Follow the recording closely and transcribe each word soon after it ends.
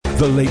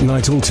The Late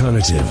Night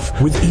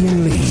Alternative with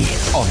Iain Lee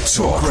on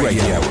Talk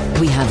Radio.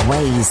 We have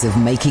ways of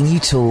making you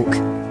talk.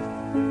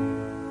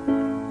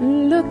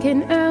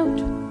 Looking out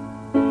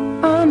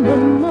on the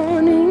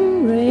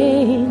morning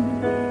rain,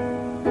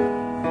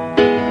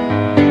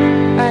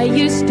 I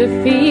used to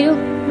feel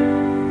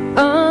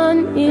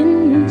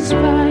uninspired,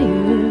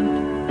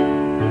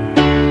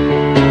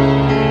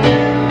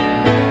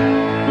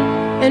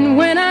 and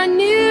when I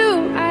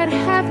knew I'd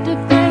have to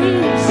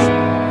face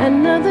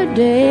another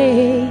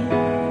day,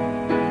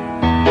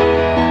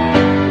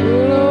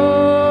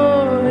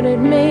 Lord, it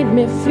made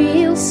me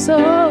feel so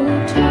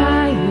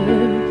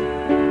tired.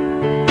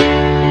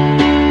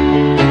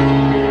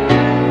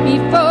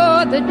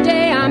 Before the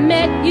day I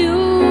met you,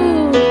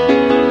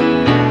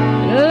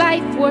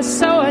 life was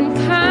so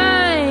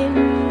unkind.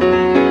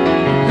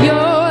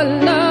 Your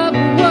love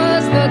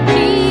was the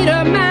key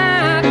to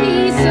my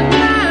peace of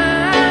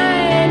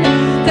mind.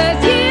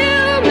 'Cause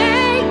you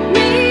make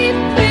me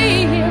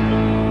feel,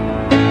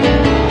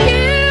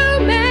 you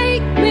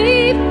make me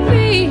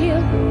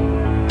feel,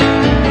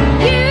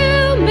 you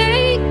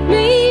make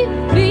me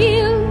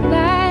feel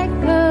like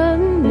a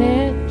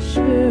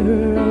natural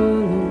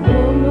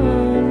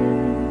woman.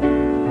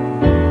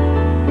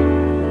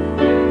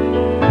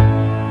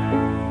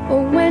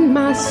 Oh, when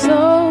my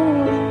soul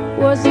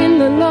was in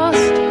the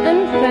lost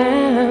and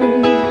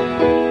found,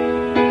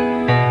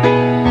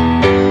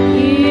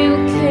 you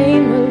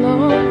came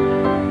along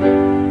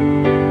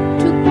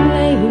to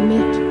claim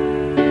it.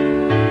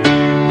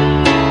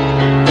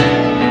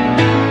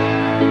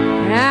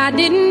 I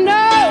didn't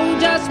know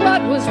just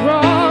what was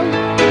wrong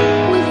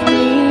with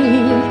me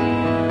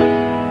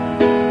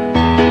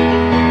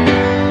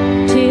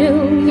till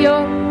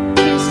your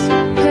kiss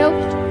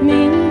helped me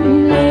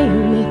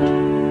name it.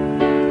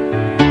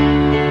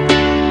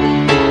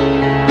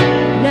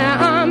 Now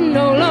I'm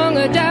no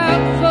longer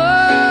doubtful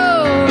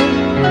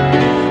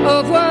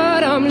of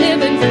what I'm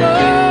living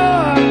for.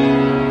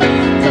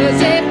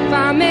 'Cause if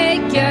I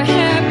make you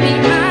happy,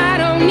 I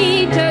don't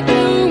need to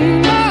do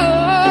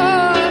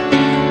more.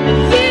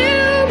 You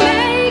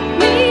make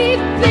me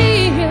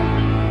feel,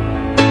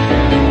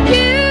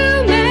 you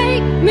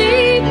make me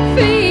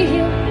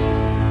feel,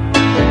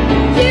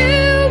 you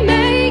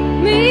make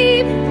me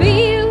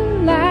feel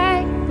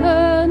like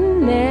a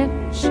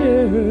natural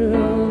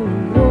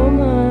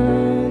woman.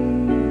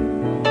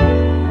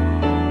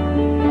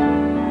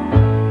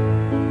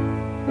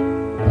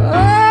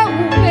 Oh,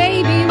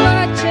 baby,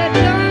 what you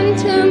done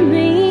to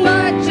me,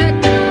 what you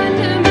done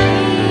to me.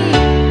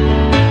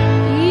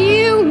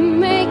 You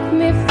make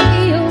me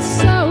feel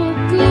so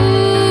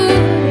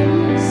good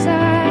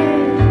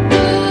inside,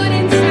 good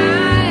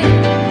inside.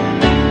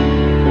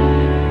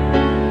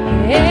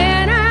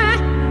 And I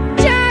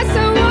just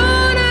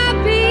wanna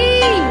be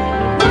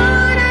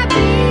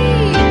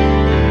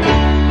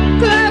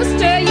close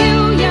to you.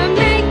 You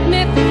make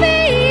me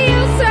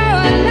feel so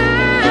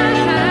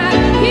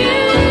alive. You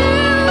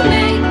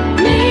make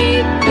me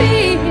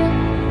feel,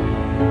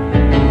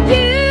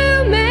 you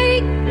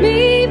make me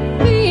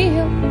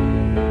feel,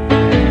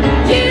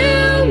 you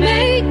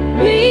make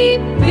me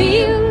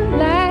feel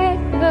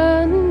like a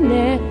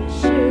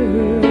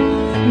natural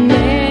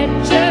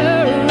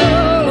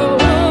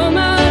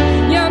woman.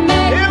 You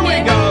make Here we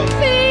me go.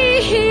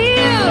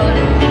 feel,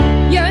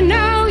 you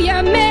know you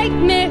make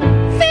me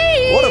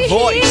feel. What a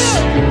voice.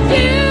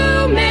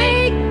 You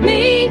make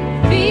me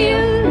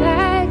feel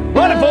like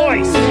What a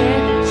voice.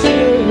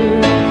 natural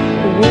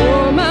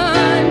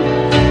woman.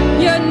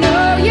 You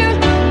know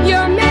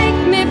you make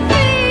me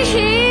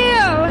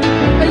feel.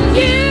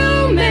 You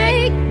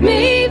make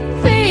me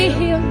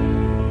feel.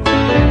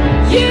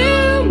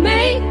 You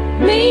make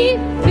me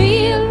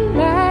feel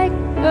like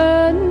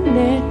a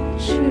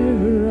natural.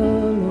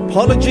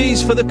 Apologies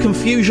for the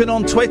confusion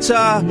on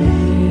Twitter.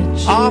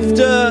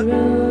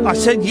 After I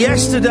said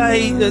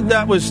yesterday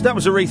that was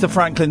Aretha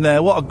Franklin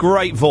there. What a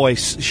great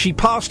voice. She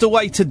passed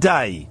away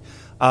today.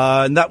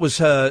 And that was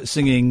her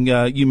singing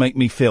You Make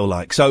Me Feel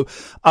Like. So,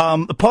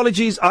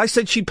 apologies. I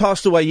said she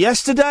passed away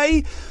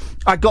yesterday.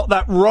 I got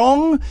that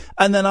wrong.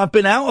 And then I've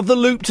been out of the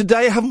loop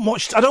today. I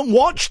don't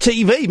watch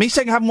TV. Me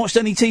saying I haven't watched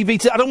any TV.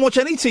 I don't watch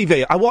any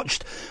TV. I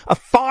watched a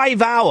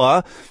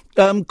 5-hour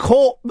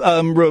court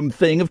room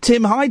thing of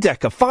Tim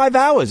Heidecker. 5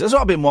 hours. That's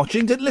what I've been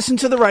watching. Didn't listen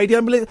to the radio.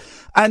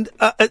 And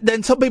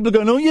then some people are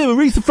going, oh yeah,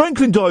 Aretha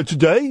Franklin died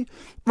today.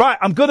 Right,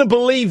 I'm going to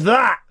believe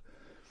that.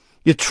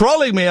 You're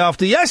trolling me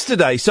after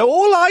yesterday. So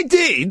all I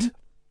did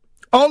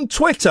on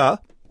Twitter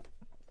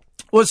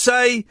was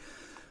say,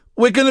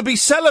 we're going to be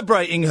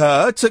celebrating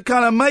her to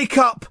kind of make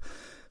up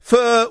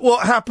for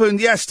what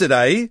happened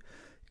yesterday.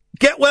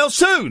 Get well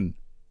soon.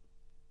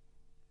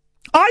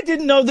 I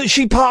didn't know that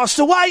she passed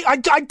away.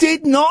 I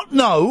did not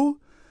know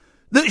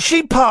that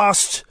she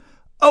passed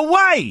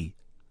away.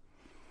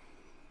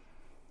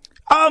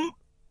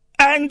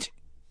 And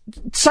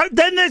so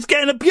then there's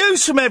getting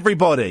abuse from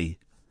everybody.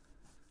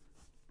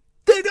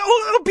 They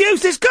all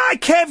abuse this guy,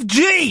 Kev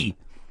G.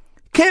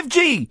 Kev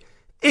G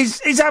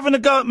is having a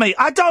go at me.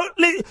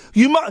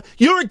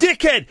 You're a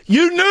dickhead.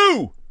 You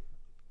knew.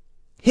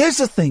 Here's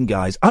the thing,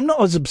 guys. I'm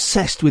not as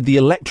obsessed with the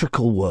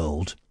electrical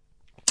world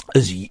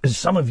as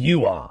some of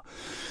you are.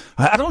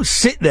 I don't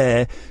sit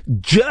there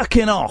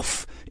jerking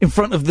off in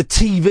front of the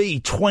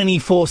TV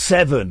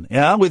 24/7,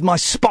 yeah, with my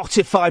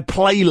Spotify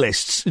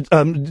playlists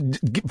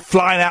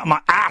flying out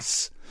my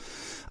ass.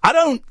 I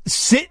don't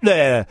sit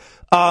there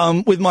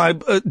with my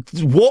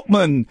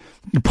Walkman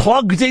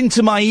plugged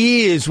into my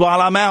ears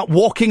while I'm out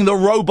walking the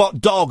robot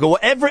dog or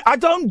whatever. I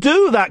don't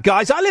do that,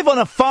 guys. I live on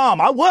a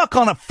farm. I work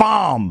on a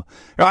farm,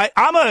 right?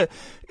 I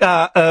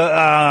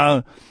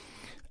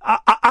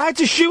had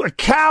to shoot a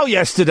cow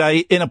yesterday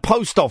in a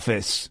post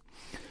office.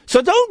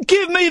 So don't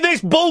give me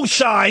this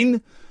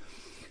bullshine.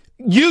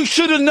 You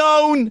should have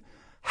known.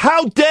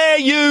 How dare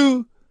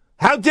you?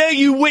 How dare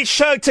you wish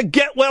her to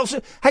get well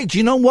soon? Hey, do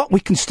you know what? We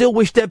can still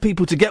wish dead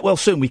people to get well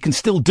soon. We can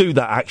still do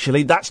that,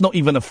 actually. That's not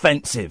even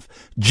offensive.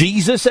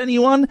 Jesus,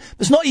 anyone?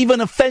 That's not even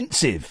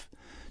offensive.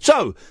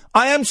 So,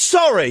 I am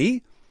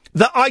sorry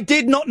that I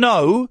did not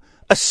know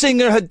a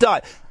singer had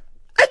died.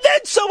 And then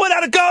someone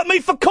had a go at me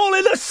for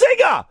calling her a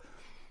singer.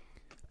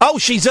 Oh,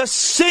 she's a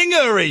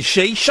singer, is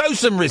she? Show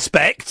some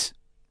respect.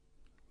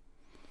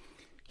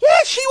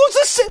 Yeah, she was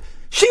a singer.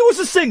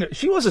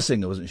 She was a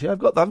singer, wasn't she?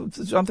 I'm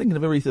thinking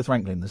of Aretha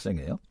Franklin, the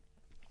singer. Yeah?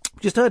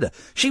 Just heard her.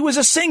 She was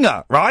a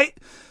singer, right?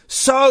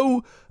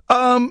 So,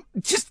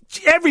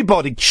 just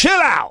everybody, chill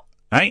out,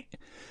 right?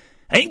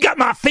 I ain't got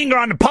my finger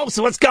on the pulse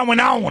of what's going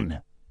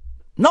on.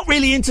 Not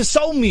really into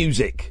soul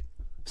music.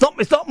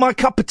 It's not my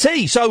cup of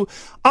tea. So,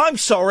 I'm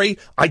sorry.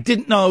 I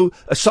didn't know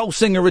a soul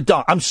singer had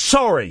died. I'm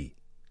sorry.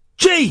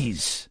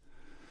 Jeez.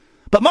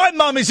 But my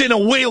mum is in a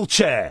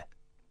wheelchair.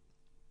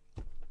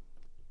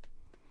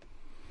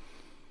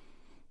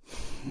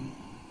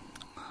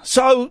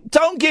 So,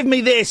 don't give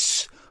me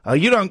this,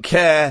 you don't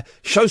care,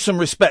 show some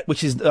respect,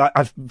 which is,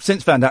 I've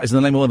since found out is the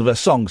name of one of her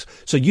songs.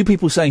 So you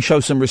people saying show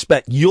some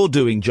respect, you're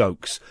doing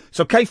jokes. It's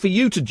okay for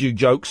you to do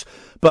jokes,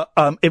 but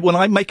when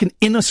I make an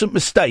innocent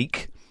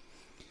mistake,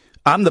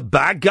 I'm the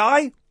bad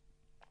guy?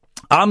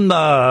 I'm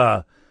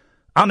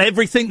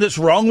everything that's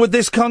wrong with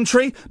this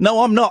country?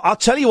 No, I'm not. I'll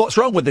tell you what's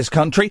wrong with this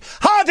country.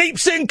 Hardeep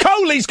Singh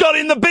Kohli's got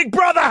in the Big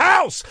Brother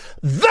house!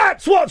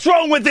 That's what's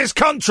wrong with this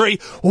country!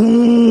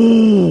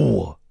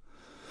 Ooh!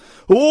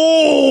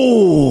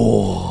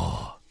 Ooh!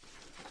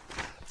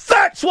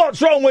 That's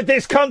what's wrong with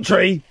this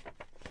country!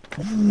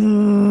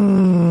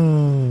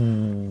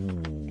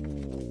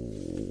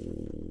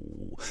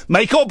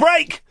 Make or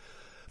break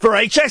for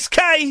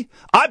HSK.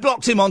 I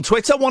blocked him on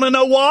Twitter. Want to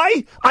know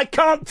why? I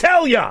can't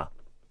tell ya.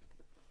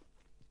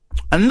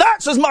 And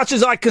that's as much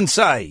as I can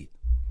say.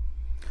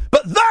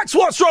 But that's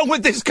what's wrong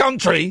with this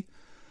country.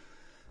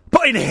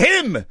 Putting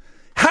him,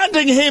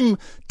 handing him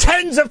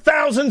tens of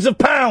thousands of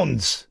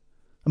pounds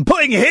and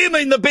putting him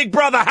in the Big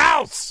Brother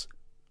house.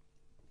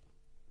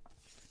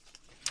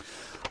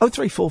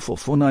 0344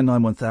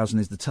 499 1000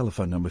 is the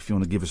telephone number if you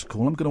want to give us a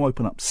call. I'm going to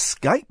open up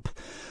Skype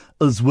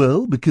as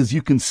well, because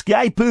you can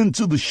Skype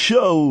into the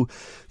show.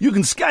 You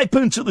can Skype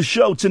into the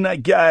show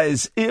tonight,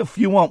 guys, if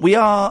you want. We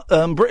are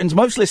Britain's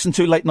most listened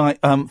to late night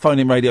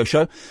phone-in radio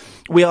show.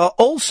 We are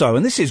also,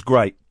 and this is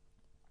great,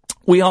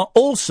 we are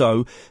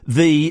also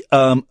the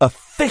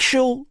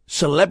official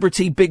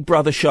Celebrity Big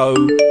Brother show.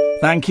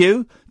 Thank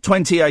you.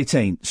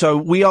 2018. So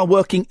we are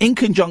working in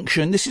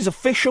conjunction. This is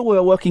official. We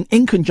are working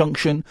in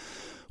conjunction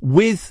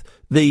with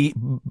the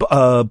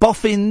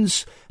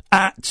boffins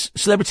at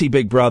Celebrity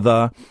Big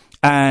Brother.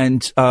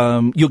 And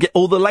you'll get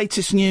all the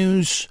latest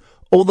news,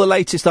 all the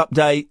latest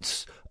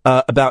updates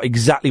about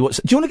exactly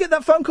what's... Do you want to get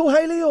that phone call,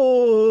 Hayley,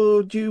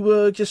 or do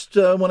you just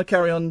want to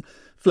carry on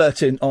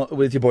flirting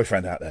with your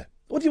boyfriend out there?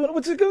 What do you want?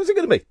 What's it going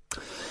to be?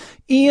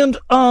 And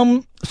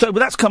so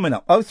that's coming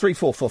up.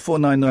 0344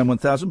 499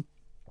 1000.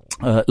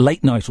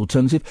 Late night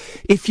alternative.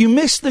 If you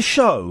missed the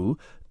show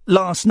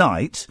last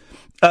night,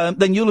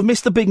 then you'll have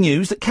missed the big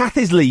news that Kath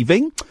is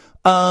leaving.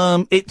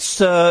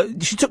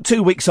 She took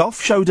 2 weeks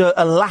off, showed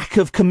a lack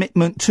of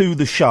commitment to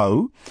the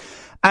show,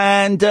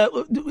 and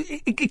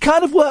it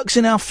kind of works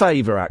in our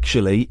favour,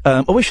 actually.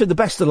 I wish her the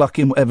best of luck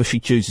in whatever she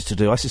chooses to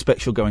do. I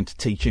suspect she'll go into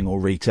teaching or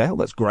retail.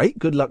 That's great.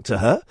 Good luck to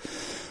her.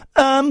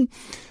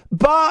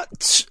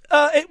 But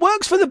it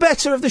works for the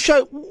better of the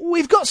show.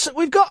 We've got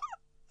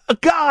a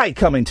guy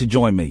coming to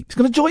join me.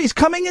 He's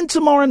coming in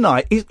tomorrow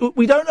night.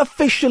 We don't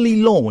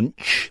officially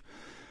launch.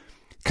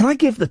 Can I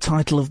give the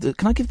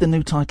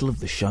new title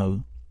of the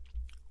show?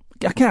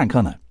 I can't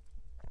I?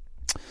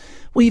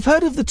 Well, you've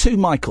heard of the two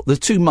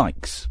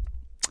mics.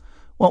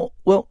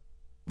 Well,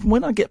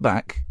 when I get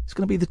back, it's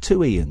going to be the two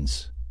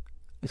Ians.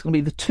 It's going to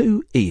be the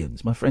two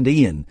Ians. My friend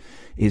Iain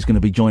is going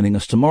to be joining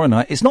us tomorrow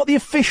night. It's not the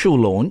official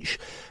launch.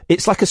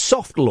 It's like a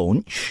soft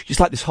launch, just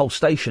like this whole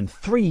station.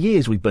 3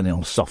 years we've been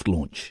on a soft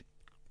launch.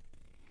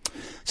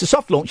 It's a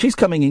soft launch. He's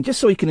coming in just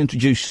so he can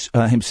introduce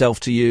himself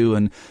to you,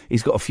 and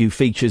he's got a few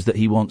features that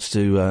he wants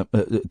to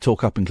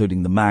talk up,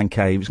 including the man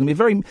cave. It's going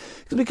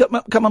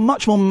to become a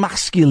much more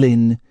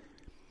masculine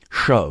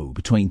show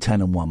between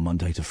 10 and 1,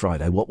 Monday to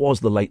Friday. What was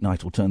the late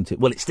night alternative?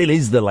 Well, it still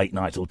is the late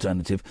night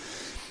alternative.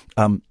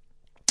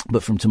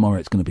 But from tomorrow,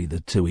 it's going to be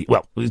the 2E.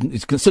 Well,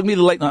 it's going to be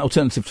the late night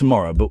alternative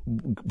tomorrow, but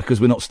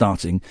because we're not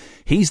starting,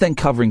 he's then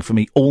covering for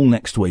me all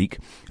next week.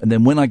 And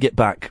then when I get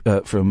back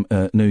from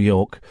New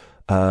York,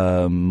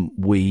 the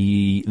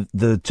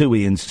 2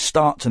 Ians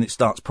starts, and it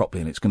starts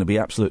properly, and it's going to be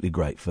absolutely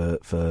great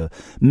for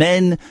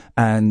men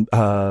and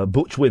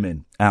butch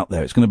women out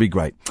there. It's going to be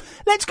great.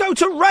 Let's go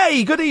to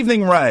Ray. Good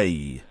evening,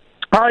 Ray.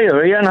 Hi,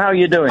 Ian. How are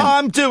you doing?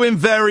 I'm doing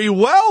very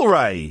well,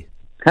 Ray.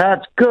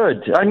 That's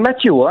good. I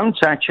met you once,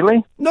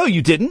 actually. No,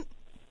 you didn't.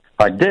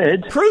 I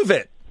did. Prove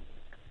it.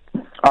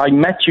 I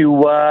met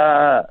you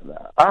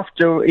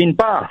after in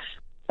Bath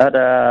at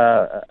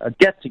a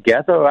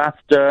get-together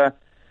after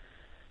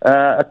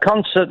a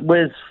concert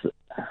with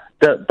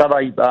that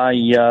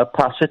I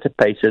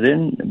participated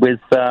in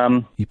with.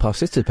 You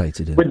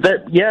participated in? With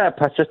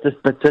participated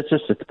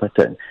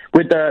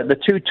with the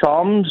two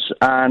Toms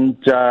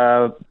and.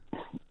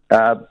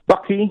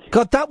 Bucky.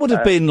 God, that would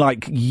have been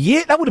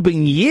that would have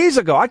been years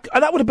ago.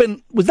 That would have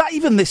been. Was that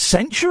even this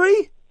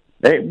century?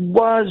 It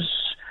was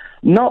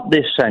not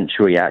this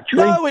century,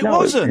 actually. No, it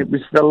wasn't. It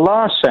was the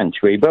last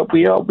century, but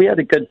we had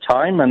a good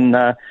time and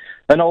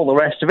all the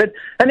rest of it.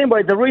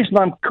 Anyway, the reason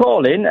I'm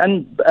calling,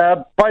 and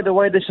by the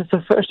way, this is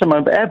the first time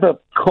I've ever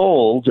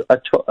called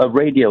a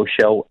radio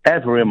show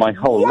ever in my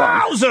whole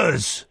life.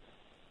 Wowzers!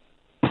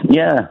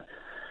 Yeah.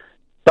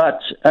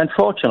 But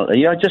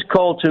unfortunately, I just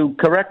called to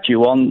correct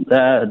you on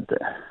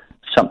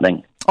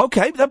something.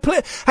 Okay.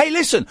 Hey,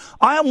 listen,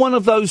 I am one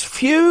of those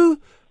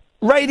few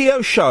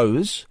radio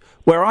shows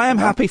where I am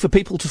happy for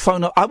people to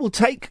phone up. I will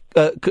take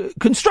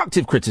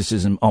constructive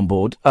criticism on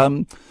board.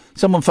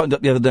 Someone phoned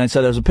up the other day and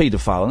said I was a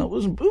paedophile, and it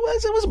wasn't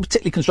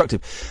particularly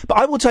constructive. But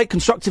I will take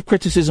constructive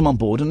criticism on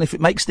board, and if it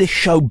makes this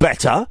show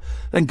better,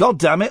 then God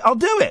damn it, I'll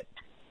do it.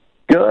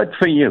 Good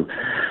for you.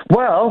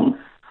 Well,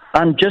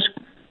 I'm just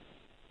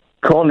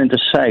calling to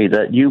say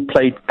that you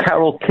played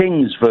Carole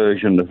King's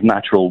version of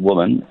Natural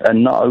Woman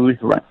and not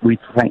Aretha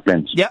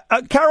Franklin's. Yeah,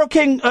 Carole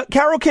King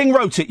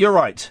wrote it, you're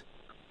right.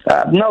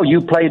 No,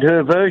 you played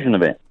her version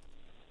of it.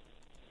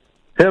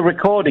 Her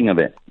recording of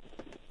it.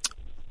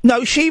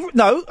 No,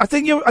 I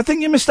think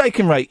you're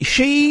mistaken, Ray.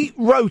 She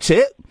wrote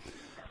it,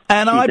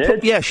 and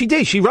she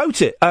did. She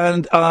wrote it,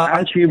 and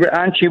she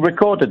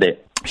recorded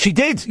it. She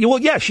did. Well,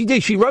 yeah, she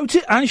did. She wrote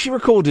it and she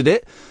recorded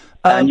it.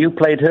 And you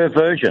played her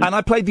version. And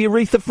I played the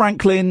Aretha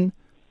Franklin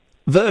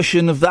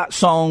version of that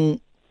song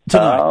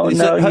tonight. Oh,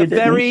 no, you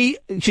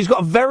didn't. She's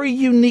got a very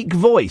unique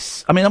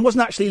voice. I mean, I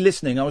wasn't actually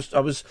listening. I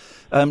was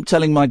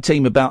telling my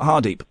team about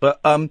Hardeep, but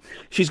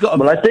she's got.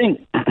 Well, I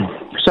think.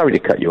 Sorry to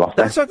cut you off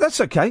there. That's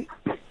okay.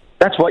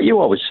 That's what you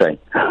always say.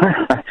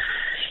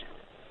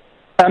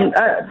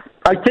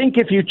 I think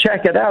if you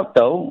check it out,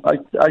 though,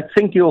 I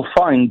think you'll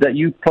find that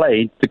you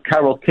played the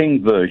Carole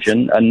King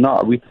version and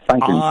not Aretha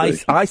Franklin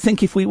version. I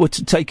think if we were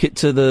to take it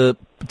to the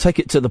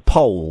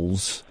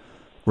polls,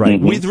 right?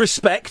 Mm-hmm.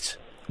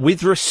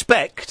 With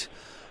respect,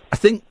 I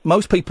think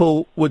most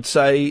people would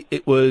say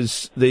it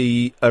was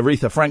the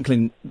Aretha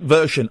Franklin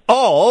version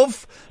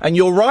of, and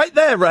you're right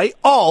there, Ray,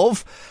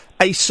 of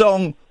a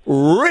song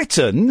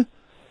written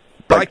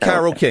by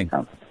Carole King.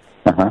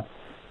 Uh-huh.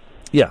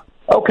 Yeah.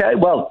 Okay,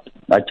 well,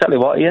 I tell you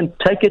what, Ian,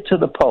 take it to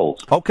the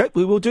polls. Okay,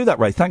 we will do that,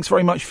 Ray. Thanks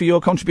very much for your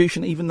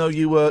contribution, even though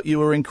you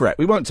were incorrect.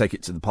 We won't take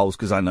it to the polls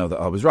because I know that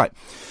I was right.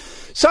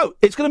 So,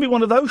 it's going to be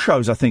one of those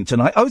shows, I think,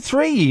 tonight.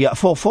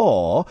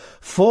 0344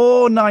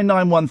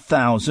 499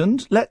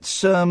 1000. Let's,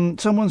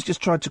 someone's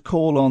just tried to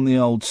call on the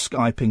old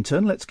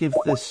Skypington. Let's give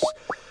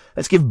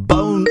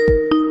Bone...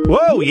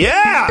 Whoa,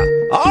 yeah!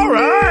 All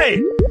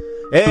right!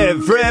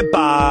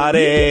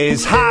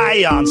 Everybody's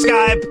high on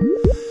Skype,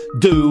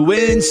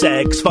 doing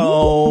sex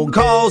phone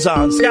calls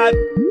on Skype.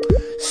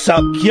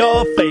 Suck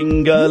your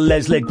finger,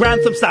 Leslie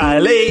Grantham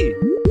Styley.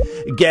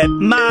 Get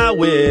my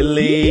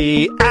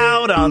willy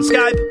out on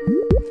Skype.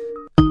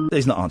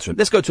 He's not answering.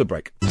 Let's go to a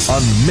break.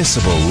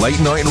 Unmissable late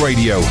night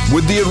radio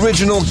with the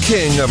original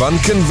king of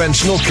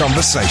unconventional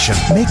conversation.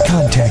 Make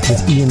contact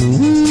with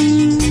Iain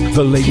Lee.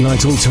 The Late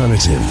Night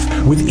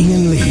Alternative with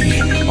Iain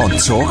Lee on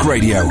Talk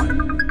Radio.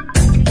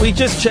 We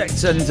just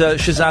checked and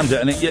Shazammed it,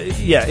 and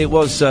it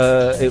was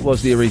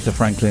the Aretha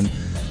Franklin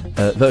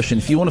version.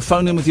 If you want to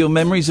phone in with your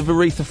memories of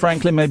Aretha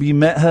Franklin, maybe you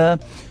met her,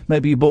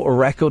 maybe you bought a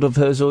record of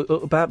hers, or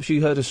perhaps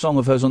you heard a song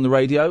of hers on the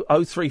radio.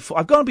 034.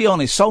 I've got to be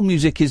honest, soul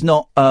music is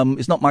not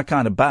my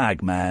kind of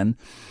bag, man.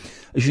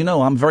 As you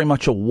know, I'm very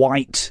much a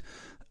white,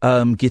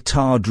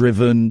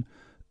 guitar-driven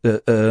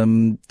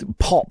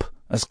pop.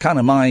 It's kind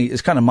of my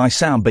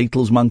sound.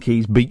 Beatles,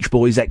 Monkees, Beach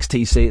Boys,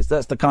 XTC.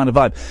 That's the kind of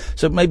vibe.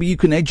 So maybe you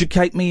can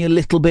educate me a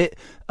little bit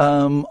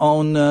on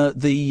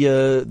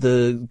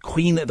the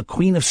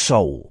Queen of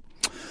Soul.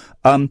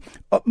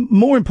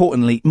 More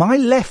importantly, my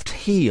left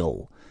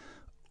heel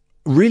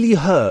really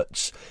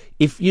hurts.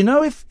 If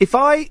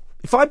I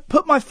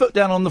put my foot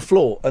down on the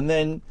floor and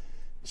then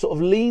sort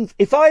of lean,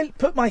 if I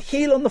put my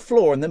heel on the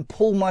floor and then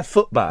pull my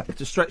foot back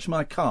to stretch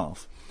my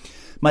calf,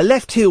 my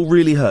left heel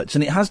really hurts,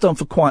 and it has done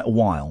for quite a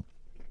while.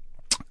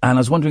 And I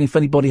was wondering if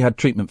anybody had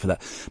treatment for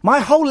that. My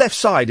whole left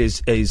side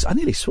is I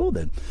nearly swore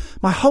then.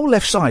 My whole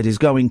left side is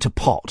going to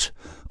pot.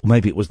 Or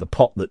maybe it was the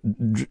pot that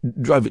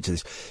drove it to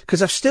this.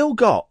 Because I've still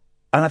got,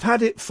 and I've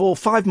had it for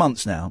 5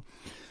 months now,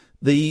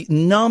 the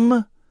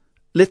numb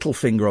little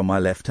finger on my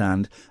left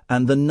hand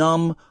and the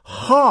numb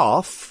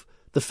half,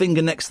 the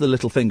finger next to the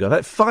little finger. I've had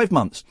it 5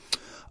 months.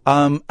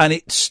 And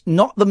it's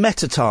not the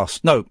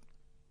metatarsal. No.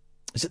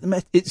 Is it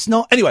the it's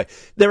not. Anyway,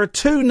 there are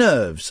two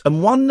nerves,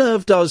 and one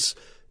nerve does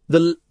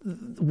the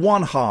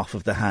one half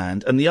of the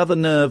hand, and the other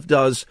nerve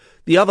does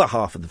the other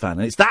half of the hand,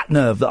 and it's that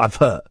nerve that I've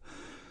hurt.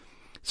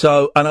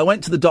 So, and I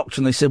went to the doctor,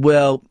 and they said,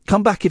 well,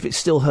 come back if it's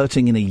still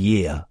hurting in a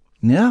year.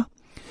 Yeah?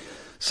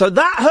 So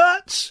that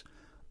hurts.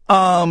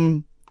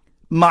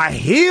 My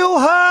heel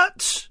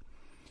hurts.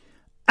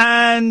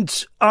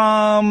 And,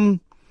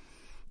 I'm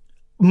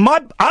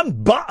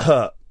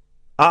butthurt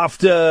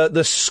after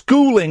the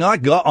schooling I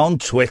got on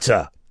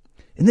Twitter.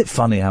 Isn't it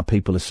funny how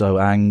people are so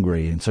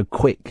angry and so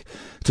quick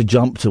to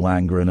jump to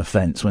anger and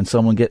offence when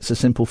someone gets a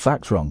simple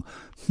fact wrong?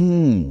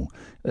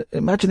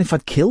 Imagine if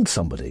I'd killed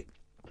somebody.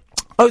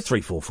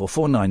 0344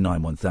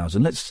 499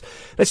 1000. Let's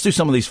do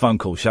some of these phone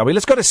calls, shall we?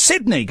 Let's go to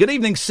Sydney. Good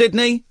evening,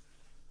 Sydney.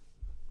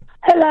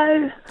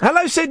 Hello.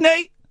 Hello,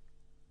 Sydney.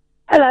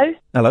 Hello.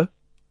 Hello.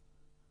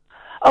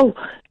 Oh,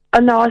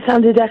 no, I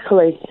sounded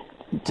echoey.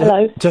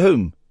 Hello. To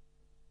whom?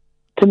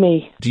 To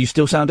me. Do you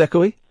still sound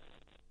echoey?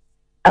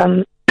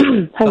 Hang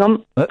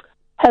on.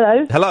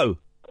 Hello. Hello.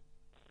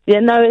 Yeah,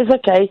 no, it's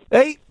okay.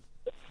 Hey.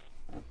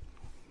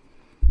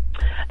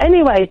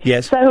 Anyway.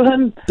 Yes. So,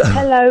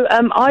 hello.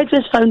 I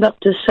just phoned up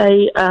to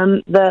say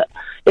that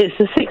it's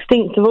the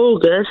 16th of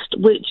August,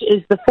 which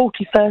is the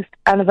 41st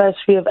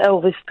anniversary of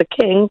Elvis the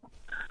King,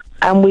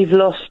 and we've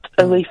lost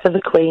Aretha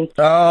the Queen.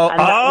 Oh, and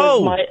that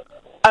was my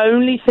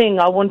only thing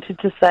I wanted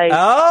to say.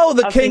 Oh,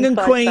 the King and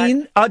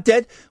Queen are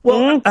dead.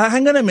 Well,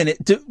 hang on a minute.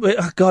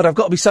 God, I've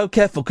got to be so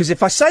careful, because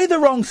if I say the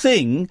wrong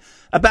thing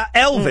about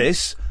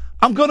Elvis,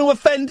 I'm going to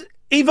offend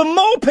even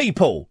more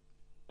people.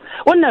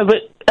 Well, no,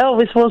 but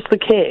Elvis was the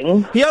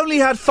king. He only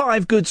had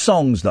 5 good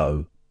songs,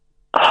 though.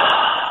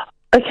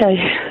 Okay.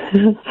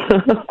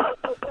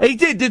 He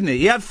did, didn't he?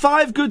 He had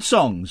 5 good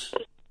songs.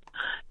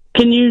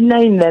 Can you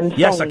name them songs?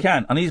 Yes, I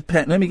can. I need a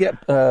pen. Let me get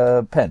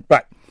a pen.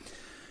 Right.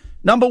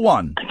 Number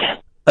 1.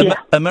 Okay.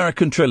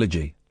 American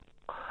Trilogy.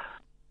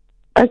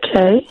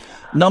 Okay.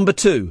 Number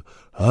 2.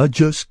 I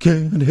just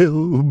can't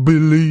help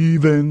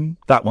believing.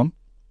 That one.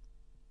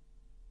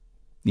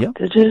 Yeah.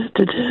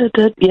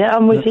 Yeah,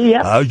 I'm with you,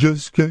 yeah. I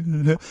just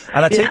can't help.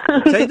 And I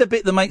tell you the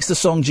bit that makes the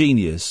song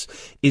genius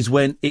is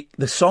when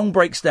the song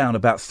breaks down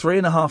about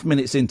 3.5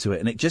 minutes into it,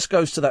 and it just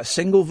goes to that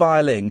single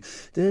violin.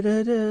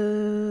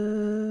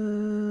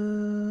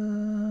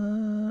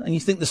 And you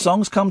think the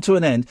song's come to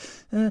an end,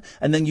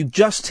 and then you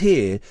just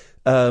hear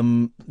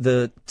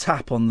the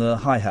tap on the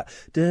hi-hat.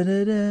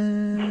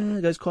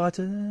 It goes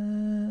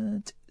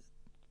quieter.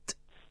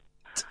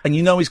 And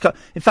you know he's got.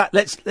 In fact,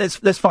 let's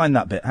find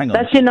that bit. Hang on.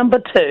 That's your number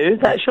 2.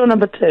 That's your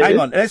number 2. Hang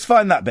on. Let's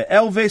find that bit.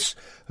 Elvis.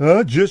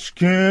 I just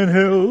can't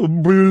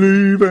help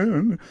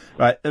believing.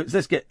 Right.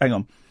 Let's get. Hang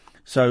on.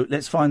 So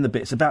let's find the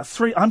bit. It's about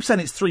 3. I'm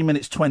saying it's 3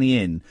 minutes 20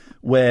 in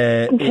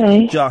where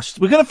it just.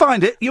 We're going to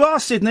find it. You are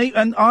Sydney,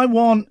 and I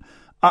want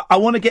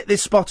to get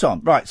this spot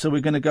on. Right. So we're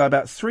going to go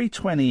about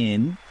 3:20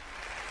 in.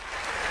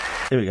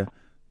 Here we go.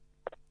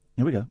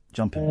 Here we go.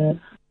 Jump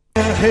in.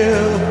 Can't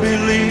help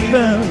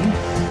believing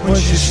when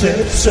she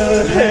sets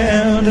her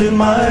hand in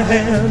my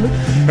hand,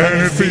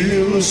 and it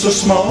feels so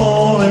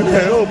small and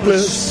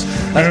helpless,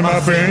 and my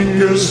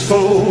fingers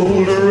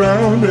fold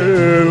around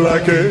it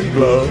like a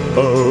glove.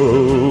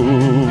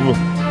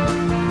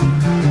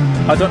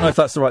 I don't know if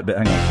that's the right bit.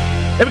 Hang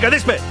on. Here we go.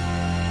 This bit.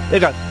 Here we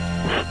go.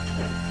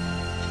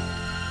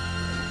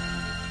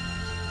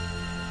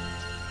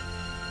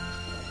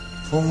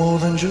 For more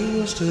than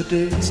just a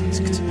day.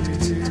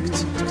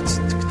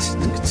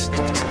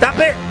 That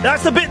bit!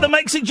 That's the bit that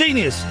makes it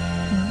genius!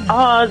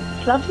 Oh,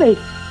 it's lovely.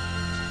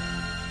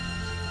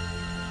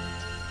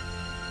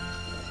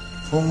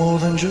 For more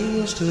than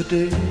just a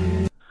day.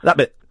 That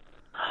bit.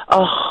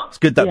 Oh. It's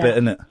good, that bit,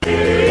 isn't it?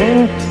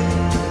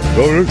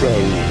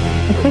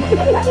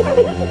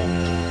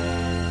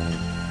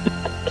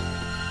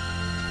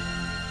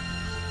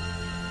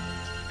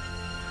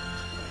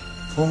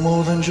 For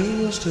more than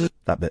just a...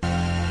 That bit.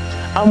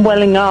 I'm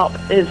welling up.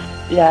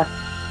 Yeah.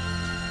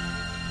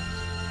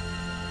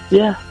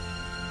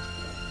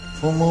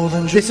 For more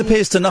than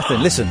disappears to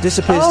nothing. Listen,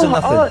 disappears to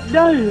nothing. Oh,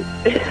 no.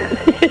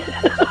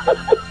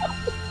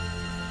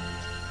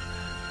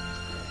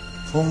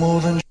 For more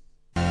than...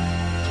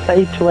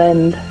 Fade to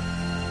end.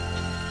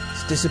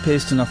 It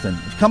disappears to nothing.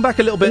 If you come back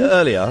a little bit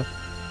earlier...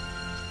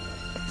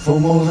 For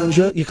more than...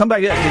 You come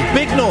back...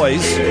 Big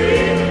noise...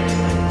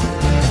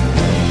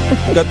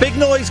 The big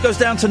noise goes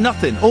down to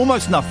nothing.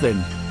 Almost nothing.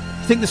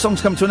 You think the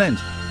song's come to an end?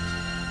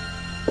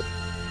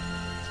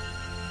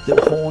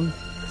 Little horn.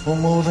 For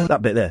more than...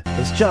 That bit there.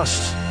 It's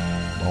just...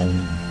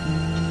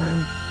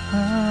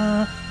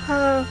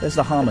 There's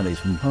the harmonies.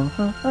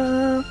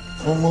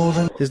 For more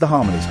than... There's the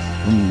harmonies.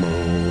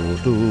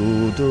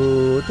 do,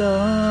 do, da.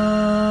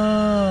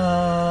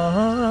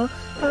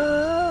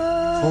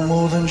 For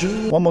more than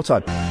just. One more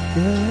time.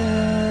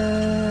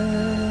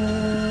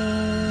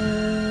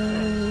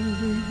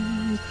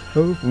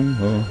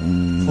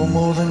 For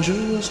more than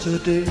just a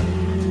day.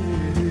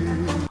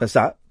 That's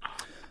that.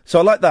 So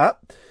I like that.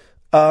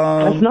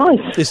 That's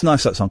nice. It's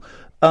nice, that song.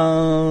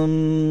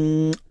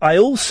 I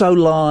also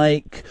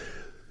like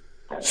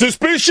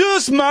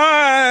Suspicious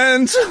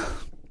Minds.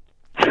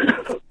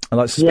 I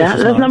like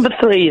Suspicious Minds. That's number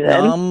 3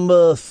 then.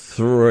 Number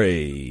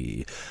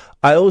 3.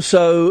 I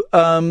also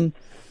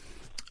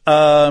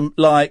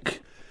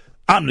like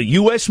I'm the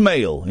US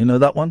Mail. You know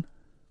that one?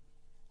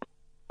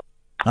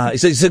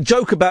 It's a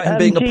joke about him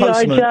being a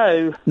postman. G.I.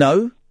 Joe.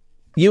 No,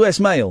 US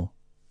Mail.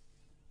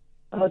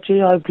 Oh,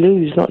 G.I.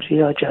 Blues, not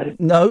G.I. Joe.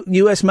 No,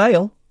 US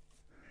Mail.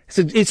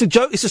 It's a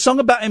joke. It's a song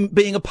about him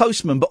being a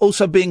postman, but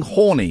also being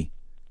horny.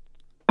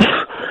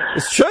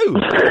 It's true.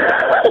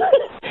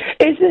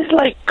 Is this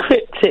like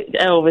cryptic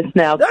Elvis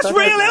now? That's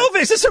real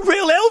Elvis. It's a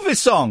real Elvis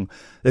song.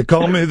 They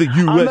call me the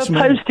US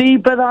Mail. I'm a postie,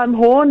 but I'm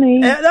horny.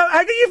 No,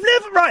 you've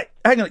never right.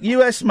 Hang on,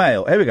 US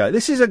Mail. Here we go.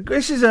 This is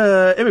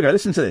a. Here we go.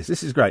 Listen to this.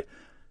 This is great.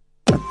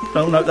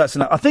 Oh no, that's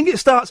enough. I think it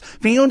starts.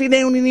 I'm a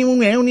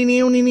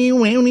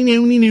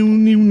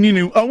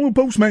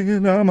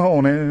postman. I'm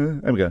horny.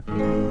 There we go.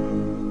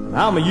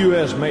 I'm a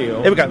U.S.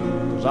 Mail. Here we go.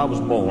 Because I was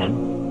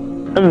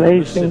born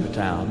Amazing. in Mississippi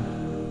town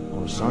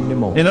on a Sunday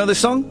morning. You know this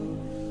song?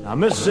 Now,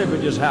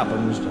 Mississippi just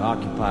happens to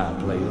occupy a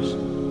place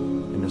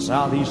in the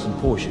southeastern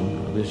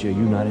portion of this here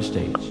United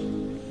States.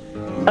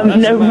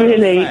 No,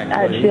 really.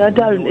 Actually, I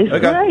don't. It's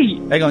great.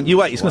 Hang on, you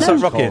wait. It's going to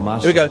start rocking.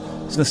 Here we go.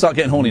 It's going to start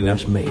getting horny now.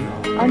 U.S. Mail.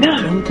 I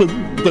know.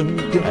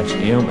 That's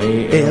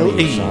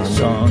M-A-L-E,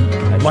 son.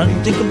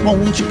 Chicken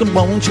bone, chicken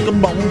bone,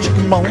 chicken bone,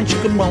 chicken bone,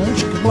 chicken bone,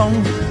 chicken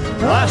bone.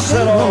 I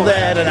said all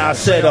that and I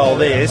said all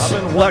this.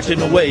 Watching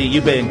the way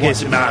you've been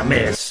kissing my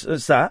miss.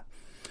 That's that.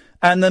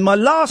 And then my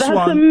last one.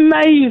 That's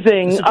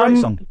amazing. It's a great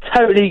song.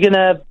 Totally going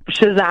to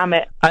Shazam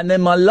it. And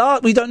then my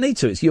last. We don't need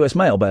to. It's US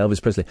Mail by Elvis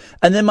Presley.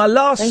 And then my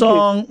last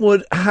song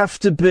would have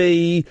to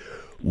be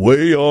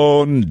Way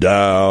On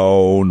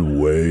Down,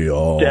 Way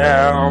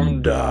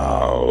On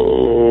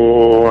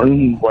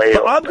Down. Way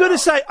but I'm going to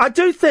say, I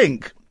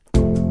think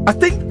I'm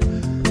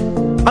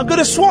going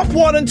to swap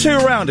 1 and 2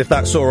 around if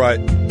that's all right,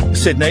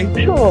 Sydney.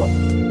 Sure.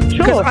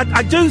 Because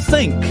I do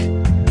think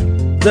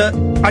that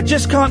I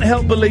Just Can't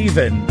Help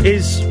Believing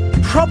is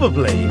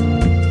probably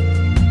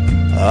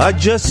I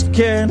just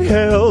can't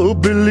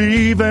help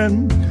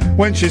believing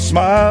when she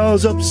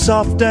smiles up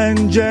soft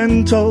and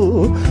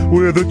gentle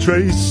with a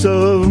trace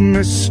of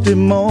misty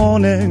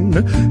morning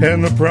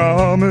and the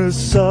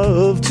promise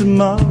of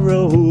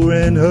tomorrow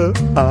in her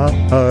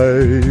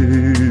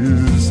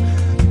eyes.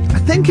 I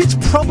think it's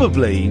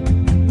probably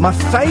my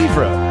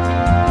favourite.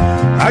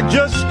 I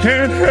just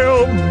can't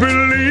help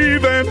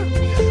believing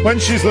when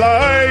she's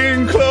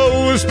lying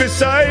close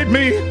beside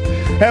me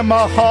and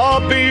my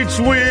heart beats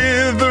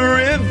with the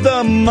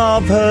rhythm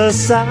of her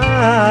sighs.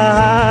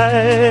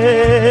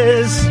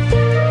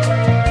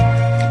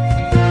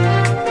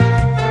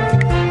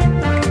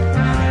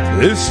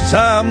 This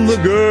time the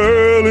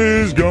girl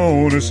is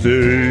gonna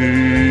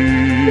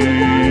stay.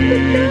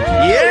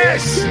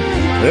 Yes!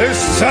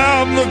 This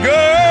time the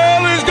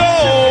girl is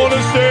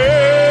gonna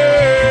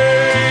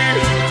stay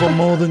for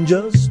more than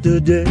just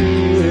a day.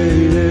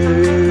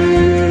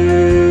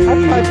 I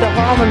tried to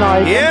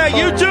harmonise. Yeah,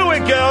 you do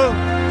it, girl.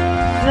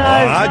 No.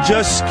 I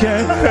just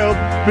can't help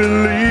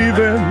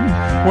believing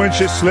when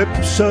she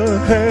slips her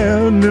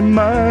hand in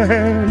my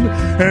hand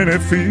and it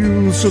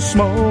feels so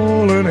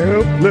small and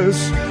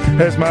helpless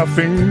as my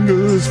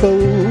fingers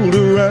fold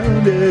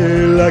around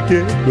it like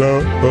a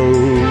glove.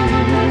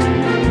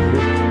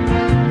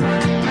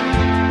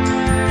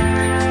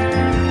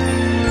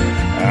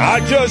 I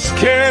just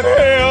can't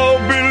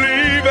help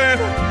believing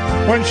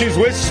when she's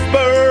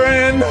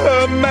whispering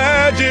her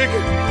magic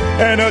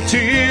and her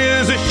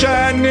tears are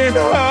shining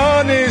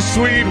honey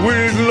sweet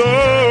with love.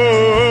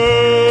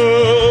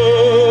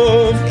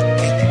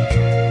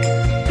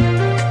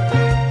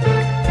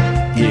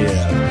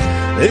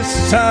 Yeah,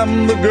 this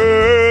time the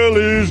girl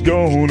is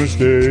gonna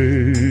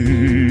stay.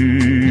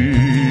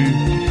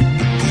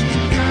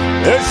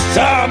 This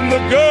time the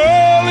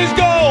girl is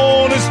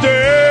gonna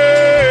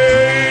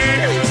stay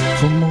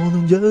for more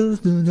than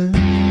just a day.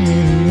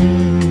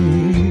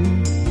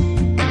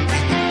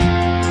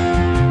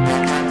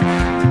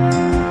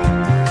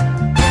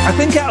 I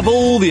think out of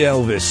all the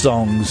Elvis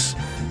songs,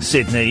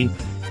 Sydney,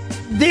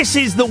 this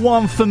is the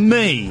one for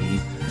me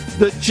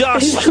that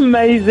just... It's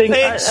amazing.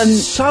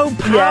 It's so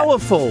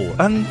powerful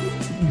and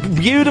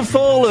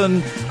beautiful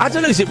and... I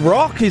don't know, is it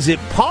rock? Is it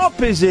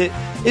pop? Is it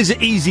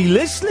easy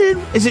listening?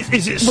 Is it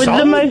With soul?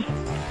 the most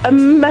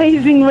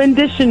amazing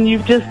rendition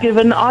you've just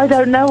given, I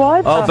don't know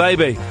either. Oh,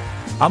 baby.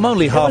 I'm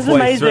only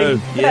halfway through.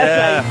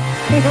 Yeah.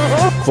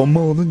 For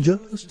more than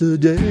just a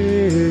day.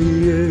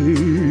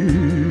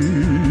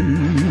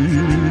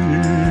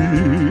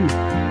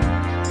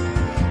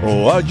 Oh,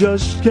 Oh, I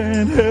just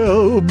can't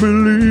help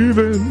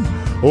believing.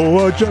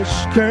 Oh, I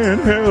just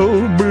can't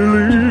help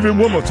believing.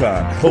 One more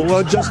time. Oh,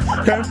 I just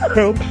can't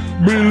help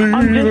believing.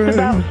 I'm just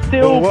about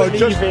still I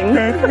just believing.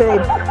 can't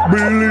help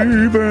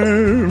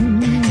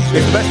believing.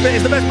 It's the best bit.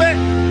 It's the best bit.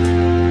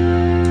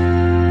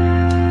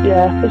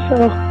 Yeah, for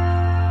sure.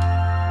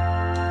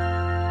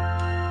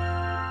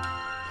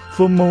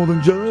 For more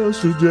than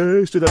just a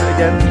day. Do that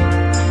again.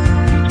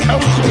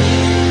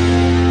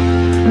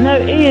 No,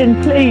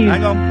 Ian, please.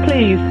 Hang on.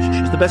 Please.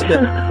 It's the best bit.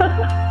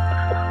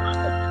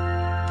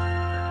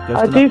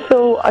 I do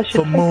feel I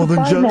should for more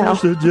than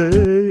just a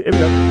day. Here we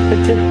go.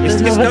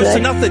 It goes to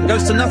nothing.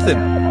 Goes to nothing.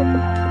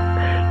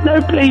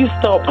 No, please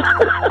stop.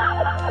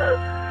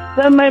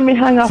 Don't make me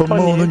hang up for on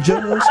you. more than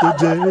just a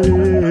day.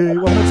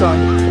 One more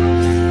time.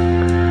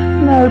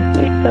 No,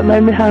 please don't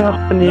make me hang up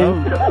on you.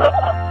 No.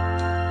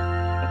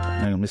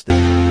 Hang on, missed it.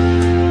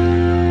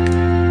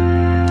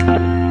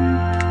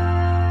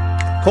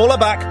 Call her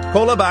back.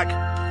 Call her back.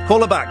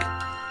 Call her back.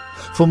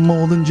 For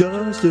more than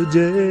just a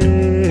day.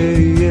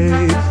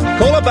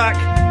 Call her back.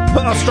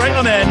 Put her straight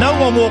on air. No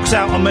one walks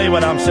out on me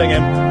when I'm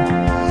singing.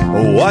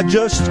 Oh, I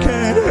just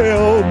can't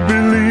help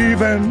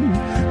believing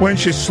when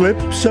she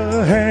slips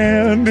her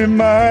hand in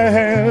my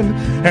hand,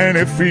 and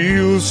it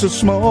feels so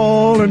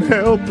small and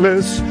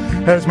helpless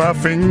as my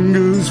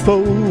fingers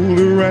fold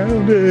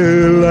around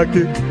it like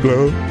a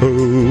glove.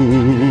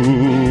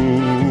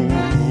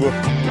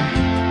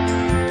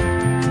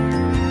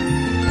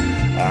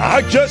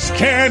 I just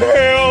can't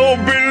help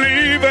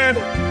believing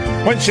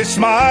when she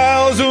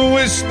smiles and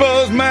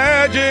whispers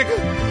magic,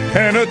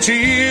 and her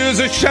tears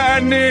are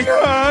shining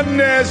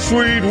honey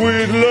sweet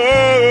with love.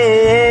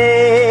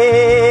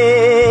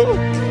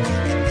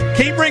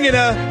 Keep ringing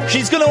her.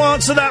 She's going to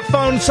answer that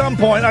phone some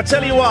point. I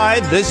tell you why.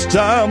 This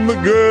time the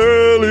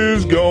girl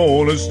is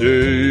gonna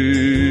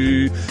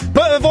stay.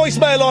 Put her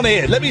voicemail on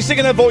here. Let me sing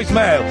in her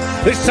voicemail.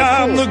 This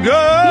time the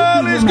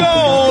girl is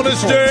gonna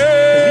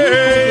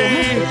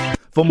stay.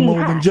 For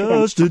more than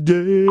just a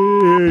day.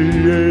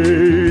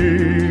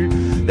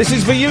 This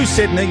is for you,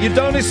 Sydney. You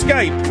don't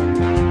escape.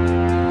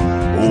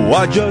 Oh,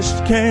 I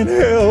just can't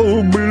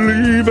help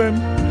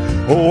believing.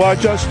 Oh, I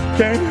just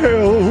can't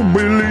help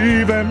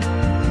believing.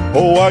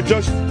 Oh, I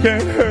just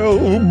can't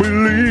help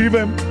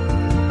believing.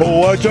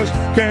 Oh, I just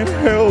can't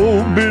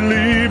help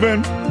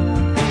believing.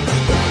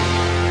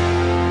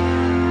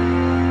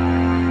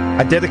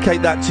 I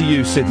dedicate that to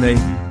you, Sydney.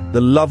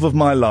 The love of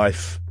my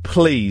life.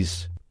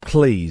 Please,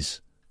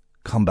 please.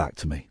 Come back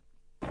to me.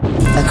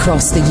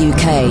 Across the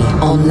UK,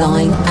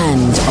 online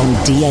and on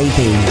DAB.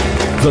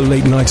 The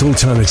Late Night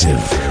Alternative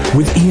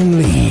with Iain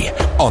Lee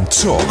on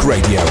Talk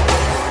Radio.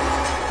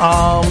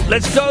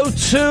 Let's go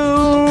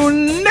to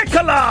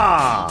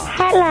Nicola.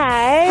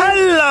 Hello.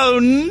 Hello,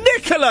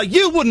 Nicola.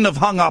 You wouldn't have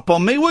hung up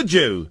on me, would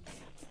you?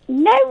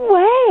 No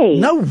way.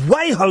 No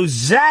way,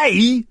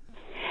 Jose.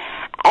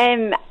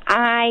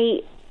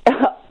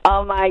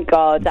 Oh my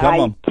God, Come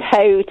on.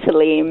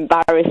 totally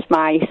embarrassed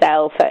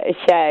myself at a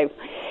show.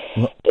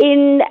 What?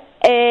 In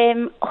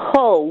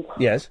Hull.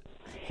 Yes.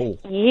 Hull.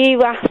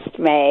 You asked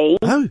me.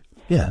 Oh,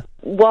 yeah.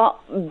 What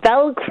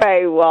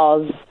Velcro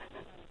was.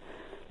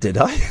 Did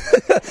I?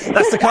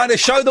 That's the kind of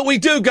show that we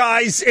do,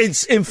 guys.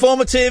 It's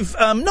informative,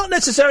 not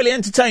necessarily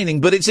entertaining,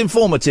 but it's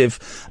informative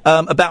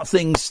about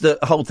things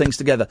that hold things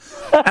together.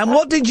 And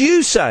what did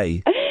you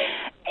say?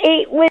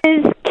 It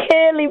was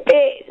curly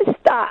bits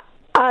that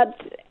had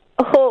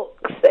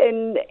hooks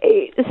and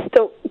it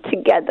stuck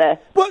together.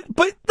 Well,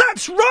 but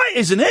that's right,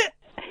 isn't it?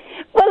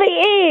 Well,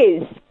 it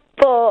is,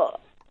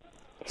 but...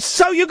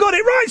 So you got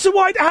it right, so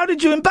how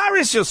did you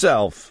embarrass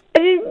yourself?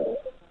 Because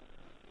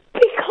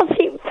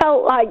it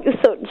felt like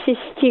such a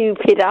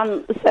stupid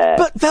answer.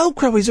 But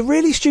Velcro is a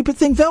really stupid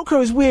thing.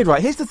 Velcro is weird,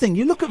 right? Here's the thing,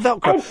 you look at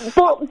Velcro...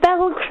 but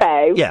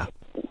Velcro... Yeah.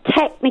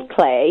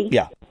 Technically...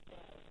 Yeah.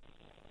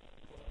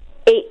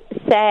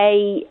 It's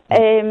a...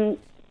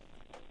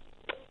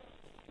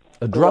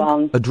 A drug?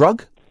 Wrong. A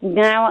drug?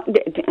 No.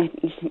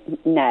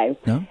 No.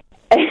 No?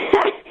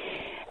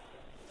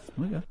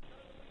 Okay.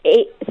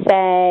 It's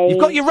a... You've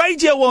got your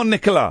radio on,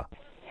 Nicola.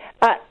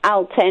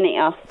 I'll turn it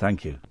off.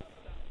 Thank you.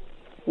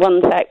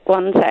 One sec.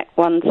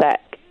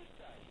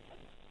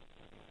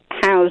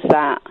 How's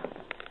that?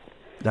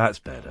 That's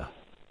better.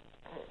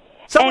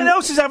 Someone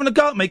else is having a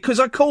go at me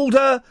because I called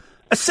her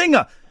a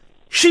singer.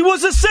 She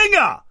was a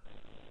singer!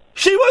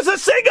 She was a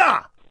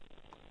singer!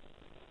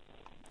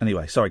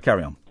 Anyway, sorry,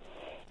 carry on.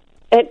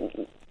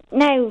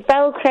 No,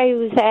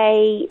 Velcro's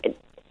a...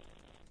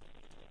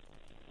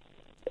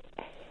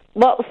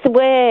 What's the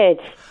word?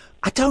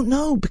 I don't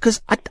know,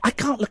 because I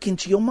can't look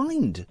into your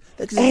mind.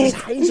 There's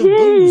haze of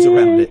booze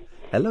around it.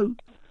 Hello?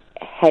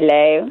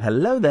 Hello?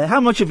 Hello there. How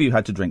much have you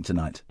had to drink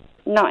tonight?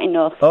 Not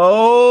enough.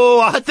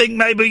 Oh, I think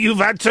maybe you've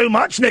had too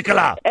much,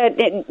 Nicola.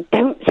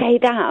 Don't say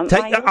that.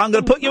 I'm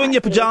going to put you in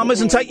your pyjamas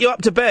and take you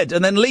up to bed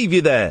and then leave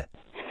you there.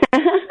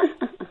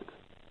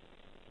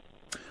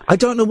 I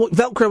don't know what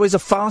Velcro is. A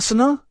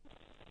fastener?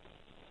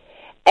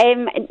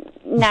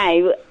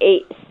 No,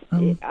 it's...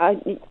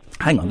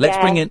 Hang on,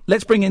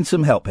 let's bring in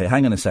some help here.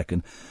 Hang on a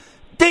second.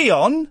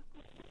 Dion?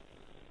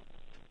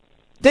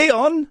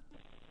 Dion?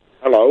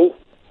 Hello?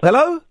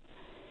 Hello?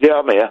 Yeah,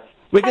 I'm here.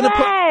 We're going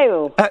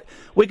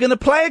to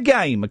play a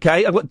game,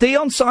 okay? I've got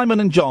Dion,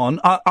 Simon and John.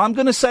 I'm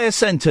going to say a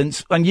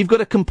sentence and you've got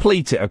to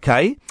complete it,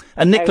 okay?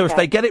 And Nicola, if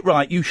they get it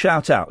right, you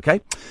shout out,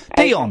 okay?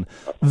 Dion,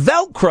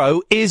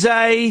 Velcro is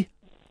a...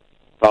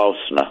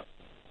 Fastener.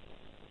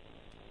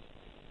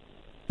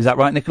 Is that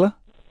right, Nicola?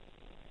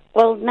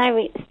 Well, no,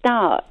 it's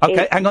not.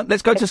 Okay, hang on.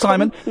 Let's go to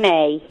Simon.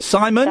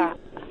 Simon,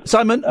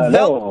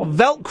 Hello.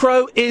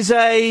 Velcro is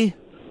a...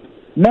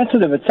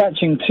 method of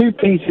attaching two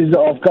pieces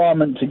of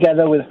garment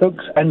together with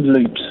hooks and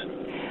loops.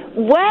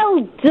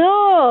 Well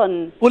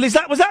done. Well, was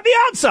that the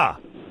answer?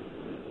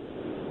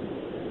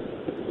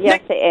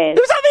 Yes, it is.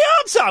 Was that the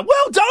answer?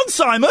 Well done,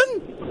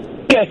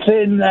 Simon. Get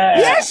in there.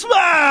 Yes,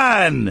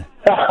 man.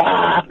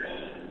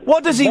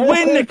 What does he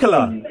win,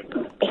 Nicola?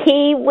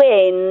 He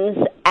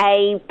wins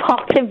a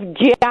pot of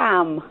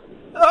jam.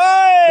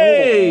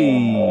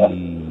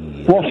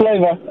 Hey! What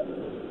flavour?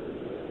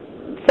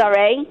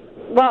 Sorry?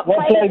 What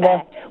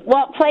flavour?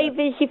 What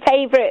flavour's your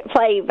favourite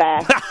flavour?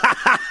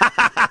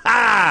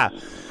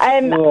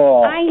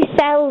 I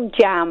sell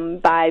jam,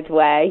 by the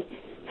way.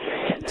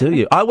 Do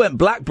you? I went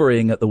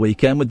blackberrying at the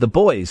weekend with the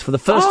boys for the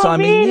first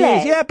time in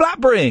years. Yeah,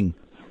 blackberrying.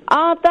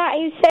 Oh, that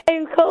is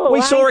so cool.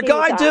 We saw a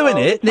guy doing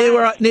it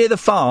near the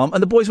farm,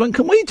 and the boys went,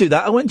 "Can we do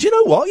that?" I went, "Do you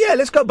know what? Yeah,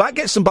 let's go back,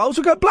 get some bowls.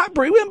 We'll go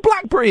blackberry. We went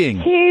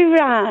blackberrying." Too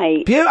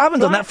right. I haven't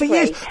done that for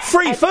years.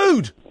 Free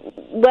food.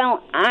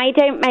 Well, I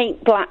don't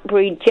make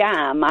blackberry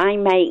jam. I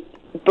make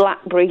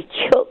blackberry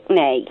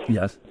chutney.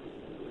 Yes.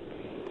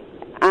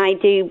 I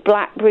do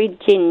blackberry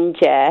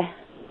ginger.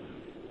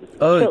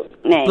 Oh,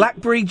 chutney.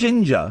 Blackberry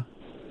ginger.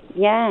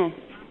 Yeah.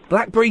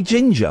 Blackberry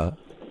ginger.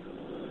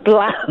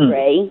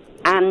 Blackberry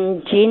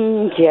and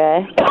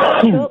ginger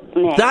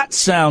chutney. That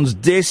sounds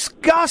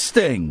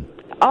disgusting.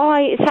 Oh,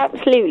 it's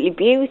absolutely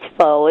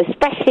beautiful,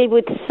 especially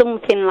with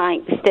something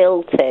like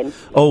Stilton.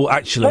 Oh,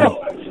 actually, I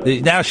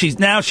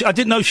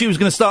didn't know she was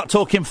going to start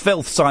talking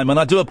filth, Simon.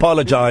 I do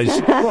apologise.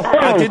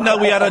 I didn't know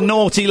we had a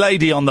naughty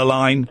lady on the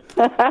line.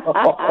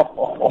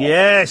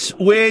 Yes,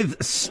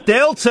 with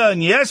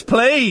Stilton. Yes,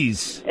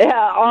 please.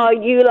 Oh,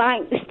 you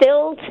like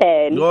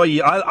Stilton? Oh,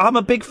 yeah, I'm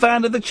a big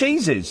fan of the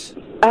cheeses.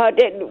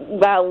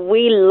 Well,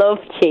 we love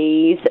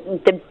cheese.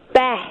 The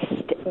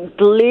best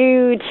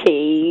blue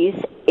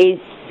cheese is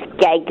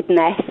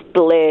Skegness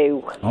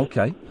Blue.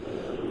 Okay.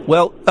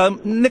 Well,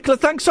 Nicola,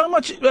 thanks so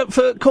much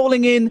for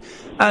calling in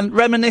and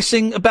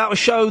reminiscing about a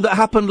show that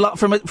happened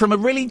from a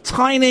really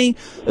tiny,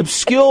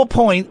 obscure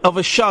point of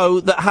a show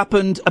that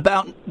happened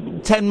about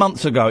 10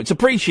 months ago. It's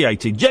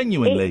appreciated,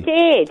 genuinely. It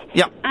did.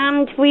 Yeah.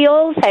 And we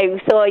also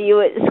saw you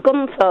at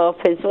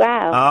Scunthorpe as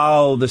well.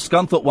 Oh, the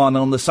Scunthorpe one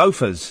on the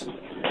sofas.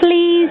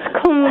 Please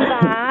come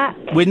back.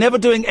 We're never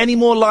doing any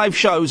more live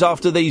shows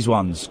after these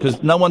ones,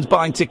 because no one's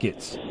buying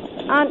tickets.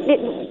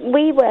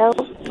 We will.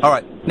 All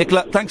right,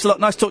 Nicola, thanks a lot.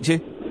 Nice to talk to you.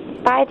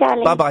 Bye,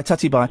 darling. Bye-bye,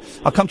 tatty bye.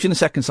 I'll come to you in a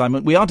second,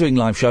 Simon. We are doing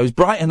live shows.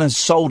 Brighton has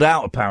sold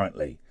out,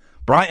 apparently.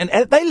 Brighton,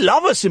 they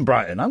love us in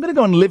Brighton. I'm going to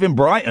go and live in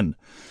Brighton.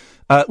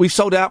 We've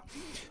sold out.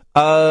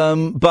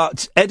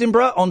 But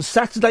Edinburgh on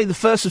Saturday, the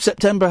 1st of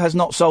September, has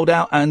not sold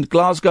out. And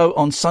Glasgow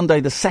on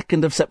Sunday, the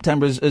 2nd of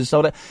September, is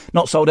sold out.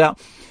 Not sold out.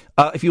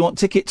 If you want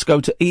tickets,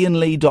 go to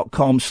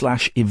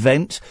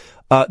iainlee.com/event.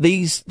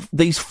 These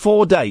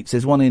 4 dates,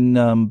 there's one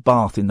in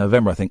Bath in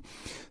November, I think.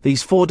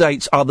 These 4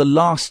 dates are the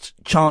last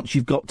chance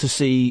you've got to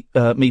see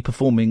me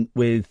performing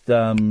with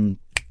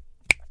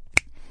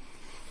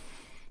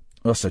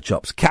what's her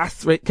chops?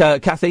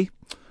 Kathy.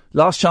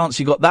 Last chance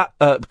you got that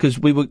because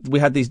we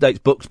had these dates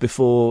booked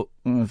before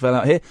I fell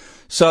out here.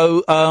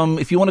 So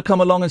if you want to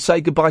come along and say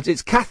goodbye to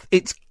it's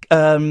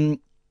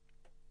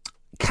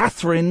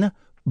Catherine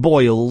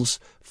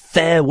Boyle's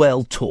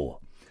farewell tour.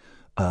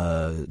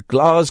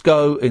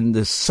 Glasgow in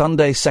the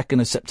Sunday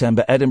 2nd of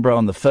September, Edinburgh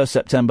on the 1st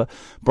September.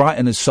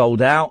 Brighton has sold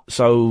out,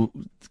 so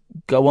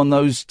go on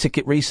those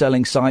ticket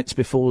reselling sites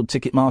before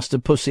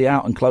Ticketmaster pussy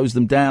out and close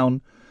them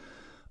down.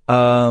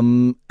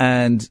 And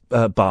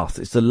Bath.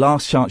 It's the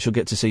last chance you'll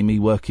get to see me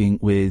working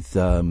with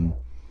an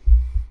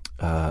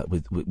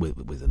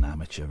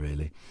amateur,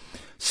 really.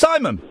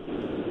 Simon!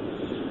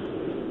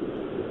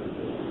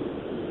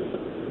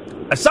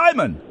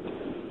 Simon!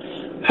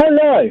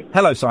 Hello.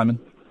 Hello, Simon.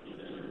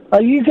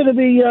 Are you going to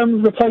be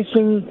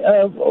replacing?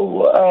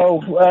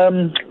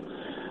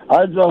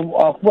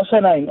 What's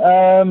her name?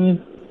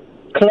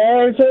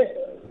 Claire, is it?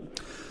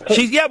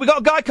 Yeah, we got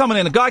a guy coming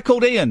in. A guy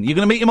called Iain. You're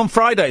going to meet him on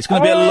Friday. It's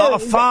going to be a lot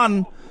of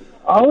fun.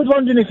 I was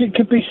wondering if it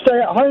could be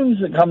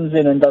stay-at-homes that comes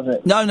in and does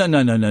it. No.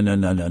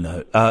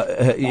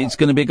 It's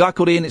going to be a guy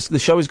called Iain. The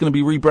show is going to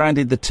be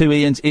rebranded, The Two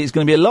Ians. It's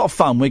going to be a lot of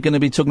fun. We're going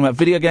to be talking about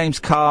video games,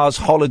 cars,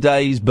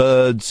 holidays,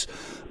 birds,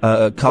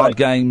 card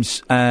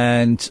games,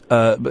 and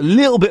a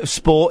little bit of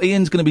sport.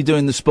 Ian's going to be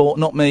doing the sport,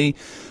 not me.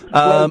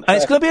 And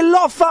it's going to be a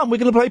lot of fun. We're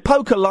going to play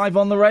poker live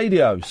on the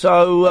radio.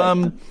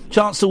 So,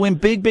 chance to win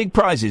big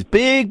prizes.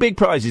 Big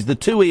prizes. The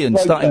Two Ians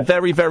starting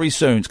very, very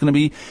soon. It's going to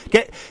be,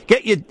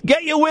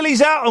 get your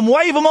willies out and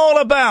wave them all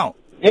about.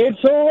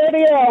 It's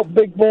already out,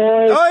 big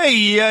boy.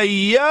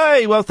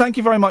 Hey. Well, thank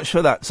you very much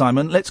for that,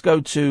 Simon. Let's go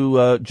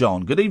to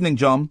John. Good evening,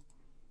 John.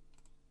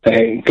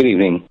 Hey, good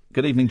evening.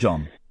 Good evening,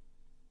 John.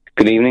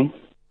 Good evening.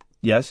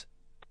 Yes?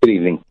 Good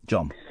evening.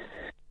 John.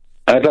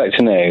 I'd like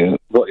to know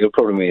what your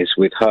problem is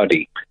with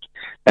Hardeep.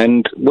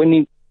 And when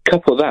you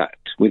couple that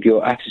with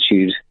your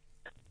attitude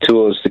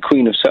towards the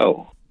Queen of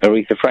Soul,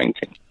 Aretha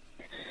Franklin,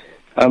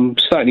 I'm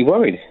slightly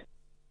worried.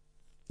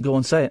 Go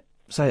on, say it.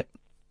 Say it.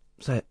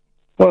 Say it.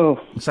 Well...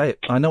 Say it.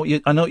 I know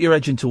what you're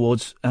edging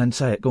towards, and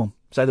say it. Go on.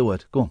 Say the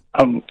word. Go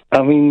on.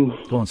 I mean...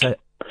 Go on, say it.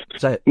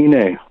 Say it. You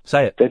know...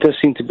 Say it. There does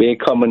seem to be a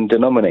common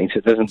denominator,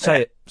 doesn't there?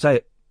 Say it. Say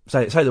it.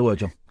 Say it. Say the word,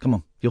 John. Come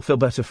on. You'll feel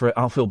better for it.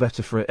 I'll feel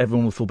better for it.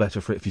 Everyone will feel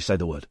better for it if you say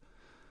the word.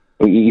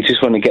 Well, you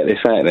just want to get this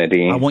out there, do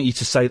you? I want you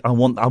to say... I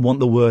want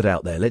the word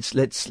out there. Let's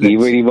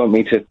You really want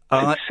me to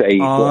say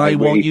what I really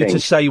want you think? to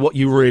say what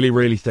you really,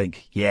 really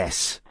think.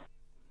 Yes.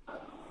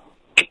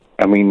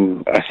 I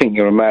mean, I think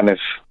you're a man of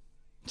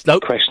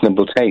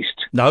questionable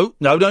taste. No.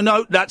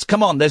 That's,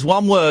 come on, there's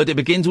one word, it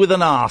begins with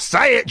an R.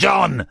 Say it,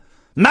 John!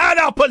 Man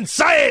up and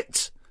say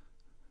it!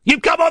 You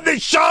come on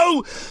this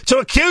show to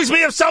accuse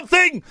me of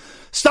something?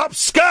 Stop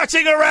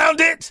skirting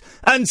around it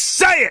and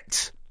say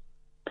it!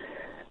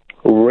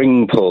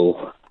 Ring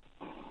pull.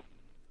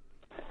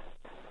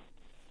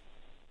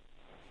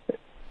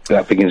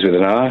 That begins with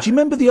an R. Do you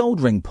remember the old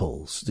ring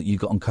pulls that you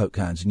got on Coke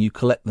cans and you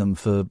collect them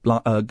for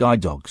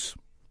guide dogs?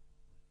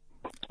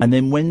 And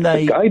then when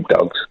they... Guide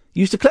dogs?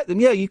 You used to collect them,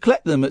 yeah, you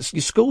collect them. Your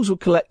schools would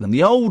collect them,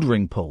 the old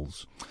ring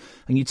pulls.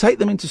 And you take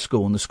them into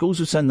school and the schools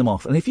would send them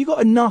off. And if you got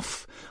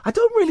enough... I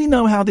don't really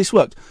know how this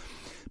worked.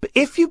 But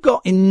if you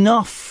got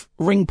enough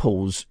ring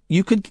pulls,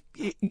 you could...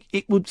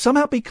 It would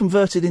somehow be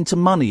converted into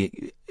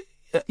money.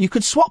 You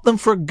could swap them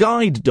for a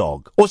guide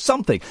dog or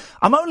something.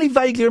 I'm only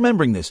vaguely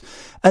remembering this.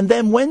 And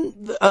then when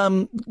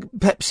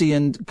Pepsi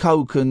and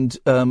Coke and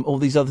all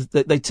these other,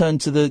 they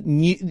turned to the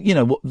new,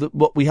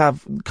 what we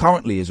have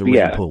currently is a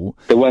ring pull.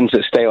 The ones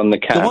that stay on the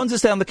can. The ones that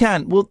stay on the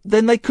can. Well,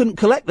 then they couldn't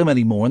collect them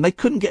anymore, and they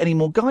couldn't get any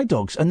more guide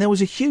dogs. And there was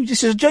this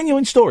is a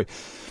genuine story.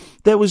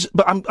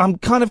 But I'm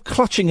kind of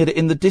clutching at it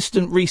in the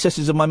distant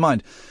recesses of my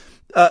mind.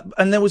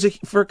 And there was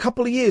for a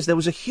couple of years, there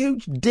was a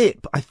huge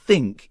dip, I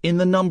think, in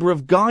the number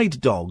of guide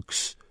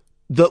dogs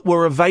that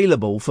were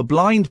available for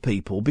blind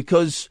people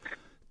because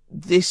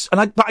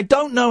but I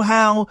don't know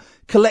how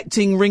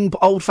collecting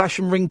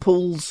old-fashioned ring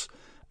pulls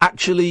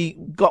actually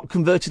got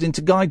converted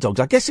into guide dogs.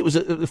 I guess it was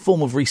a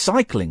form of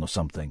recycling or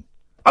something.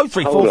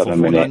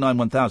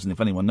 03444991000 if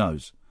anyone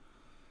knows.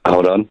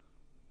 Hold on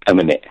a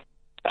minute.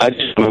 I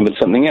just remembered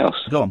something else.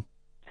 Go on.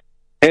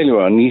 Earlier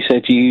on, you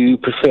said you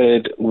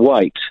preferred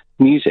white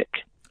music.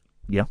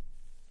 Yeah.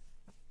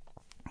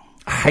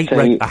 I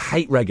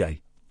hate reggae.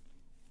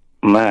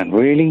 Man,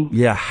 really?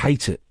 Yeah, I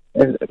hate it.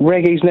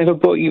 Reggae's never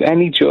brought you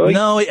any joy?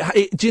 No,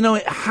 do you know,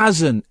 it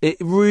hasn't. It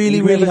really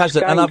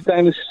hasn't.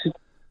 And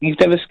you've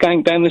never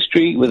skanked down the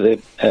street with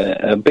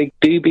a big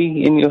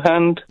doobie in your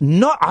hand?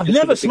 No, I've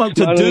never smoked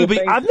a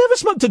doobie. I've never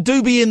smoked a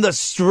doobie in the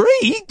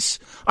street.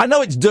 I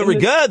know it's de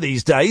rigueur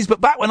these days,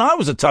 but back when I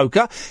was a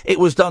toker, it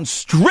was done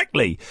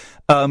strictly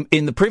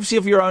in the privacy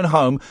of your own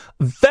home.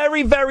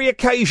 Very, very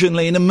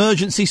occasionally in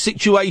emergency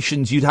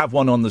situations, you'd have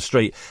one on the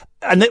street.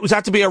 And it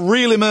had to be a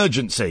real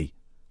emergency.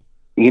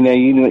 You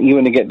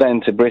want to get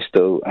down to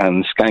Bristol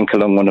and skank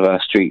along one of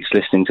our streets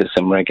listening to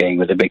some reggae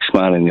with a big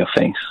smile on your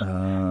face.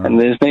 And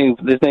there's no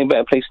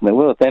better place in the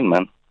world then,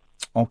 man.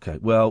 Okay,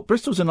 well,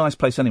 Bristol's a nice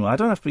place anyway. I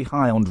don't have to be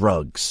high on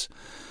drugs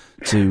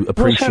to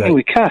appreciate... What's happening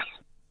with Kath?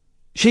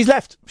 She's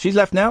left. She's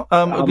left now.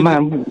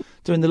 Man.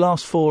 Doing the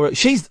last 4...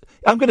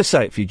 I'm going to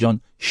say it for you, John.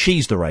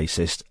 She's the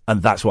racist,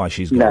 and that's why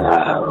she's gone.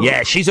 No.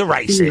 Yeah, she's a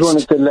racist. She's one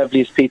of the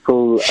loveliest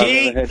people I've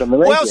ever heard on the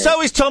radio. Well,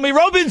 so is Tommy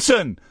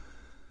Robinson.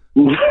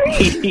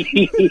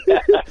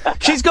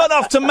 She's gone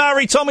off to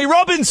marry Tommy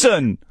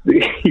Robinson.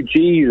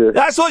 Jesus.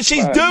 That's what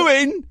she's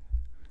doing.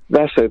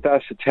 That's a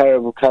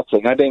terrible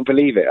coupling. I don't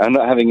believe it. I'm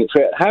not having it.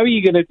 How are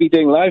you going to be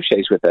doing live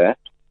shows with her?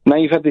 Now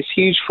you've had this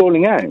huge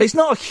falling out. It's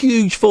not a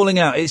huge falling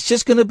out. It's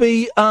just going to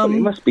be... Well, it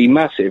must be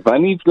massive. I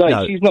mean,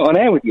 no. She's not on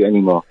air with you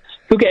anymore.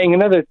 You're getting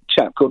another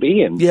chap called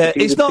Iain. Yeah,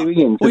 it's not...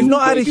 We've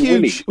not had a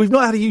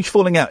huge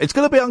falling out. It's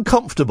going to be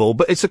uncomfortable,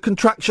 but it's a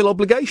contractual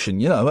obligation,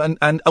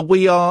 and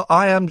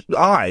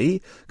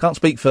I can't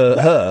speak for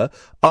her.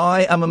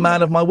 I am a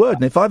man of my word,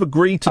 and if I've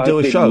agreed to do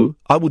a show,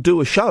 I will do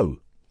a show.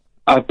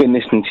 I've been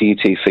listening to you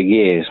two for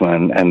years,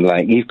 man, and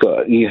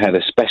you had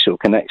a special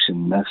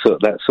connection. That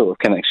sort of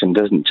connection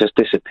doesn't just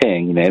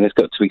disappear. There's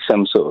got to be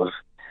some sort of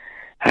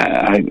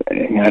I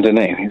don't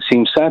know. It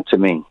seems sad to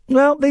me.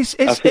 Well, it's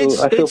life.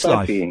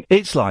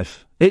 It's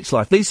life. It's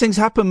life. These things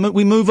happen.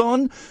 We move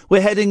on.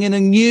 We're heading in a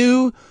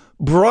new,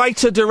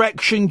 brighter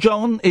direction,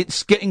 John.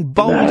 It's getting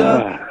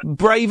bolder,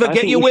 braver.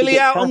 Get your willy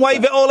out and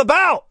wave it all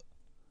about.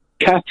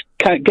 Get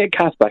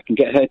Kath back and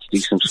get her to do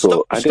some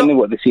sport. I don't know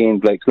what this Iain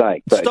bloke's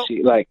like, but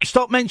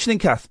stop mentioning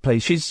Kath,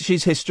 please.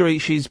 She's history.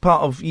 She's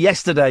part of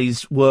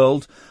yesterday's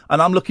world,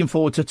 and I'm looking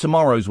forward to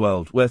tomorrow's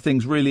world, where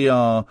things really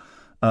are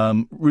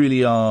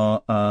really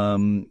are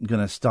going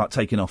to start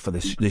taking off for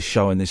this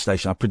show and this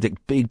station. I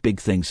predict big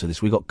things for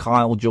this. We got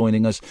Kyle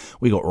joining us.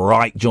 We got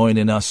Wright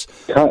joining us.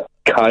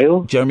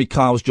 Kyle? Jeremy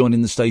Kyle's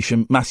joining the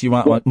station. Matthew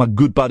Wright, my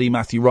good buddy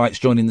Matthew Wright's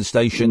joining the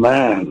station.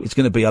 Man. It's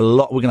going to be a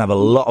lot. We're going to have a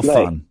lot of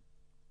fun.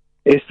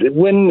 It's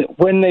when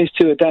those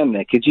two are down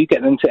there, could you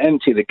get them to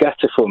empty the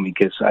gutter for me?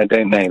 Because I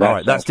don't know. All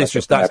right, that's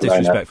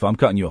disrespectful. I'm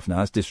cutting you off now.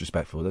 That's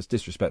disrespectful. That's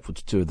disrespectful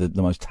to two of the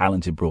most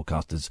talented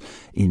broadcasters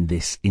in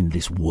this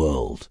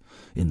world,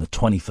 in the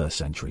 21st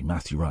century.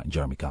 Matthew Wright and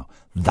Jeremy Kyle.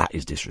 That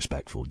is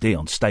disrespectful.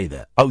 Dion, stay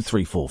there.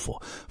 0344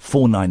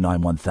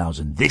 499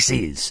 1000. This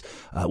is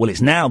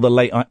it's now the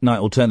late night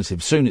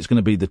alternative. Soon it's going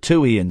to be the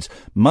two Ians,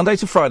 Monday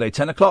to Friday,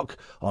 10 o'clock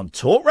on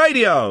Talk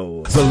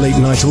Radio. The late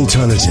night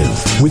alternative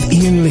with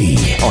Iain Lee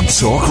on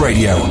Talk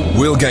Radio.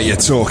 We'll get you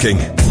talking.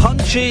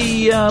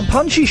 Punchy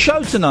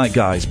show tonight,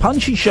 guys.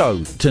 Punchy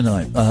show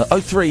tonight.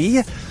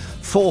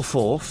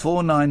 0344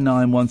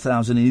 499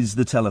 1000 is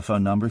the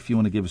telephone number. If you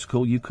want to give us a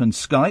call, you can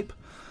Skype.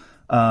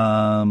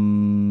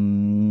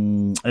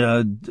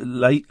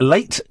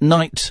 Late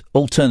night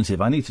alternative.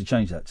 I need to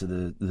change that to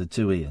the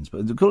two Ians,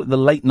 but call it the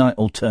late night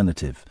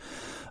alternative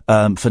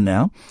for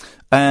now.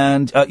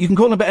 And you can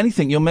call in about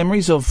anything. Your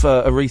memories of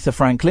Aretha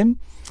Franklin.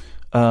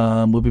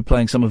 We'll be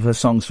playing some of her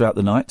songs throughout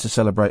the night to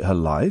celebrate her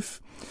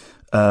life.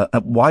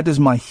 Why does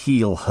my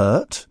heel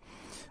hurt?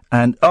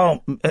 And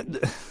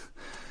Meghan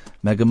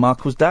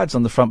Markle's dad's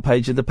on the front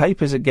page of the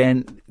papers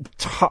again.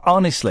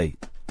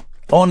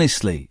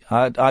 Honestly,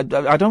 I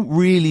don't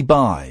really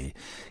buy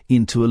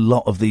into a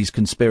lot of these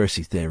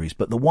conspiracy theories,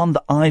 but the one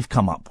that I've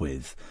come up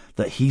with,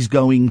 that he's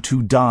going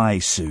to die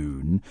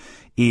soon,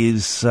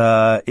 is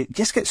it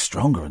just gets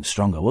stronger and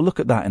stronger. We'll look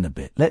at that in a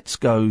bit. Let's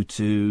go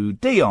to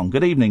Dion.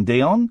 Good evening,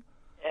 Dion.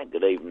 Yeah,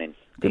 good evening.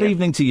 Good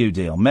evening to you,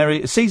 Dion.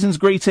 Merry season's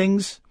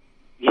greetings.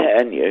 Yeah,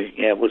 and you.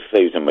 Yeah, what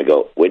season we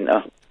got?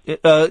 Winter?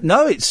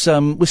 No, it's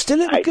we're still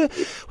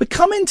we're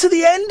coming to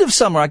the end of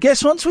summer. I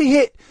guess once we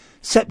hit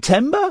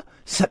September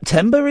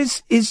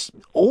is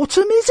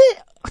autumn, is it?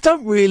 I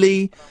don't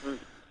really.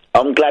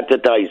 I'm glad the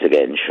days are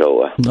getting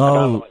shorter.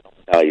 No.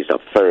 Days are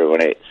through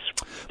and it's.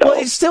 Well,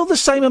 it's still the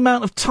same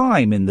amount of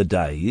time in the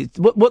day.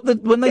 I like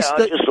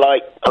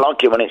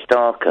it when it's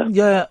darker.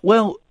 Yeah,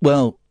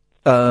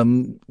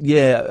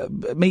 yeah,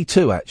 me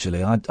too.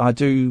 Actually, I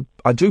do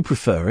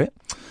prefer it.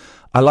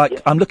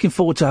 I'm looking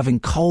forward to having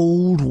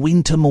cold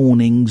winter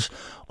mornings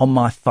on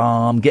my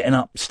farm, getting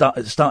up,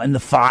 starting the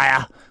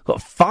fire. Got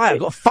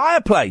a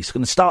fireplace.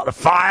 Going to start the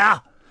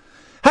fire.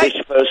 Hey,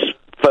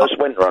 first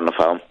winter on the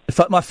farm. In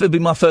fact, it'll be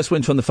my first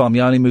winter on the farm.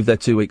 Yeah, I only moved there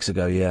 2 weeks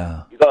ago.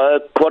 Yeah. You got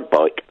a quad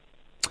bike?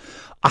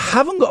 I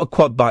haven't got a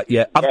quad bike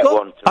yet. I've got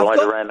one to ride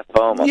around the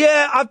farm on.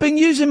 Yeah, I've been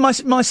using my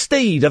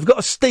steed. I've got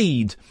a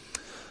steed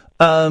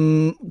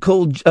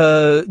called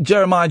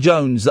Jeremiah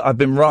Jones that I've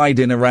been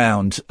riding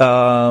around.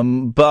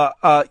 But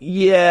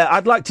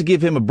I'd like to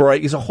give him a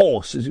break. He's a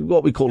horse. It's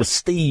what we call a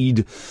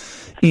steed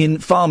in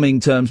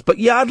farming terms. But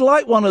yeah, I'd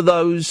like one of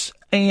those.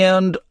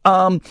 And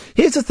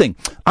here's the thing.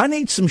 I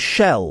need some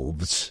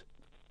shelves.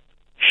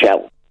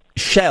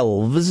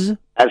 Shelves?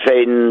 As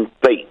in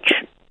beach?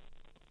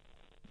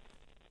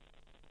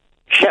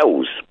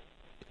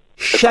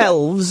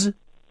 Shelves?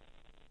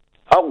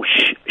 Oh,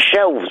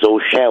 shelves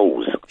or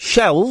shells?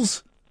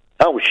 Shells?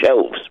 Oh,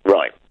 shelves,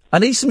 right. I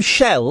need some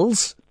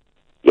shells.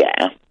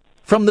 Yeah.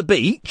 From the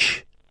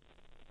beach.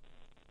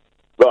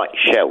 Right,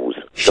 shells.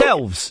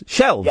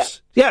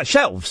 Shelves. Yeah,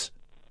 shelves.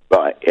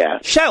 Right, yeah.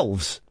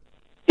 Shelves.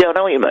 Yeah, I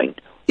know what you mean.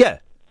 Yeah.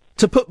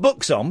 To put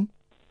books on.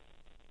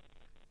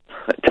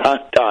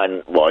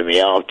 Don't worry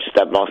me, I'll just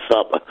have my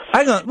supper.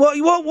 Hang on, what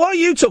are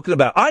you talking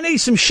about? I need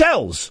some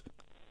shells.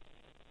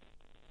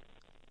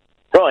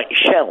 Right,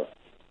 shell.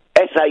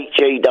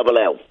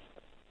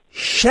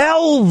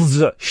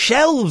 SHELL.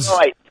 Shelves.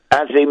 Right,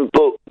 as in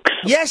books.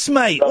 Yes,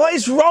 mate. What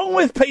is wrong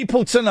with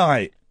people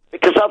tonight?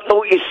 Because I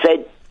thought you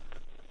said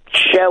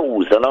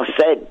shells, and I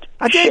said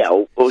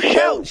shell or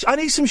shells. I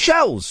need some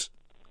shells.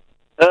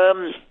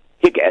 You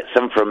get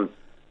some from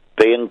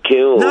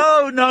B&Q.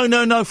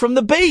 No, from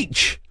the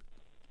beach.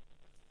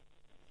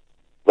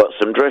 What,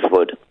 some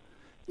driftwood?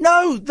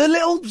 No, the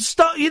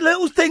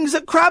little things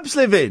that crabs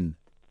live in.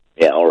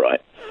 Yeah, all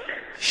right.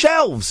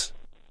 Shelves.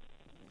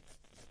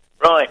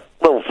 Right,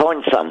 we'll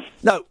find some.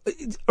 No,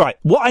 right,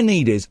 what I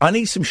need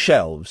some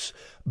shelves,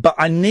 but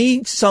I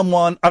need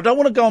someone, I don't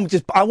want to go on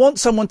I want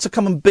someone to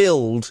come and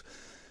build.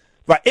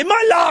 Right, in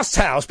my last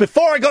house,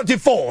 before I got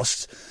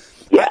divorced,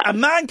 a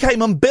man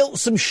came and built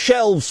some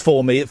shelves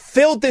for me. It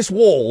filled this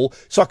wall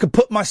so I could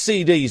put my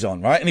CDs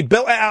on, right? And he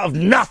built it out of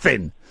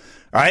nothing,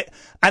 right?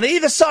 And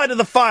either side of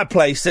the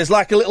fireplace, there's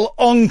like a little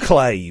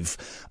enclave.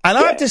 And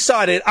I've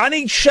decided I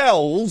need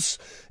shelves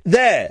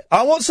there.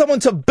 I want someone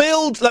to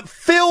build,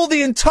 fill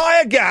the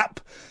entire gap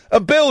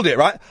and build it,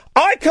 right?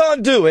 I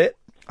can't do it,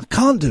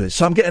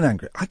 so I'm getting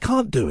angry. I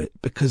can't do it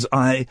because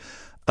I'm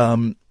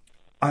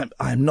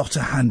not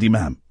a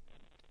handyman.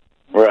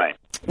 Right.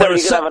 Well,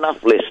 you can have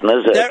enough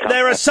listeners.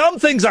 There are some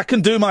things I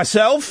can do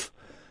myself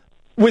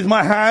with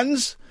my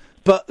hands,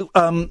 but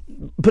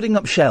putting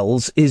up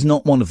shells is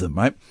not one of them,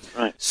 right?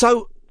 Right.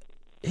 So.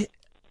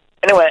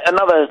 Anyway,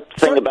 another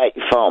thing about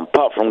your farm,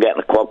 apart from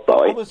getting a quad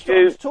by,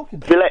 do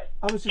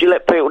you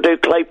let people do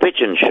clay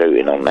pigeon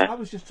shooting on there? I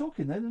was just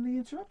talking then, and he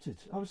interrupted.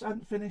 I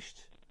hadn't finished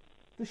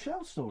the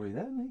shell story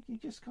then, and he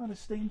just kind of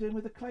steamed in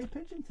with the clay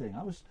pigeon thing.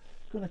 I was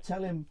going to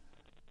tell him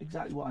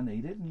exactly what I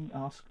needed and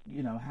ask,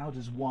 how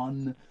does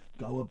one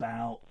go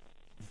about...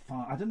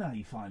 I don't know how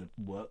you find a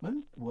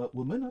workwoman.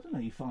 I don't know how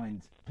you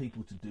find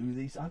people to do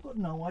these. I've got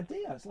no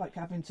idea. It's like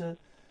having to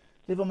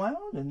live on my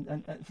own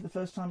and for the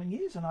first time in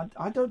years. And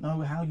I don't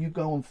know how you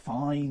go and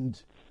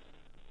find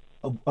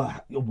a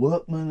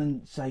workman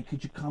and say,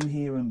 could you come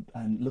here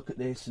and look at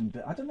this?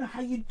 I don't know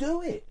how you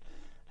do it.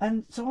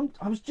 And so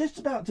I was just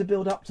about to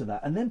build up to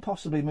that and then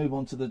possibly move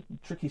on to the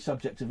tricky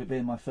subject of it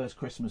being my first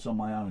Christmas on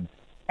my own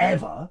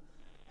ever.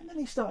 And then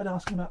he started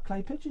asking about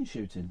clay pigeon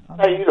shooting.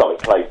 Hey, you like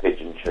clay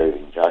pigeon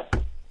shooting, Jay?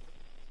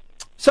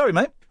 Sorry,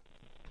 mate.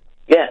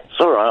 Yeah, it's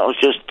all right. I was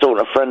just talking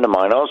to a friend of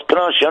mine. Can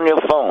I ask you on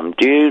your farm,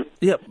 do you...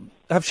 Yep.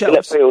 Have shells?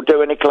 Let people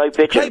do any clay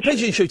pigeon shooting? Clay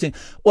pigeon shooting.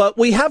 Well,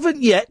 we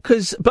haven't yet,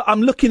 but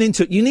I'm looking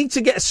into it. You need to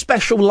get a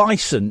special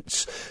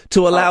licence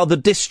to allow the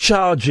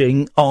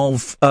discharging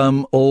of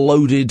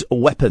loaded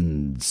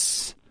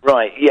weapons.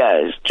 Right,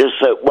 yeah. It's just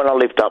that when I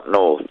lived up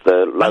north...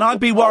 And I'd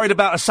be worried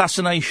about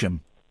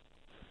assassination.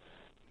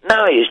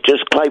 No, it's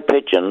just clay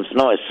pigeons.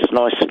 Nice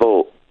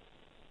sport.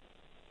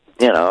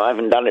 I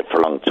haven't done it for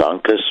a long time,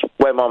 because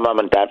where my mum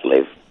and dad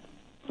live,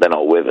 they're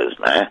not with us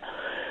now,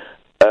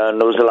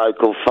 and there was a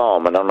local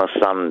farm, and on a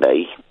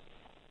Sunday,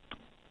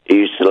 he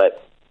used to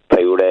let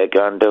people there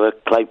go and do a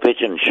clay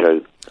pigeon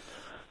shoot.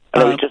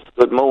 And it was just a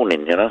good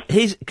morning,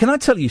 Can I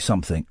tell you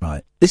something,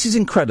 right? This is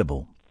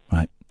incredible,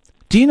 right?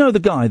 Do you know the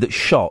guy that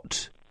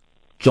shot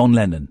John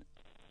Lennon?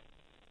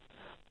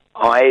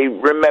 I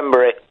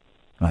remember it.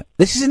 Right.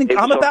 This is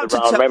I'm about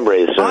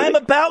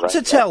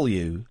to tell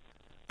you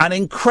an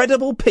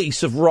incredible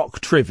piece of rock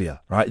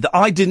trivia, right, that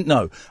I didn't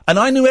know. And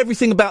I knew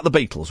everything about the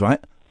Beatles, right?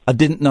 I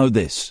didn't know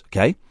this,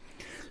 okay?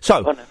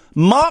 So,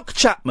 Mark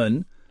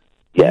Chapman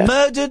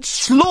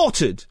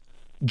slaughtered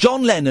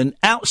John Lennon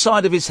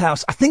outside of his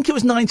house. I think it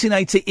was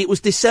 1980. It was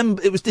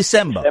December.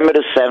 December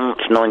the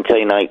 7th,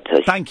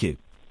 1980. Thank you.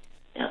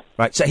 Yeah.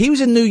 Right, so he was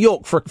in New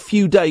York for a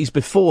few days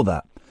before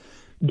that.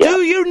 Yeah. Do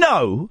you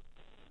know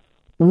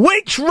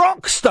which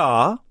rock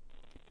star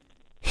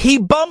he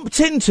bumped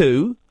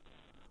into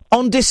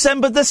on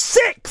December the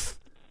 6th,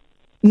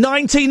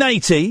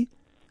 1980,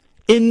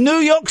 in New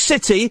York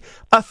City,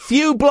 a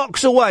few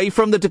blocks away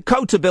from the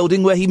Dakota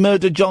building where he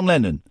murdered John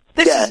Lennon?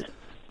 This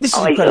is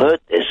incredible. I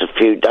heard this a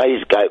few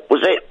days ago.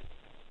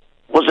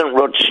 Wasn't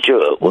Rod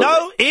Stewart,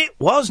 No, it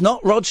was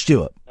not Rod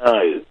Stewart.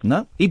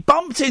 No. He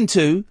bumped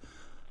into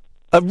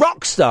a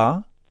rock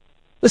star,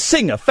 a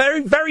singer,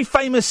 very, very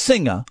famous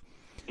singer.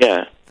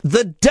 Yeah.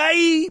 The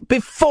day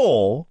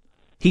before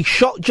he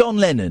shot John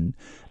Lennon,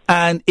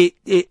 and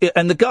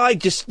and the guy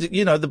just,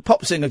 the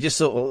pop singer just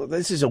thought, oh,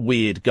 this is a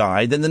weird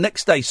guy. Then the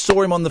next day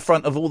saw him on the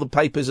front of all the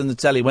papers and the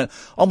telly, went,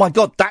 oh my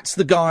God, that's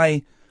the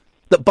guy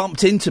that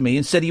bumped into me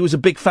and said he was a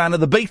big fan of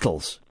the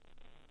Beatles.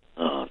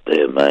 Oh,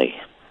 dear me.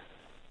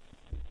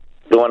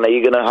 The one, are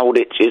you going to hold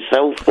it to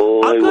yourself,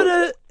 or? I'm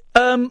going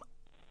to,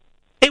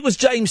 it was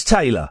James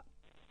Taylor.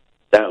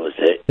 That was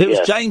it. It was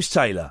James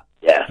Taylor.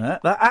 Yeah.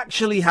 That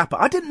actually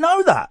happened. I didn't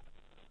know that.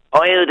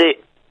 I heard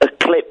a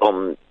clip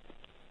on,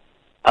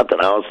 I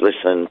don't know, I was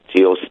listening to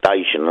your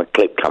station, a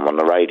clip come on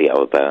the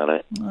radio about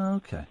it.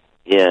 Okay.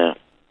 Yeah.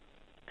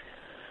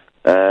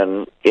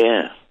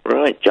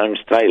 Right, James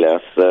Taylor,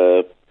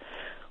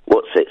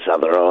 what's its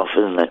other half,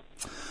 isn't it?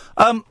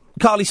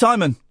 Carly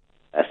Simon.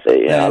 That's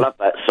it, yeah. I love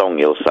that song,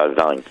 You're So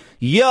Vain.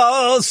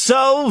 You're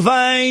so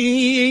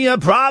vain, you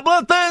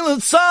probably think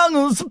the song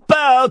is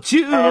about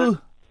you.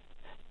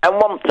 And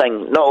one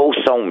thing, not all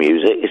soul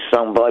music is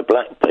sung by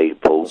black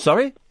people.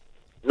 Sorry?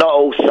 Not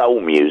all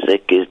soul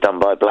music is done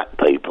by black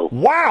people.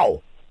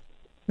 Wow!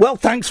 Well,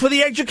 thanks for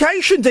the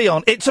education,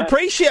 Dion. It's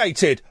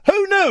appreciated.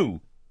 Who knew?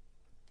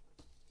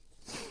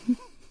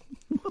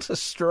 What a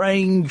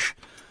strange...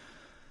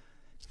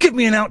 Give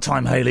me an out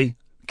time, Hayley.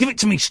 Give it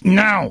to me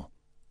now.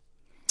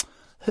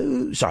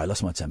 Sorry, I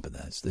lost my temper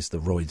there. This is the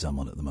roids I'm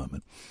on at the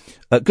moment.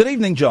 Good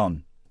evening,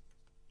 John.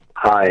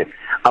 Hi.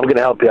 I'm going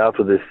to help you out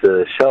with this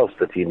shelves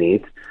that you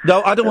need.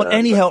 No, I don't want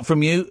any help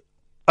from you.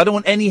 I don't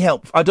want any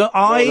help. No,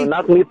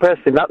 not me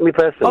personally.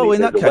 Oh,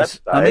 in that case,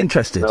 I'm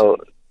interested.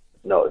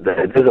 No,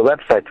 there's a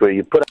website where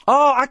you put...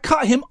 Oh, I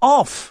cut him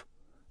off.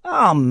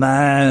 Oh,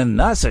 man,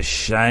 that's a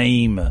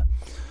shame.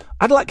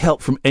 I'd like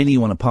help from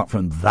anyone apart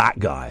from that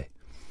guy.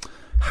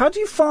 How do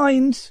you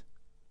find...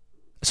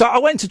 So I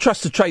went to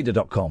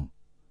trustthetrader.com.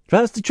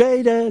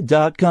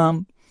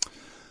 Trustthetrader.com.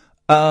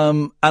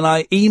 And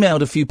I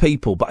emailed a few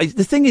people. But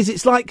the thing is,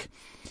 it's like...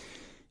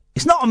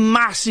 It's not a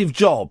massive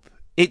job.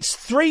 It's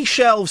 3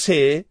 shelves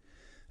here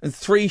and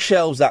 3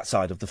 shelves that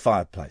side of the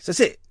fireplace. That's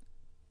it.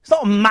 It's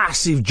not a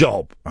massive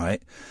job,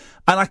 right?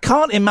 And I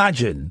can't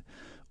imagine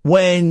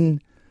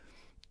when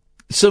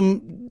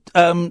some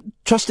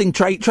trusty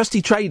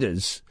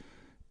traders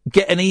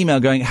get an email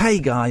going, hey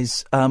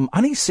guys,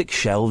 I need 6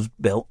 shelves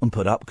built and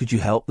put up. Could you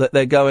help? That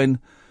they're going,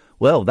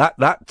 well,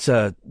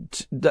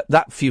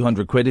 that few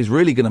hundred quid is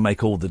really going to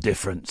make all the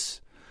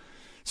difference.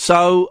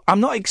 So I'm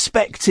not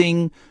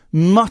expecting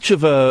much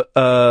of a,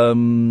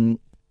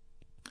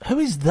 who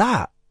is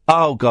that?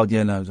 Oh God,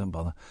 yeah, no, don't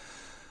bother.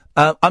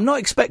 I'm not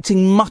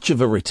expecting much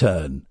of a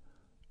return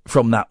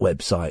from that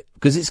website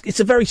because it's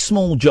a very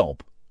small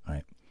job,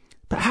 right?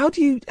 But how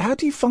do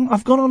you find?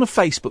 I've gone on a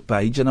Facebook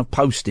page and I've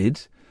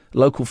posted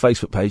local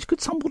Facebook page.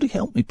 Could somebody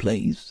help me,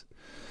 please?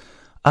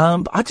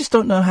 But I just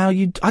don't know how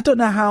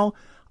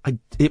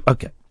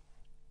okay.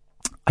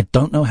 I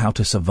don't know how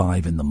to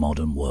survive in the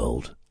modern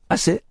world.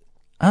 That's it.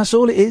 That's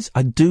all it is.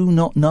 I do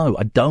not know.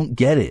 I don't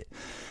get it.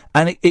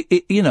 And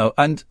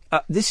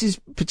this is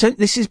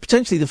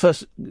potentially the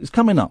first. It's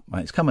coming up,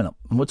 right? It's coming up,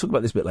 and we'll talk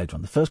about this a bit later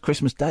on. The first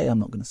Christmas day, I'm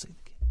not going to see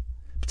the kids.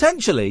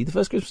 Potentially, the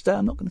first Christmas day,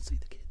 I'm not going to see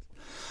the kids.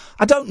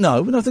 I don't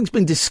know. Nothing's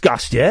been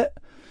discussed yet.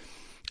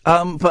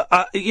 But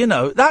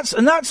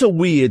that's a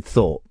weird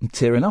thought. I'm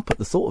tearing up at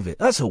the thought of it.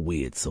 That's a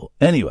weird thought.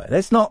 Anyway,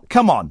 let's not.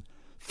 Come on,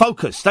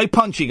 focus. Stay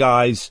punchy,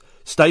 guys.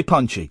 Stay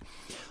punchy.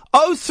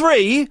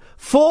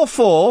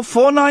 0344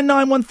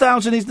 499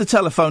 1000 is the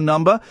telephone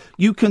number.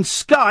 You can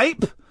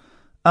Skype.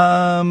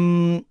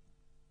 And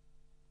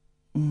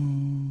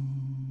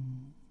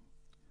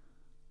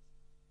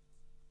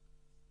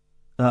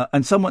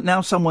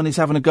someone is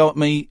having a go at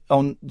me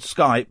on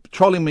Skype,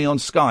 trolling me on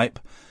Skype,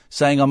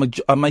 saying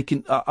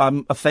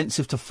I'm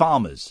offensive to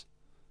farmers.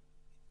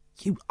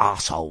 You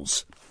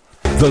assholes.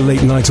 The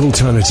Late Night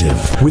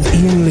Alternative with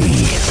Iain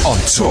Lee on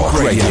Talk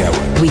Radio.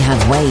 We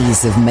have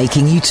ways of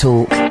making you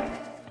talk.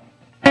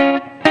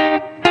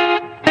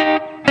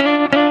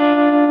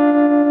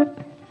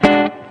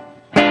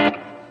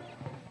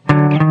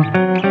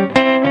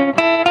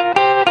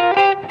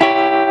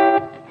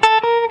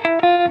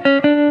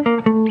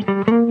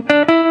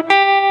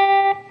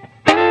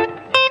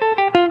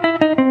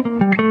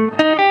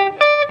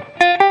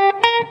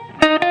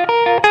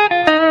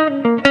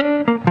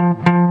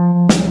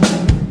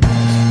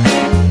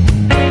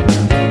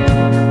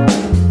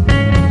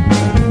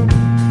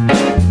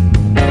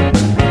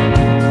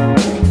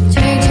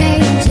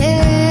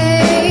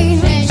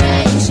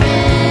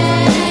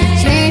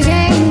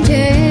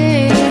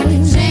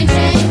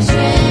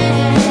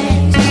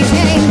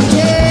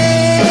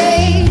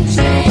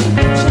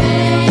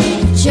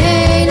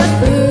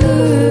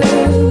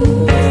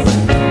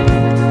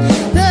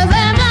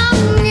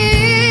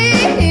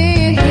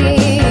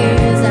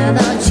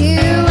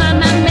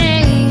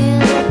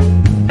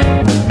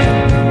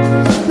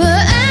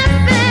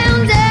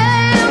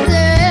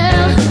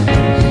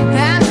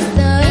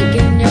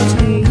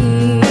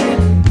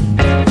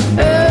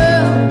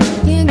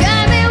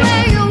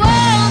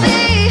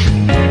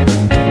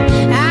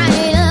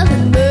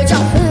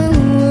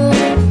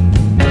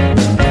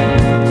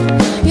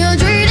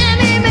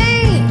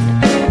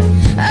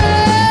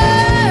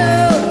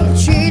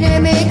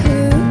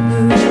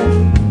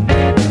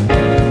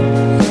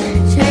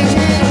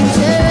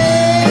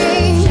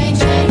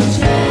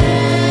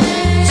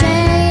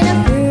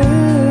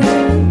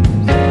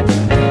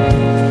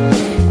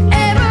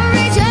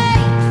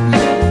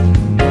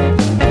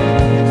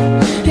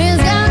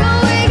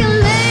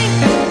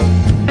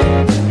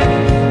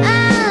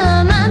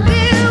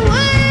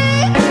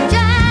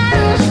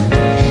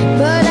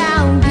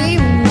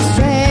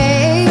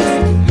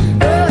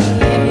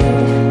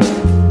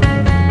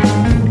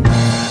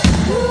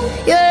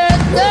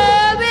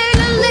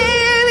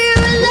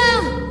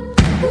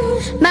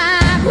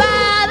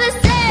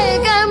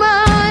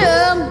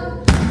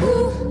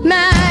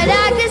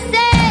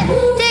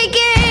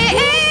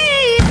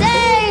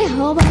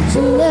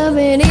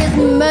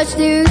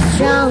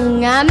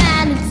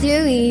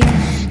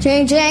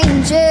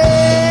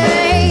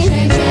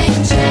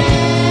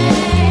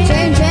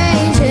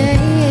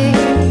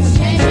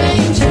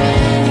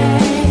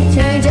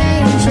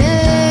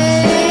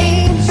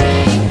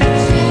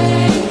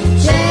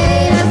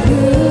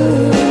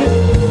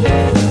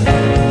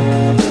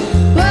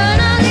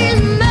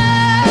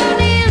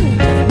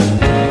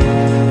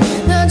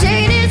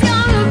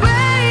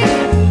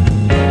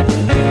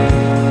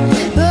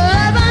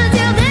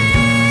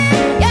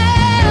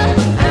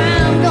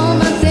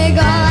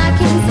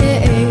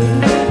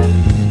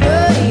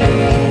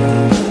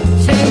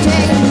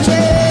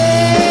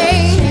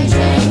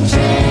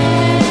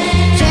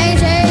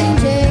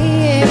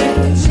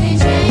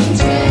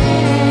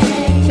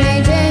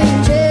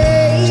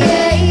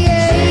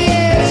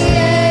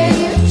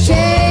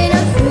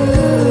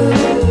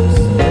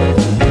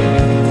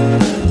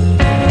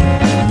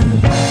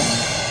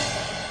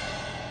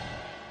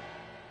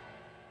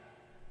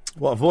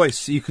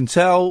 Voice. You can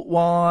tell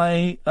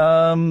why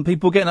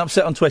people are getting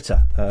upset on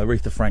Twitter.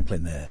 Aretha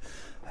Franklin there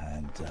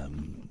and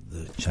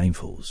the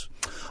Chainfalls.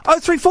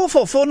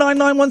 0344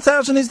 499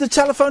 1000 is the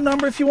telephone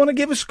number if you want to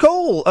give us a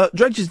call.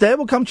 Dredge is there.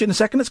 We'll come to you in a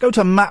second. Let's go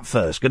to Matt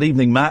first. Good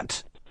evening,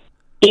 Matt.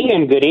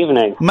 Ian, good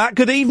evening. Matt,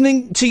 good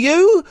evening to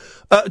you.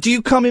 Do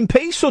you come in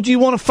peace or do you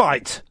want to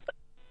fight?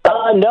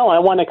 No, I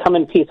want to come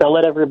in peace. I'll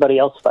let everybody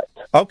else fight.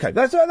 Okay,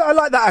 I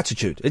like that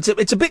attitude.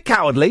 It's a bit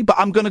cowardly, but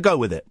I'm going to go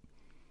with it.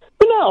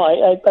 But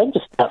no, I'm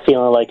just not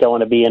feeling like I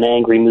want to be in an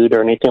angry mood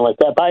or anything like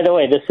that. By the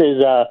way, this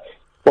is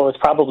what was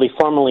probably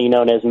formerly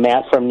known as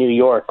Matt from New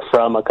York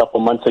from a couple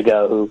months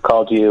ago who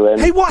called you.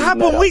 And hey, what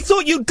happened? We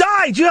thought you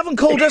died. You haven't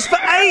called us for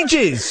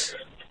ages.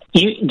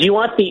 Would you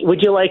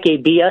like a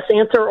BS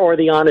answer or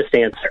the honest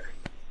answer?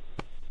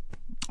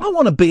 I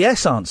want a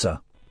BS answer.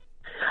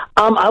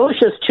 I was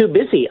just too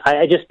busy.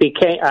 I just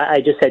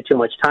had too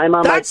much time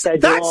on my schedule.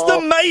 That's the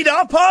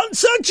made-up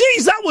answer?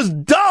 Jeez, that was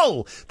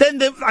dull. Then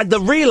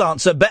the real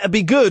answer better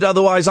be good,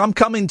 otherwise I'm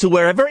coming to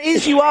wherever it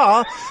is you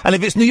are, and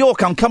if it's New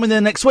York, I'm coming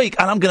there next week,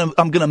 and I'm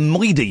gonna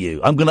murder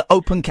you. I'm gonna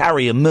open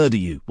carry and murder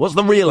you. What's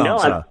the real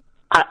answer?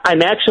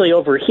 I'm actually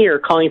over here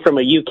calling from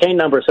a UK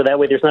number, so that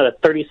way there's not a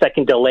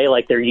 30-second delay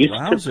like there used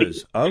to be.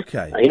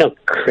 Okay.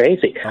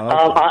 Crazy.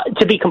 Okay.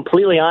 To be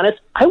completely honest,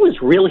 I was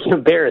really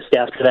embarrassed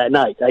after that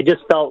night. I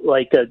just felt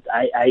like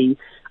I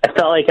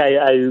felt like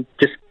I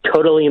just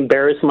totally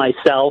embarrassed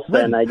myself,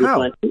 and I just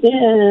went,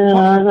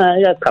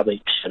 I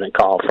probably shouldn't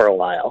call for a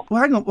while.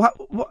 Well, hang on.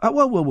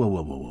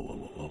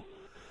 Whoa.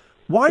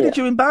 Why did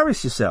you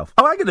embarrass yourself?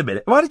 Oh, hang on a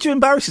minute. Why did you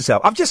embarrass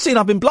yourself? I've just seen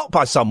I've been blocked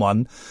by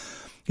someone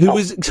who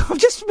was... I've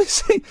just been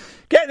saying...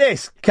 Get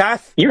this,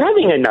 Kath. You're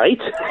having a night.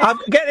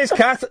 Get this,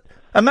 Kath.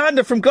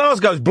 Amanda from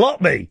Glasgow's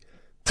blocked me.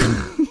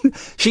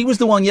 She was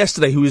the one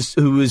yesterday who was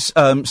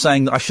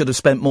saying that I should have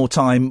spent more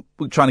time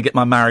trying to get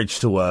my marriage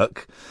to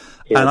work.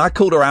 Yeah. And I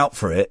called her out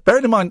for it.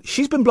 Bearing in mind,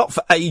 she's been blocked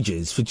for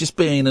ages for just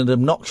being an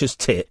obnoxious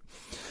tit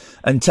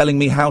and telling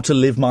me how to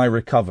live my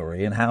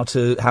recovery and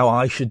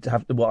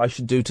what I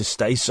should do to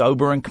stay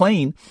sober and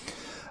clean.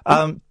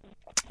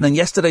 Then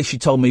yesterday she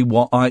told me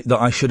that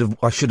I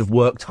should have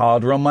worked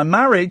harder on my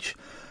marriage,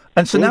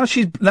 and so now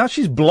she's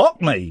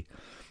blocked me.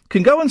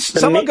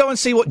 Someone go and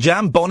see what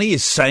Jan Bonnie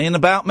is saying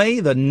about me,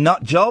 the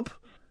nut job.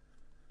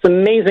 It's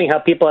amazing how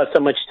people have so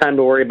much time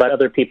to worry about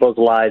other people's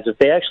lives. If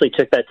they actually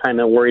took that time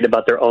and worried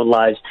about their own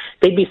lives,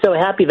 they'd be so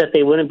happy that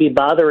they wouldn't be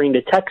bothering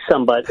to text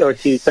somebody or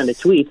to send a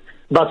tweet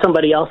about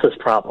somebody else's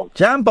problem.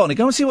 Jan Bonnie,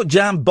 go and see what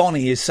Jan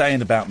Bonnie is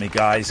saying about me,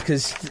 guys,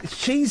 because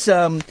she's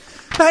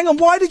hang on,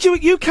 why did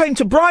you came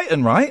to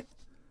Brighton, right?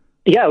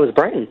 Yeah, it was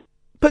Brighton.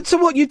 But so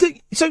what you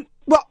did? So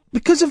what?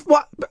 Because of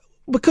what?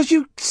 Because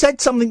you said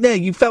something there,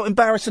 you felt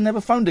embarrassed and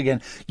never phoned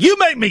again. You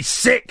make me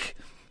sick.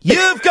 You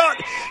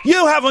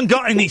haven't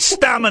got any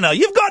stamina.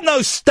 You've got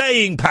no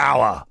staying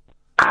power.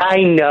 I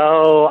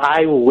know.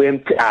 I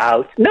wimped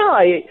out. No,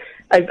 I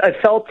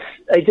felt.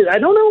 I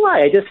don't know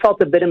why. I just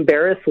felt a bit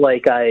embarrassed.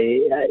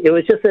 It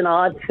was just an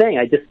odd thing.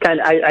 I just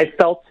I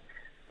felt.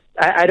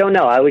 I don't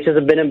know. I was just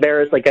a bit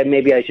embarrassed.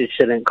 Maybe I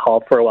shouldn't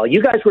call for a while.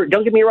 You guys were,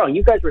 don't get me wrong,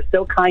 you guys were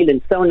so kind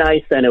and so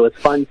nice, and it was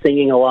fun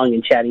singing along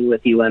and chatting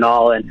with you and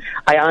all. And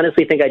I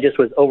honestly think I just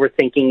was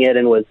overthinking it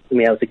and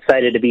I was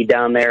excited to be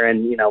down there.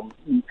 And,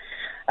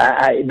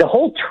 the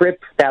whole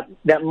trip, that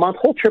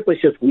whole trip was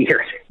just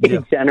weird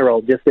in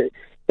general. It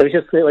was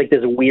just like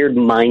this weird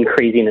mind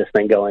craziness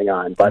thing going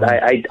on. But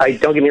I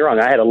don't get me wrong,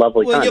 I had a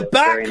lovely time. Well, you're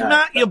back,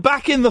 Matt. You're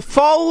back in the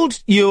fold.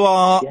 You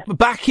are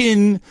back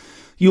in...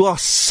 You are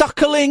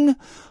suckling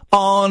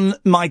on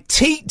my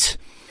teat,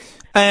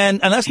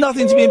 and that's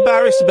nothing to be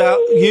embarrassed about.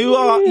 You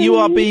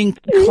are being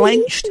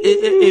clenched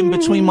in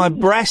between my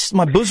breasts,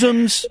 my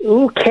bosoms.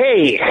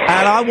 Okay.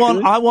 And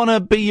I want to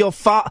be your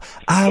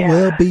I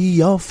will be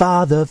your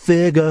father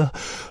figure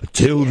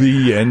till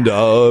the end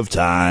of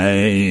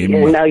time.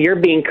 Yeah, now you're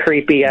being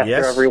creepy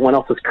after everyone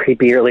else was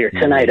creepy earlier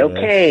tonight. Yes.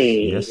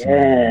 Okay. Yes,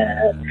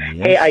 yeah.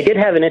 Yes. Hey, I did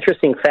have an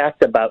interesting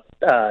fact about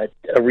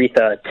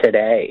Aretha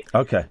today.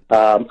 Okay.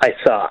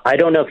 I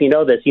don't know if you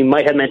know this. You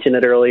might have mentioned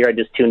it earlier. I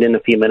just tuned in a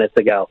few minutes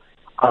ago.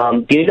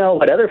 Do you know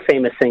what other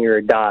famous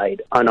singer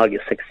died on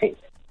August 16th?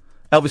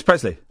 Elvis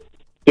Presley.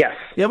 Yes.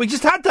 Yeah, we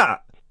just had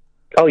that.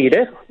 Oh, you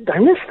did? I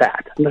missed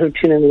that. I'm going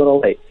to tune in a little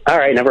late. All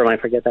right, never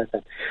mind. Forget that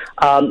then.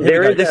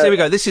 Here we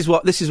go. This is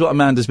what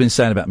Amanda's been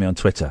saying about me on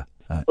Twitter.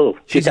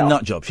 She's a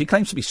nut job. She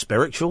claims to be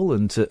spiritual,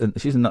 and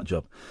she's a nut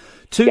job.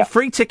 2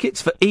 free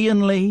tickets for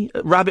Iain Lee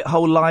Rabbit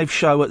Hole live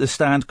show at the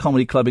Stand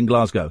Comedy Club in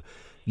Glasgow.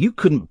 You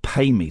couldn't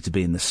pay me to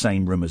be in the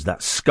same room as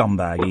that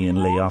scumbag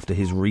Iain Lee after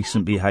his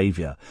recent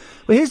behaviour.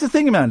 But here's the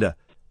thing, Amanda.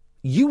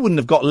 You wouldn't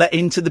have got let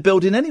into the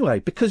building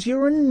anyway, because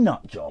you're a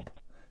nut job.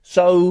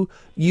 So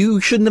you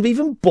shouldn't have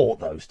even bought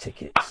those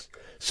tickets.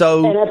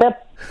 So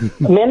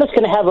Amanda's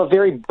going to have a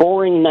very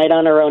boring night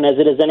on her own as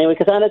it is anyway,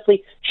 because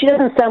honestly, she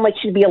doesn't sound like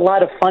she'd be a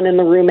lot of fun in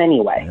the room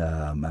anyway.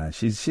 Oh, man,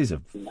 she's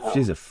a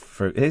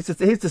fruit. Here's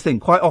the thing.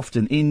 Quite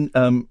often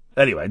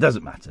anyway, it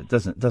doesn't matter. It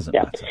doesn't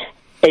matter.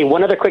 Hey,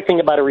 one other quick thing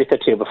about Aretha,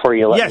 too, before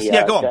you let me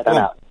go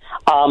on.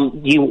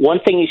 One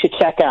thing you should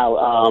check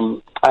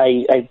out,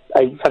 I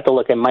have to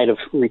look, I might have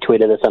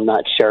retweeted this, I'm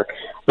not sure.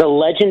 The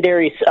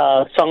legendary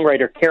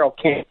songwriter Carole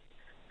King,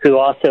 who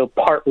also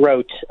part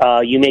wrote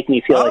You Make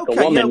Me Feel Like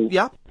a Woman.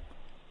 Yeah.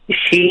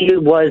 She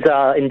was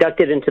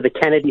inducted into the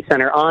Kennedy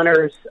Center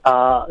Honors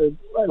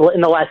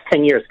in the last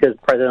 10 years because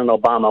President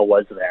Obama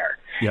was there.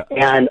 Yeah.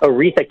 And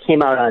Aretha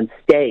came out on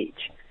stage.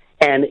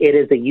 And it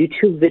is a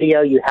YouTube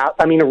video.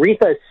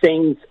 Aretha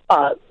sings,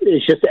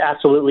 is just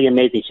absolutely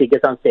amazing. She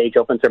gets on stage,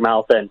 opens her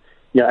mouth, and,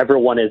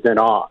 everyone is in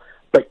awe.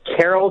 But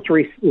Carol's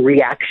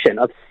reaction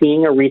of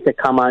seeing Aretha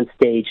come on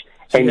stage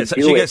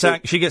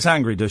she gets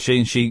angry, does she?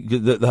 And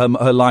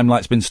her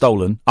limelight's been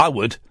stolen. I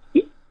would.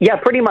 Yeah,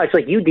 pretty much.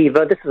 Like, you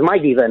diva, this is my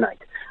diva night.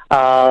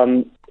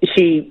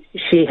 She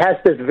has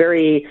this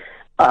very,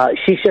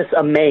 she's just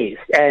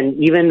amazed.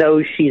 And even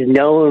though she's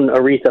known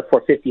Aretha for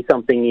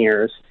 50-something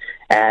years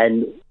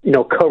and,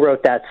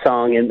 co-wrote that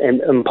song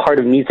and part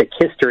of music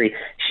history,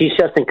 she's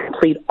just in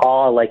complete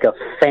awe like a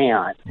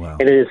fan. Wow.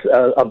 It is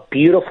a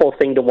beautiful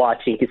thing to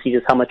watch. You can see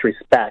just how much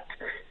respect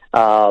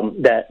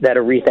that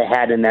Aretha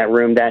had in that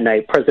room that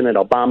night. President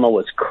Obama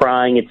was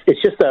crying.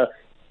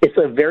 It's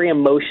a very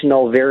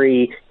emotional,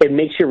 it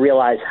makes you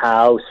realize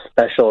how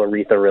special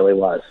Aretha really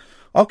was.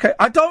 Okay,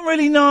 I don't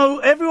really know.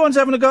 Everyone's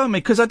having a go at me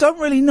because I don't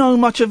really know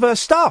much of her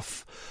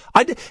stuff.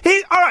 All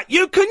right,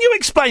 can you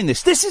explain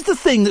this? This is the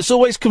thing that's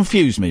always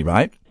confused me,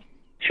 right?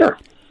 Sure.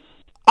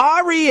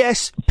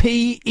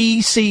 RESPECT.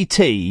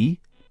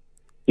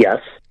 Yes.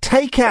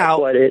 Take out.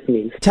 That's what it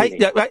means. Right.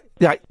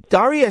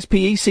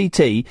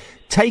 RESPECT.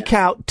 Take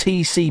out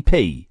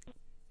TCP.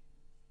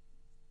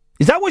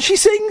 Is that what she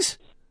sings?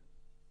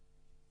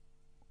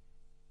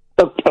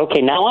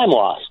 Okay, now I'm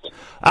lost.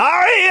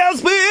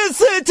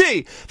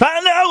 RESPECT.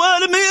 Find out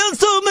what it means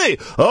to me.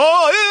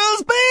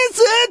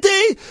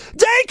 RESPECT.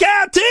 Take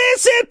out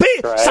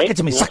TCP. Right. Suck it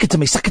to me, suck it to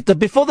me, suck it to me.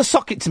 Before the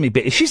sock it to me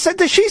bit.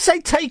 Does she say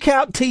take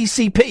out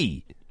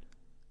TCP?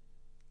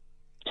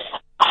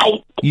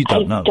 You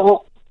don't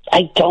know.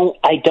 I don't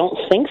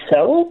think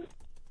so.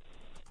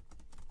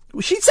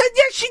 She said,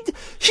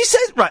 she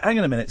says, right, hang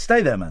on a minute.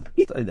 Stay there, man.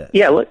 Stay there.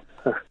 Yeah, look.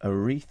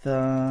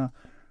 Aretha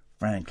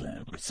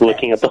Franklin. Respect.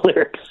 Looking at the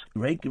lyrics.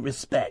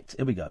 Respect.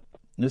 Here we go.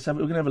 We're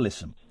going to have a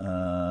listen.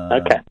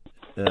 Okay.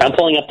 I'm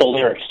pulling up the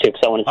lyrics, too,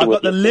 because I want to see I've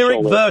got the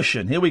lyric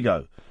version. Here we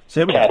go. So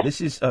here we go. This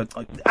is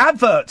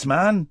adverts,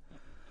 man.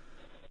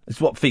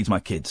 It's what feeds my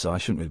kids, so I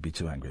shouldn't really be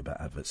too angry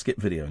about adverts. Skip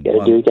video.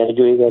 Gotta do. There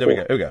we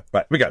go.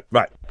 Right, we go.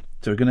 Right.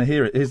 So we're going to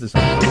hear it. Here's the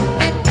song.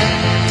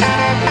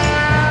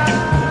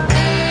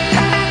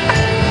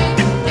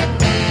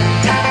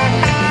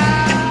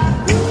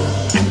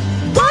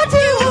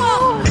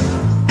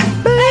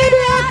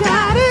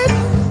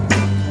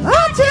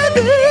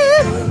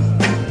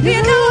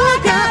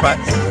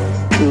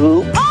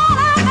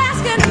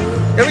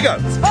 Here we go.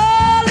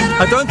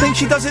 I don't think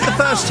she does it the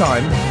first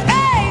time.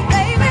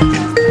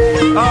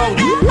 Oh,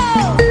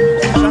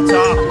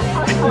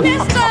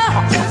 shut up.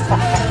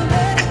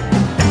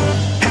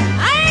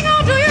 Hang on.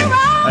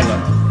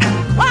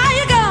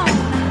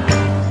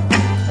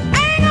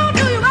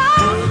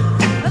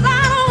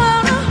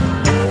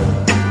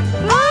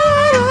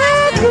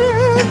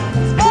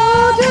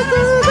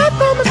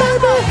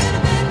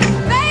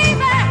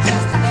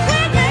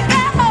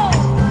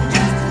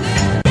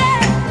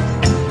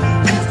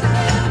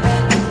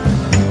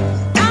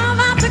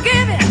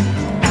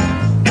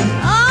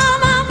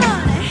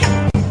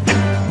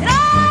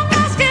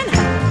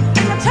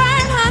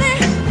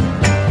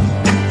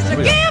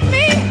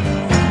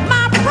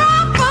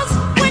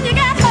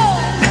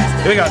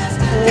 Here we go.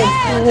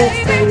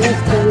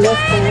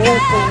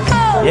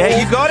 Yeah,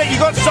 you got it. You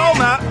got soul,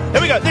 Matt.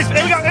 Here we go. Here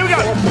we go.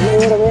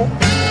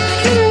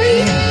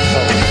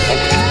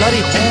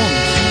 Bloody horns.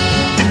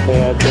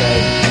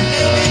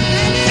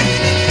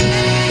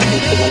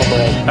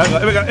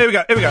 Here we go. Here we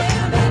go.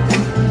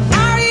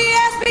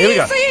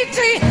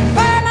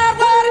 Find out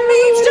what it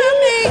means to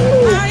me.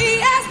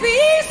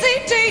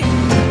 RESPECT.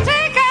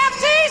 Take out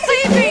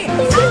TCB.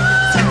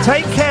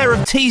 Take care of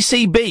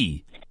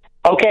TCB.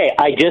 Okay,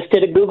 I just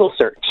did a Google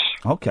search.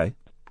 Okay.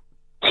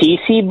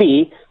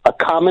 TCB, a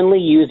commonly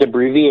used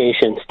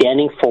abbreviation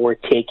standing for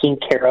taking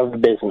care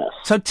of business.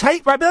 So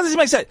right, but that doesn't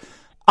make sense.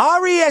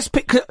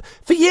 RESP,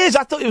 for years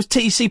I thought it was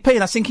TCP, and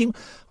I was thinking,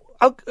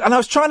 and I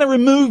was trying to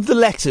remove the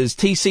letters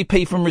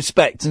TCP from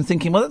respect, and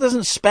thinking, well, that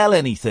doesn't spell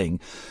anything.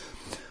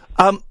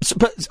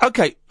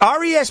 Okay,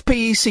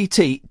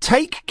 RESPECT,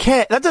 take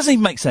care, that doesn't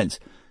even make sense.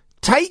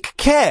 Take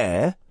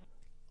care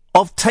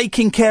of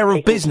taking care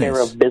of business. Taking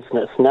care of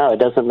business. No, it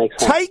doesn't make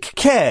sense. Take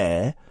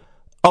care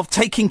of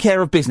taking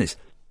care of business.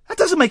 That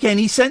doesn't make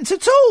any sense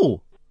at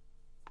all.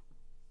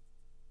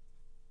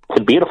 It's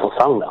a beautiful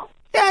song, though.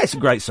 Yeah, it's a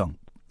great song.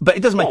 But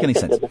it doesn't make any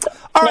sense.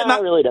 All right, Matt.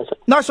 It really doesn't.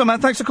 Nice one,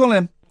 man. Thanks for calling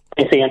in.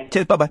 Thanks, Ian.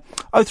 Cheers, bye-bye.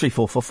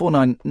 0344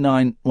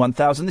 499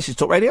 1000. This is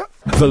Talk Radio.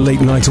 The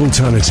Late Night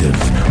Alternative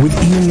with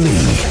Iain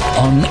Lee.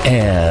 On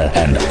air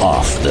and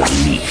off the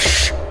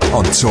leash.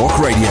 On Talk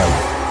Radio.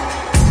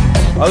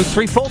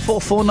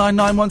 0344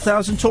 499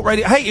 1000. Talk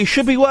Radio. Hey, it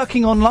should be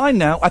working online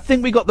now. I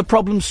think we got the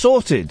problem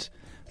sorted.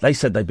 They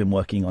said they've been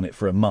working on it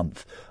for a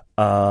month.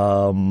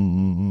 All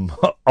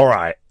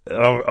right,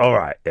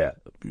 yeah.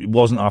 It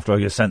wasn't after I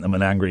just sent them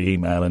an angry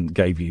email and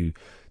gave you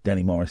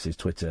Denny Morris's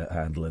Twitter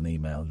handle and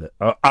email.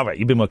 All right,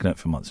 you've been working on it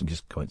for months. It's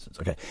just coincidence.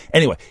 Okay.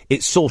 Anyway,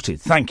 it's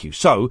sorted. Thank you.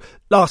 So,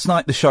 last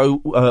night the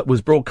show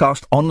was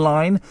broadcast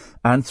online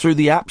and through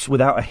the apps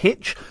without a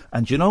hitch.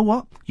 And you know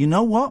what?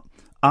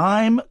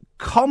 I'm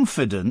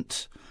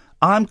confident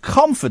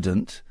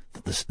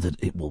that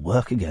it will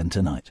work again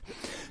tonight.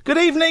 Good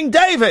evening,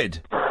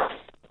 David.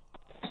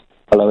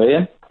 Hello,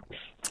 Ian.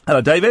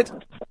 Hello, David.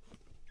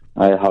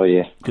 Hi, how are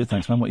you? Good,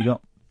 thanks, man. What you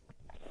got?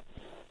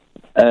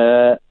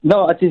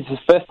 No, this is the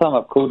first time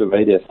I've called a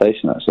radio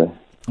station, actually.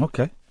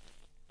 Okay.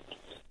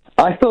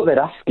 I thought they'd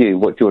ask you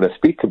what you want to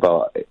speak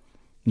about.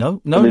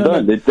 No.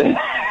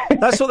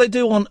 That's what they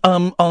do on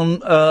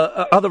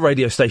other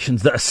radio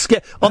stations that are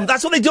scared.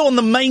 That's what they do on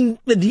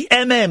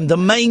the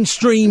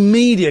mainstream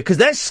media, because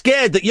they're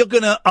scared that you're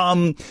going to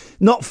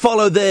not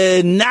follow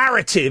their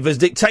narrative as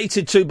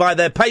dictated to by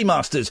their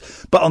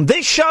paymasters. But on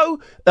this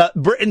show,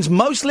 Britain's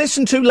most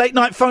listened to late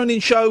night phone-in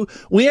show,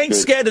 we ain't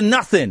scared of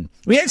nothing.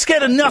 We ain't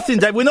scared of nothing,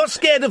 Dave. We're not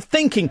scared of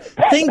thinking.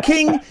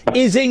 Thinking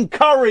is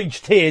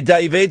encouraged here,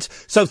 David.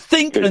 So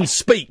think and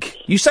speak.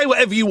 You say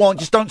whatever you want,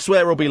 just don't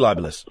swear or be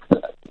libelous.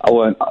 I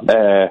won't.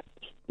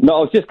 No,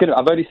 I was just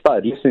I've only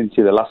started listening to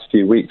you the last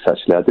few weeks.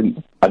 Actually,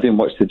 I didn't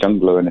watch The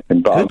Jungle or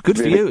anything. But good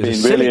for you. It's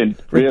a silly,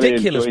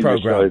 ridiculous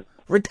program.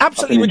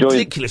 Absolutely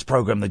ridiculous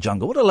program, The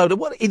Jungle.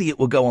 What idiot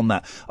will go on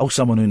that? Oh,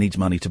 someone who needs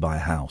money to buy a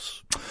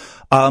house.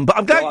 But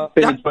I'm glad. I've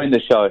been enjoying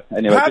the show.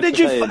 Anyway, how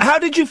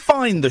did you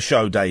find the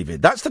show,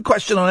 David? That's the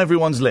question on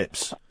everyone's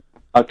lips.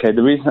 Okay,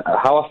 the reason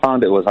how I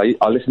found it was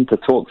I listened to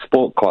Talk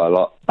Sport quite a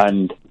lot,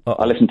 and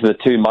I listened to the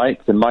two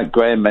Mikes, and Mike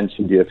Graham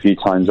mentioned you a few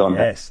times on it.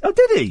 Yes. Oh,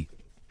 did he?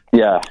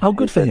 Yeah. Oh,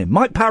 good for him.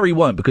 Mike Parry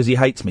won't because he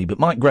hates me, but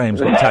Mike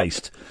Graham's got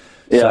taste.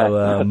 Yeah.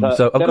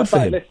 So good for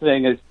him.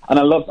 Listening and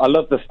I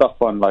love the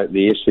stuff on like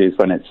the issues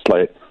when it's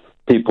like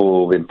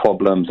people in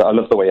problems. I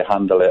love the way you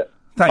handle it.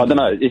 I don't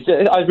know.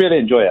 I really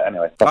enjoy it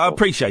anyway. I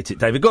appreciate it,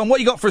 David. Go on. What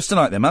you got for us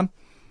tonight, then, man?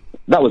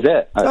 That was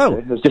it.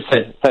 It was just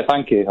say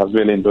thank you. I've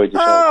really enjoyed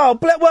your show.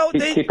 Oh,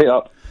 keep it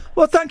up.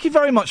 Well, thank you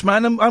very much,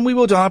 man, and we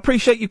will do. I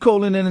appreciate you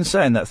calling in and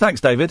saying that.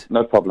 Thanks, David.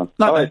 No problem.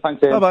 No, all right,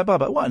 thanks, Ian.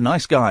 Bye-bye. What a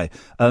nice guy.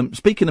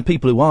 Speaking of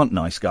people who aren't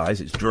nice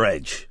guys, it's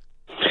Dredge.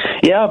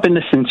 Yeah, I've been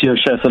listening to your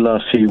show for the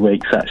last few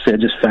weeks, actually. I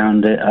just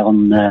found it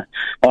on...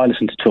 I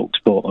listen to Talk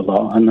Sport a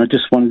lot, and I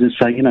just wanted to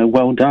say,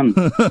 well done.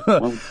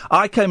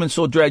 I came and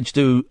saw Dredge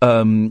do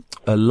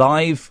a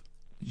live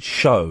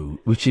show,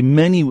 which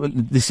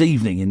this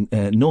evening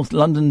in North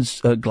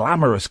London's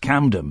glamorous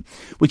Camden,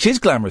 which is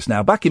glamorous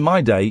now. Back in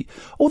my day,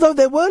 although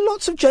there were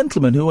lots of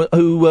gentlemen who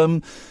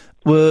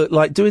were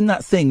like doing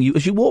that thing.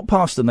 As you walk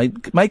past them, they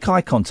make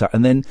eye contact,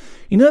 and then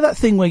that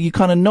thing where you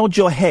kind of nod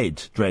your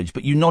head, Dredge,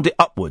 but you nod it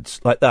upwards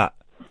like that.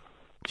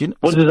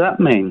 What does that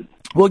mean?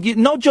 Well, you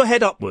nod your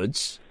head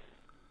upwards.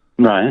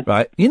 Right.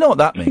 Right. You know what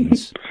that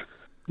means?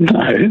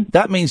 No.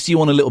 That means you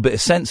want a little bit of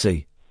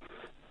sensey.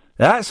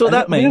 That's what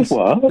that means.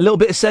 What? A little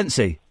bit of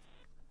sensey.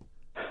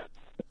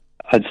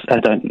 I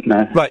don't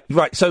know.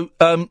 Right. So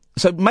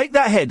make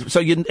that head. So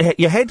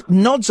your head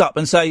nods up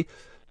and say, "Do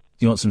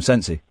you want some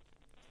sensey?"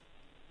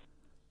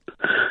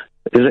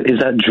 Is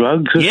that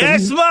drugs?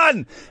 Yes,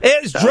 man.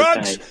 It's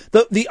drugs.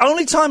 The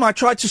only time I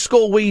tried to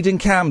score weed in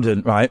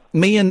Camden, right?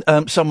 Me and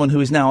someone who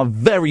is now a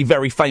very,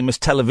 very famous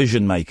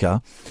television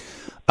maker.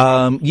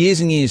 Years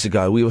and years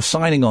ago, we were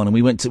signing on and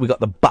we got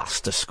the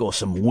bus to score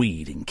some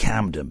weed in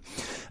Camden.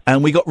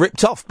 And we got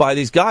ripped off by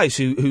these guys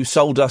who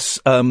sold us,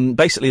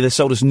 basically they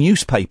sold us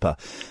newspaper.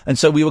 And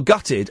so we were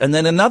gutted. And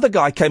then another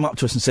guy came up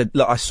to us and said,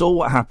 look, I saw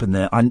what happened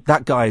there.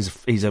 That guy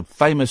he's a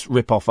famous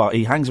rip-off.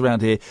 He hangs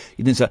around here.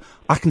 He didn't say,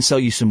 I can sell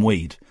you some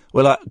weed.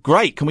 We're like,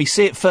 great. Can we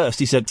see it first?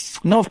 He said,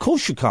 no, of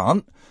course you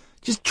can't.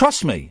 Just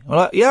trust me. We're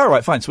like, yeah, all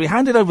right, fine. So we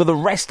handed over the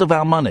rest of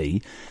our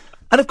money.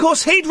 And of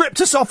course he'd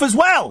ripped us off as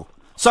well.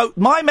 So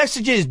my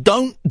message is,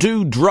 don't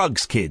do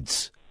drugs,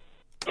 kids.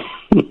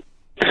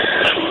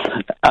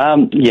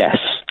 Yes.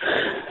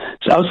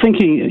 So I was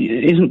thinking,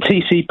 isn't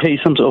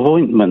TCP some sort of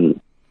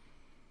ointment?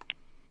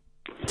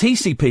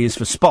 TCP is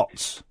for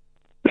spots.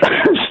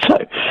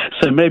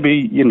 So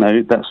maybe,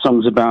 that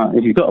song's about,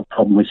 if you've got a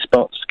problem with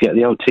spots, get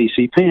the old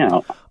TCP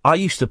out. I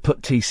used to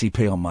put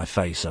TCP on my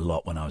face a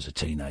lot when I was a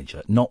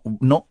teenager, not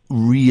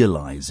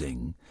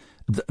realising,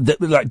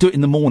 like do it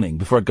in the morning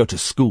before I go to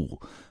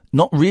school,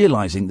 not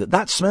realising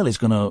that smell is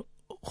going to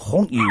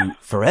haunt you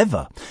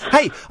forever.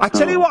 Hey, I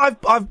tell you what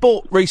I've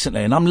bought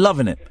recently, and I'm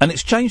loving it, and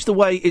it's changed the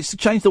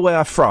way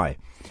I fry.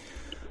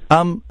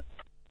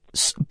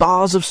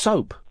 Bars of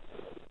soap.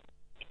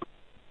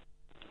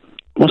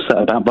 What's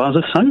that about bars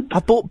of soap? I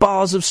bought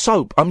bars of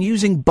soap. I'm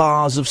using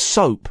bars of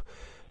soap.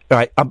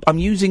 Right, I'm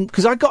using,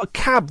 because I got a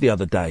cab the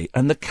other day,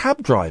 and the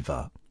cab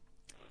driver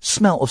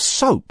smelled of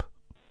soap.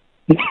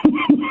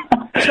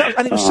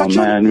 And it was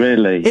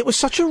really? It was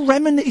such a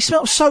remnant. He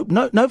smelled of soap.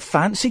 No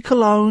fancy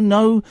cologne,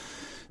 no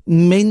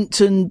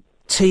mint and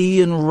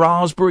tea and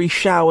raspberry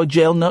shower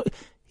gel. No,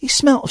 he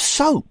smelled of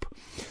soap.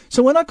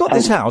 So when I got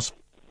this house,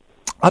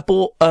 I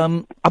bought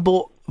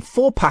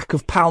 4-pack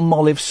of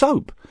Palmolive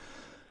soap,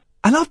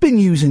 and I've been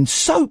using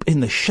soap in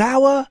the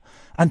shower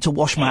and to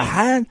wash my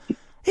hand.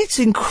 It's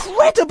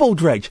incredible,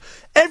 Dredge.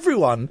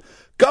 Everyone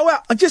Go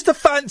out and just a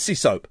fancy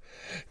soap,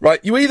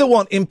 right? You either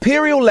want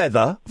Imperial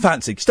Leather,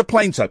 fancy, just a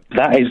plain soap.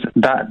 That is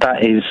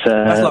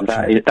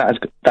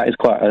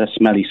quite a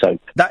smelly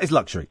soap. That is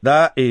luxury.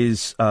 That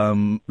is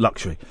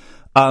luxury.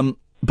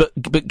 But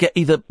get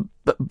either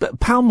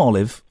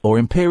Palmolive or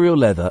Imperial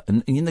Leather,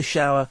 and in the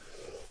shower.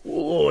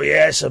 Oh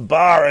yes, a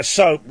bar of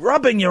soap.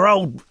 Rubbing your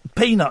old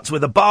peanuts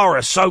with a bar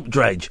of soap,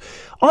 Dredge.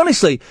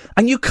 Honestly,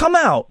 and you come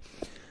out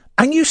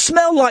and you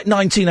smell like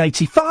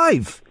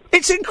 1985.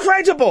 It's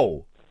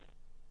incredible.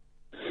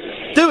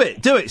 Do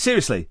it,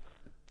 seriously.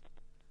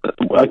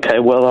 Okay,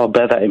 well, I'll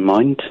bear that in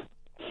mind.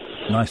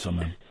 Nice one,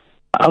 man.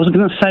 I was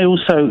going to say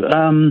also,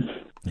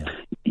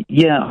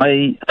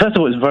 first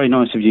of all, it was very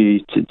nice of you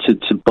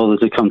to bother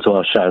to come to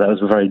our show. That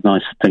was a very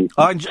nice thing.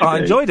 I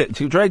enjoyed it.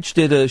 Dredge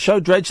did a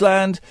show,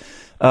 Dredgeland.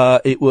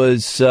 It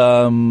was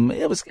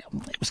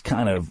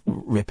kind of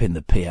ripping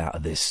the pee out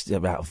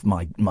of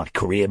my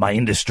career, my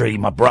industry,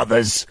 my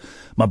brothers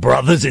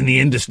in the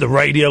industry, the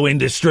radio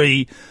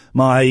industry,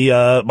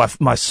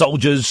 my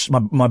soldiers,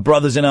 my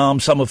brothers in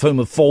arms, some of whom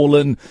have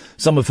fallen,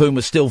 some of whom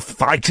are still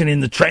fighting in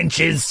the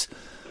trenches.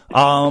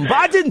 But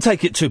I didn't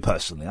take it too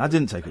personally.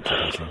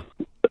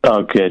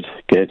 Oh, good.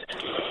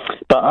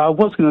 But I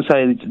was going to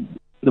say,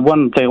 the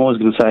one thing I was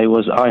going to say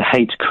was I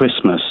hate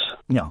Christmas.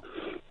 Yeah.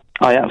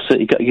 I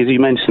absolutely, because you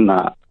mentioned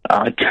that,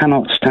 I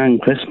cannot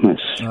stand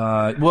Christmas.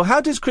 Well, how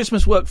does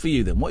Christmas work for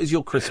you then? What is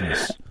your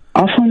Christmas?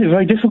 I find it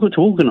very difficult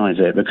to organise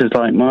it because,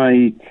 like,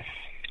 my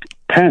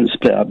parents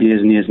split up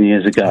years and years and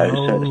years ago.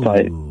 So it's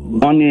like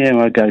 1 year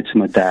I go to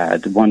my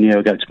dad, 1 year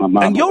I go to my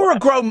mum. And you're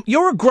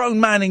a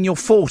grown man in your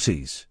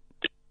 40s.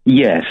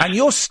 Yes. And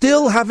you're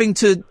still having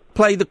to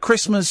play the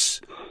Christmas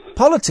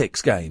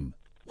politics game.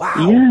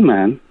 Wow. Yeah,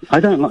 man.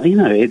 I don't like.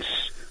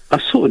 I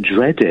sort of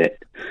dread it.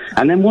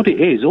 And then all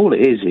it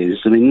is,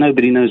 I mean,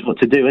 nobody knows what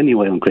to do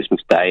anyway on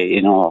Christmas Day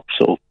in our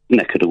sort of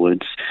neck of the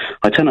woods.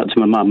 I turn up to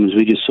my mum's,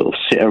 we just sort of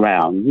sit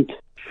around.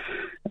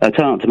 I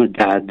turn up to my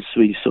dad's,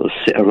 we sort of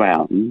sit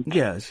around.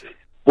 Yes.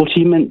 What are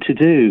you meant to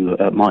do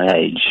at my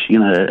age,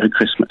 at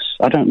Christmas?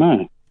 I don't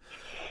know.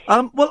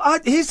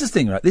 Here's the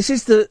thing, right? This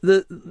is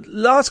the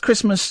last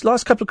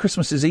couple of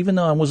Christmases, even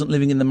though I wasn't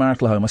living in the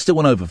marital home, I still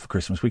went over for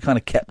Christmas. We kind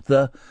of kept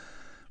the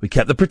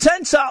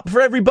pretense up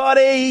for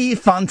everybody.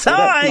 Fun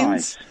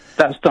times. Well,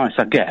 that's nice,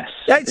 I guess.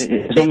 As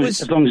long as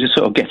you're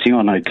sort of getting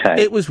on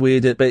okay. It was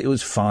weird, but it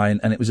was fine,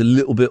 and it was a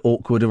little bit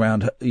awkward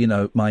around,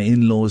 my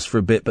in-laws for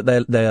a bit. But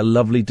they are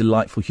lovely,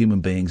 delightful human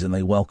beings, and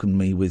they welcomed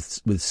me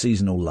with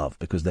seasonal love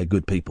because they're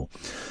good people.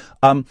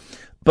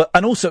 But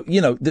also,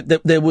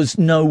 there was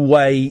no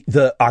way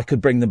that I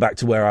could bring them back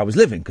to where I was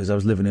living because I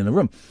was living in a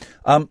room.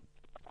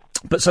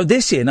 But so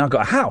this year now I've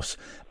got a house,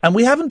 and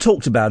we haven't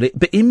talked about it.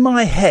 But in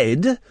my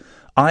head,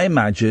 I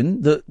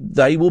imagine that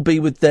they will be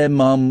with their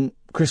mum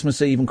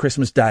Christmas Eve and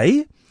Christmas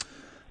Day,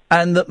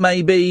 and that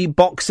maybe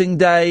Boxing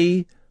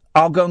Day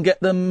I'll go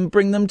and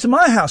bring them to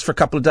my house for a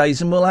couple of days,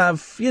 and we'll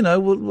have,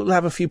 we'll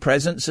have a few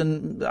presents.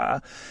 And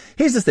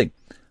here's the thing: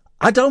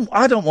 I don't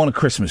want a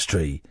Christmas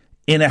tree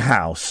in a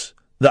house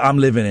that I'm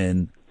living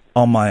in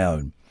on my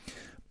own.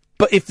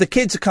 But if the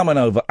kids are coming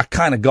over, I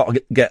kind of got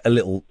to get a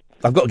little.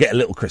 I've got to get a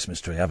little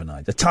Christmas tree, haven't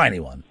I? A tiny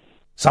one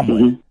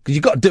somewhere, because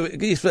you've got to do it.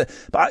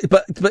 But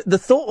the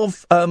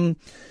thought of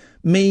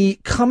me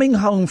coming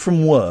home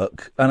from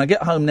work, and I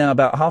get home now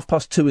about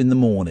 2:30 in the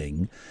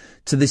morning,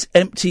 to this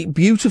empty,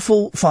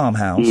 beautiful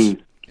farmhouse.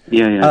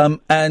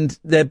 And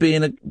there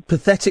being a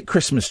pathetic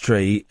Christmas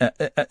tree.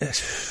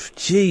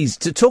 Geez,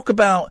 to talk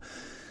about,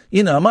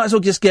 I might as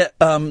well just get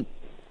a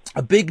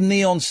big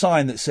neon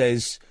sign that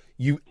says,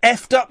 "You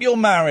effed up your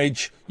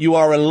marriage, you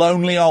are a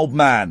lonely old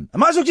man." I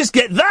might as well just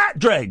get that,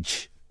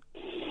 Dredge.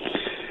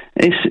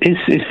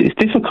 It's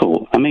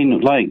difficult. I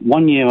mean, like,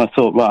 1 year I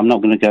thought, right, I'm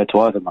not going to go to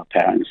either of my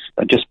parents.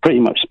 I just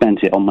pretty much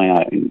spent it on my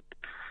own.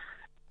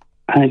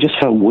 And it just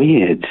felt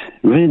weird,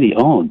 really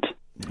odd.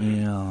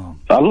 Yeah.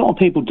 A lot of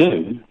people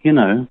do,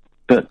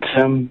 but,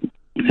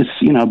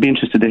 I'd be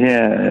interested to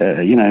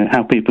hear,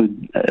 how people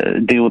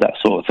deal with that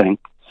sort of thing.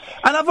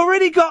 And I've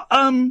already got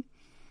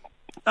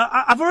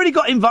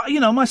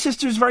invited. My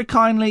sister is very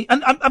kindly.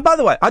 And by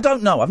the way, I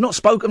don't know. I've not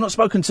spoken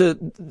to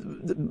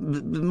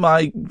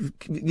my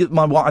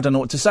wife. I don't know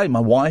what to say. My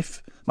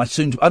wife,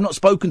 I've not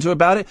spoken to her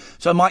about it.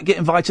 So I might get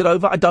invited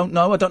over. I don't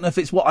know. I don't know if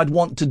it's what I'd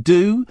want to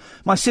do.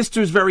 My sister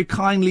has very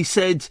kindly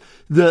said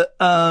that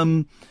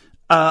I'm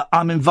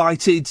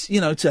invited,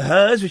 to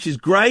hers, which is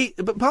great.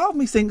 But part of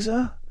me thinks,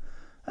 I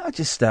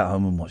just stay at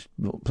home and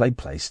play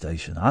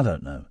PlayStation. I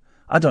don't know.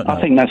 I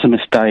think that's a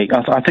mistake.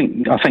 I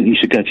think you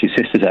should go to your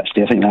sisters,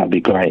 actually. I think that would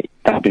be great.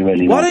 That would be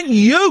really nice. Why don't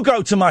you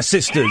go to my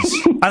sisters?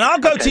 And I'll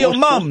go to your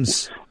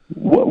mum's.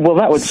 Well,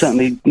 that would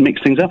certainly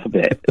mix things up a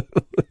bit.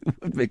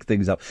 Mix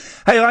things up.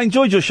 Hey, I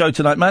enjoyed your show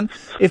tonight, man.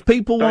 If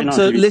people want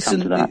to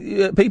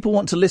listen, people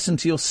want to listen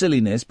to your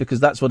silliness, because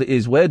that's what it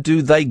is, where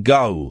do they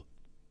go?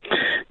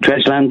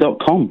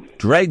 Dredgeland.com.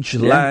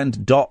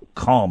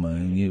 Dredgeland.com.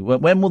 And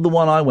when will the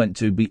one I went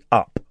to be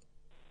up?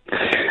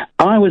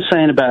 I was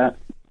saying about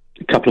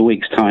a couple of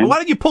weeks' time. Well, why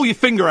don't you pull your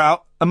finger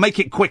out and make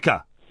it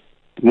quicker?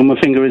 Well, my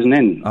finger isn't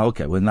in. Oh,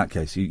 okay. Well, in that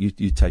case, you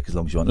take as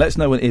long as you want. Let us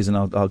know when it is, and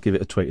I'll give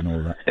it a tweet and all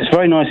of that. It's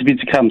very nice of you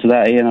to come to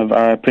that, Ian.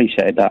 I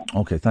appreciate that.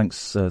 Okay,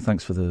 thanks.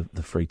 Thanks for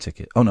the free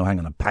ticket. Oh no, hang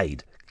on, I'm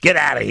paid. Get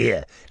out of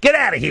here! Get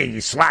out of here, you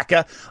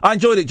slacker! I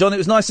enjoyed it, John. It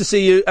was nice to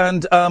see you,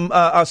 and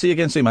I'll see you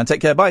again soon, man. Take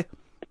care. Bye.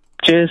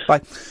 Cheers. Bye.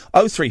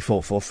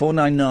 0344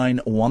 499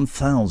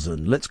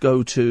 1000. Let's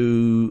go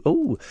to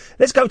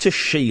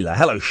Sheila.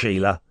 Hello,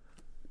 Sheila.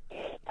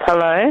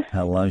 Hello.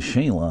 Hello,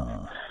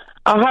 Sheila.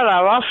 Oh,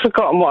 hello. I've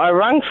forgotten what I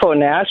rang for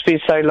now. It's been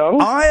so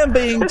long. I am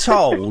being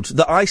told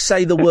that I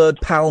say the word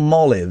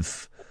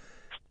Palmolive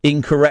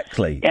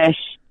incorrectly. Yes.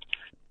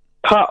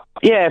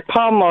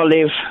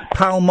 Palmolive.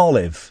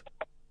 Palmolive.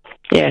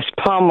 Yes,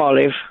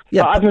 Palmolive.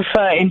 Yeah, but I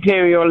prefer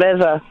Imperial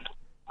Leather.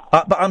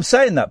 But I'm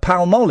saying that,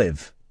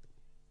 Palmolive.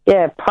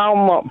 Yeah,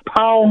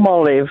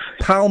 Palmolive.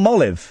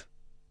 Palmolive?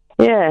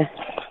 Yeah,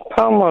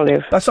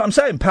 Palmolive. That's what I'm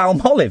saying,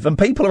 Palmolive. And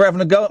people are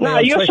having a go at me on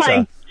Twitter. No, you're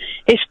saying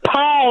it's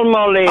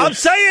Palmolive. I'm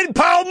saying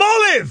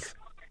Palmolive!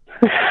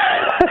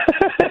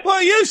 What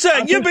are you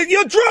saying?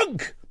 You're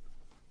drunk!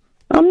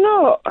 I'm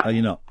not. Oh,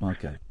 you're not?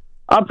 Okay.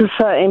 I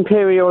prefer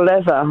Imperial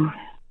Leather.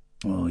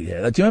 Oh,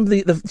 yeah. Do you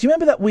remember do you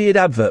remember that weird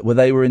advert where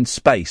they were in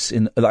space,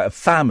 in like a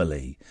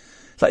family?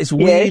 It's like this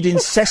weird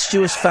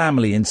incestuous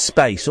family in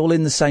space, all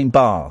in the same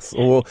bath,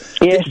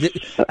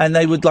 and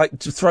they would like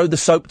to throw the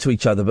soap to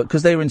each other, but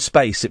because they were in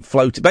space, it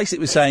floated. Basically,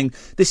 it was saying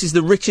this is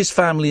the richest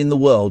family in the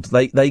world.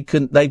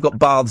 They've got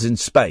baths in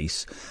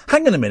space.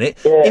 Hang on a minute.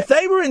 Yeah. If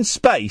they were in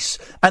space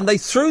and they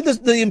threw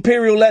the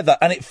Imperial Leather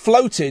and it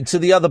floated to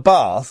the other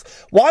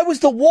bath, why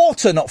was the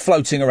water not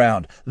floating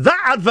around? That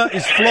advert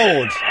is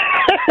flawed.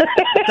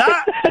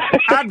 That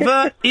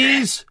advert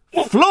is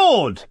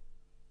flawed.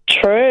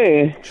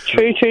 True.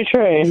 True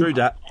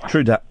dat.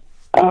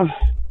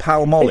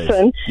 Palmolive.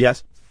 Listen.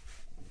 Yes.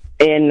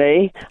 Ian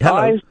Lee.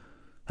 Hello.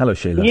 Hello,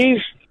 Sheila.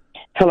 You've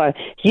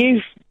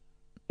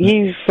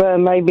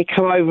made me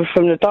come over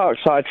from the dark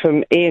side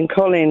from Ian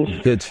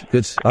Collins. Good.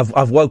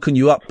 I've woken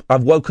you up.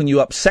 I've woken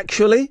you up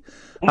sexually,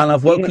 and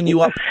I've woken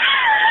you up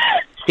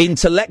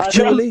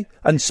intellectually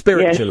and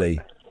spiritually.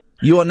 Yes.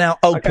 You are now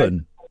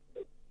open.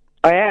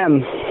 I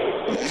am.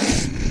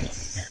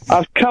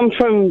 I've come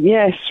from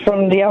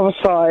the other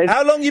side.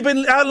 How long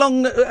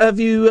have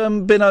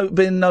you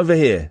been over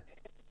here?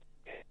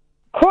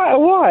 Quite a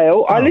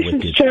while. I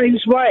listened to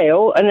James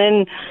Whale, and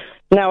then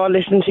now I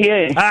listen to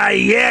you. Hey,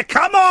 yeah,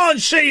 come on,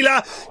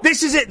 Sheila.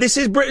 This is it. This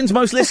is Britain's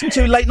most listened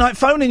to late night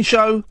phone-in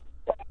show.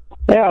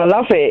 Yeah, I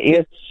love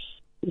it.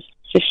 It's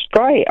just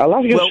great. I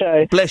love your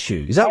show. Bless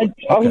you. Is that?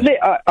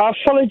 I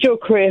followed your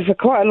career for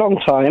quite a long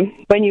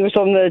time when you was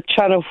on the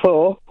Channel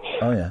 4.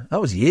 Oh yeah,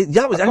 that was years.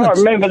 I can't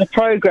remember the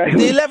programme.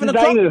 The 11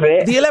 o'clock.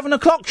 The 11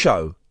 o'clock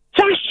show.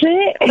 That's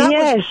it.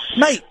 Yes,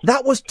 mate.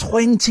 That was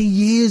 20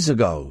 years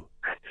ago.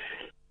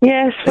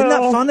 Yes, isn't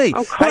that funny?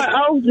 I'm quite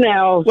old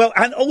now. Well,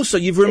 and also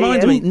you've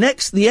reminded me.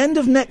 The end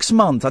of next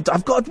month.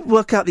 I've got to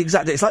work out the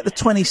exact date. It's like the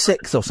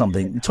 26th or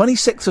something.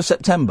 26th of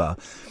September.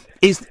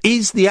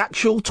 Is the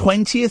actual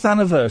 20th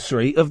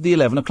anniversary of the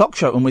 11 o'clock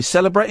show, and we're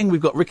celebrating. We've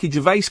got Ricky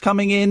Gervais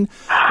coming in.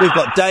 We've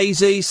got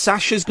Daisy.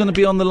 Sasha's going to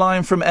be on the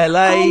line from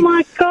LA. Oh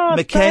my God,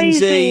 Mackenzie.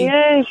 Daisy,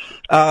 yes.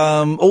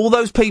 All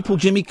those people.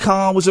 Jimmy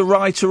Carr was a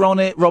writer on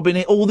it.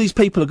 Robin. All these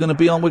people are going to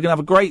be on. We're going to have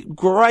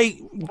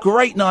a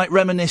great night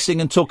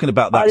reminiscing and talking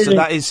about that. So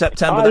that is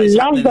September. I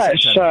love that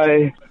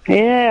show.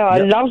 Yeah, I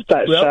love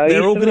that show.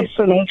 They're all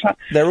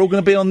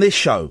going to be on this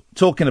show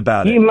talking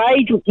about it. You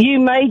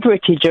made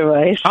Ricky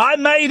Gervais. I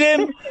made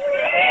him,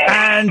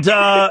 and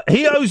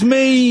he owes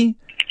me.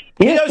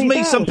 He owes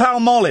me some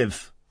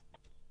Palmolive.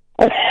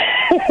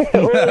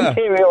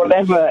 Imperial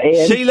Leather,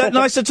 Ian. Sheila,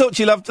 nice to talk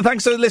to you, love.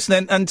 Thanks for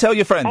listening, and tell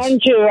your friends.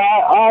 Andrew,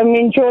 I'm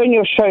enjoying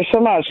your show so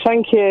much.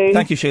 Thank you.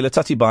 Thank you, Sheila.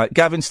 Tutty bye.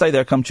 Gavin, stay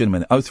there. Come to you in a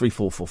minute.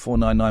 0344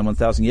 499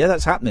 1000. Yeah,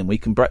 that's happening. We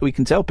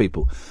can tell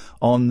people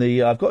on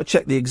the. I've got to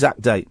check the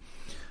exact date.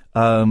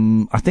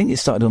 I think it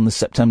started on the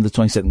September the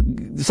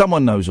 22nd.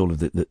 Someone knows all of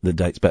the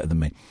dates better than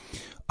me.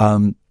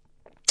 But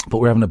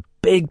we're having a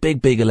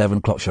big 11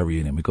 o'clock show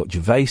reunion. We've got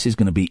Gervais is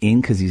going to be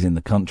in because he's in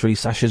the country.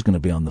 Sasha's going to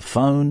be on the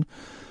phone.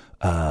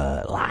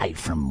 Live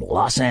from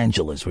Los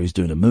Angeles, where he's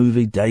doing a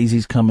movie.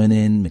 Daisy's coming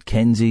in,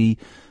 Mackenzie,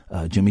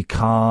 Jimmy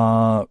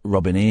Carr,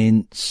 Robin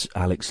Ince,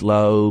 Alex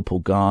Lowe,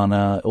 Paul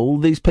Garner, all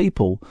these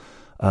people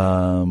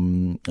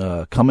coming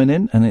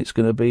in, and it's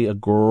going to be a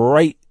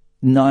great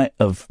night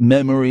of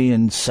memory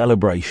and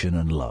celebration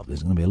and love.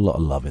 There's going to be a lot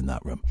of love in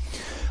that room.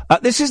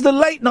 This is the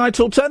Late Night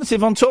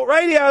Alternative on Talk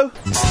Radio.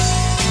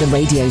 The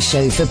radio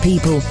show for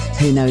people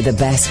who know the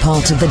best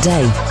part of the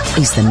day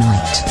is the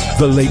night.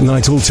 The Late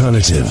Night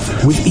Alternative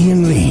with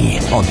Iain Lee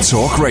on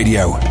Talk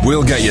Radio.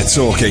 We'll get you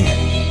talking.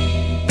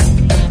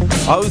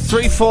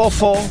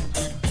 0344.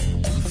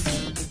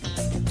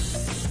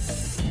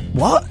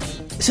 What?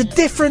 It's a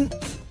different.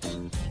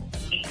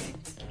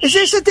 Is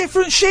this a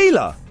different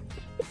Sheila?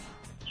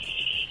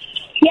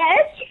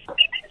 Yes.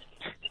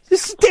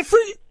 This is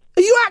different.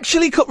 Are you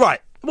actually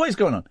right? What is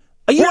going on?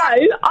 Are you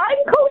I'm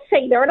called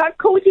Sheila, and I've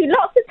called you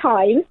lots of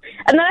times,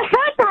 and I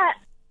heard that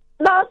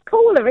last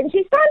caller, and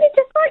she sounded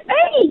just like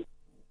me.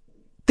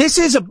 This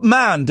is a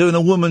man doing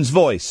a woman's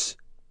voice.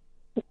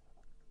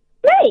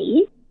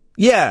 Me?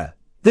 Yeah.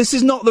 This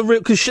is not the real...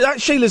 Because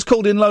Sheila's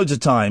called in loads of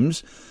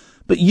times,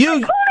 but you...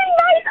 I'm not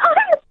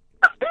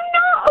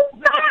a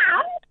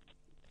man.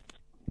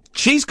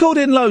 She's called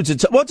in loads of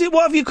times. What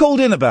have you called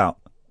in about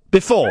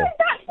before? No,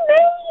 that's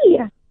me.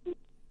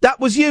 That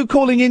was you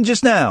calling in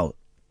just now?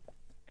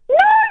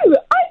 No,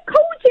 I've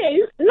called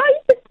you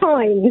loads of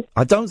times.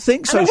 I don't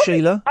think so,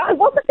 Sheila. I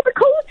wasn't going to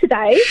call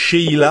today.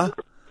 Sheila?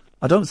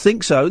 I don't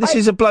think so. This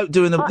is a bloke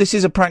doing a... This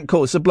is a prank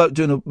call. It's a bloke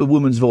doing a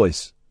woman's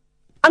voice.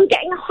 I'm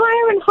getting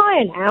higher and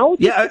higher now.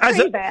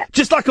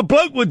 Just like a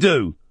bloke would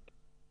do.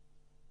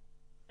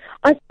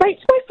 I spoke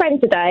to my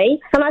friend today,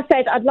 and I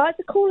said, I'd like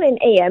to call in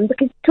Iain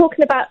because he's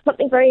talking about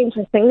something very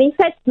interesting. And he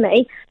said to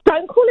me,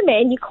 don't call him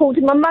in, you called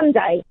him on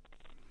Monday.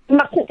 You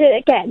mustn't do it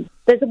again.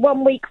 There's a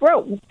 1 week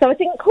rule, so I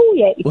didn't call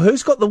you. Well,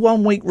 who's got the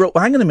 1 week rule?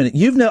 Hang on a minute.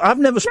 I've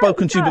never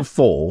spoken to you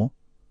before.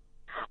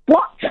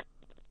 What?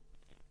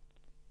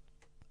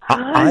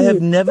 I have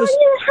never...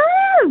 You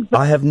have.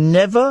 I have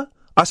never...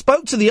 I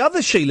spoke to the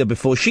other Sheila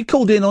before. She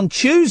called in on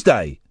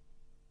Tuesday.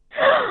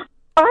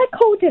 I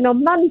called in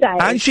on Monday.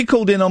 And she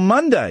called in on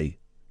Monday.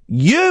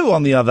 You,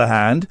 on the other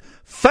hand,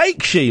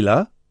 fake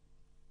Sheila...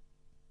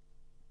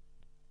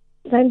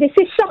 Then this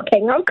is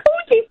shocking. I've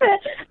called you for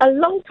a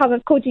long time.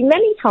 I've called you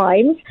many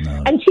times,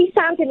 and she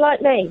sounded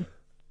like me.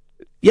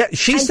 Yeah,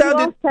 she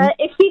sounded... You asked her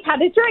if she'd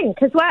had a drink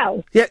as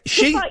well. Yeah,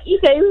 just like you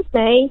do with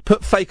me.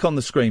 Put fake on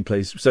the screen,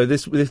 please. So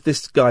if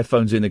this guy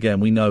phones in again,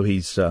 we know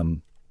he's...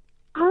 Oh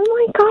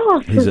my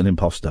God! He's an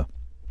imposter.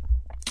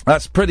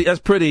 That's pretty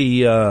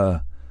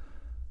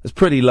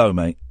low,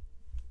 mate.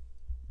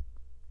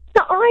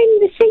 So I'm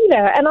the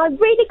Sheila, and I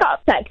really got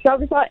upset because I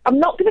was like, I'm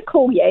not going to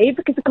call you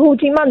because I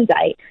called you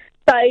Monday.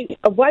 So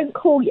I won't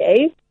call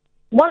you.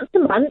 Once a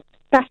month,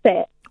 that's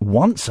it.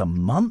 Once a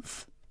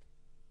month?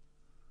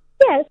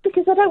 Yes,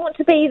 because I don't want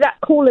to be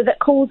that caller that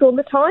calls all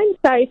the time.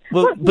 So,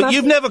 but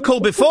you've never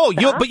called before.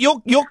 You're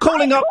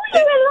calling up.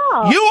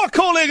 You are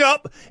calling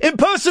up,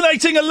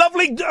 impersonating a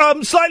lovely,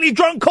 slightly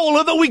drunk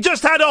caller that we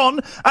just had on,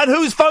 and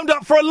who's phoned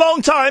up for a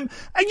long time,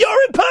 and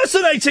you're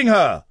impersonating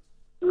her.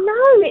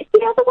 No, it's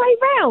the other way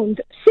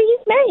round. She's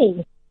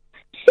me.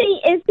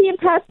 She is the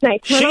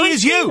impersonator. She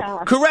is you.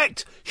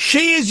 Correct.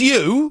 She is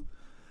you,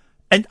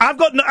 and I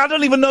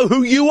don't even know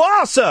who you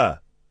are, sir.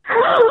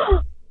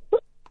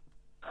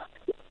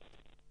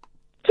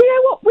 Do you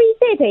know what we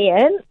did,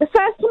 Iain? The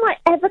first time I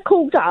ever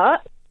called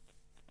up,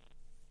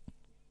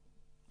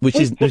 which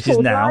is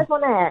now, live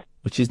on air.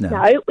 Which is now.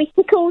 No, we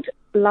tickled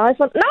live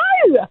on.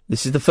 No,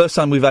 this is the first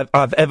time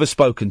I've ever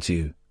spoken to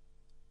you.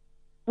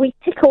 We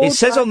tickled. It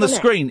says live on the air.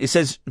 screen. It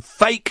says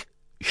fake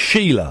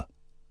Sheila.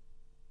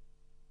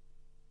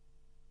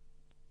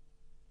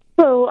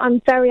 Well,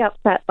 I'm very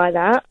upset by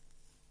that,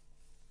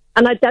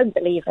 and I don't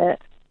believe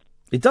it.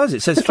 It does.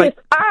 It says because, fake.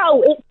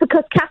 Oh, it's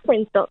because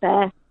Catherine's not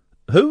there.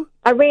 Who?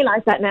 I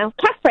realise that now.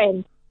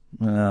 Catherine.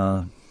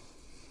 No,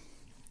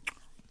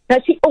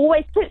 she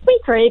always puts me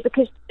through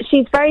because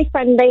she's very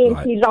friendly and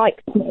she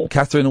likes me.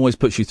 Catherine always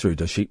puts you through,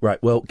 does she?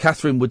 Right. Well,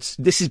 Catherine would.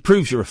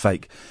 Proves you're a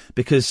fake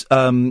because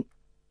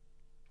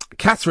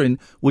Catherine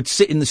would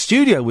sit in the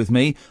studio with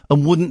me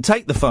and wouldn't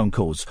take the phone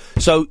calls.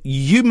 So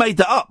you made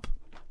that up.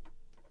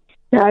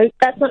 No,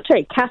 that's not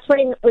true.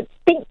 Catherine would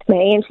speak to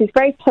me, and she's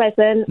very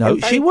pleasant. No,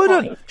 and very she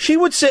wouldn't. kind. She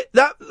would sit.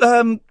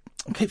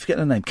 I keep forgetting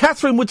her name.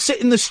 Catherine would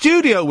sit in the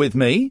studio with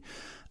me,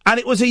 and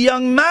it was a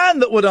young man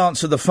that would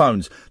answer the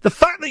phones. The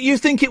fact that you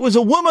think it was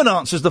a woman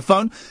answers the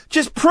phone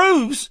just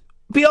proves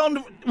beyond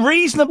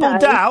reasonable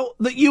doubt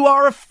that you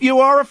are a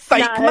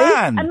fake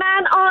man. A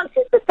man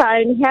answers the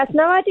phone. He has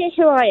no idea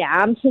who I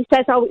am. He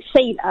says, "Oh, it's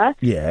Sheila."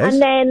 Yes.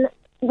 And then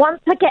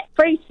once I get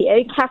through to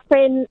you,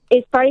 Catherine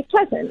is very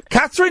pleasant.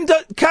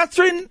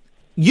 Catherine,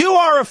 you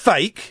are a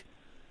fake.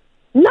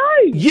 No.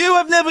 You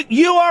have never...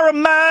 You are a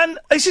man...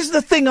 This is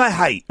the thing I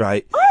hate,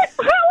 right? How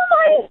am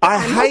I? I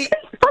hate... I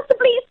couldn't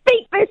possibly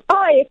speak this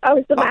high if I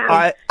was a man.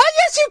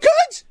 Yes, you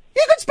could!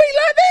 You could speak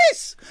like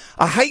this!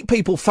 I hate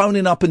people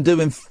phoning up and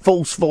doing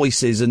false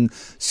voices and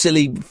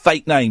silly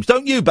fake names.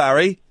 Don't you,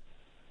 Barry?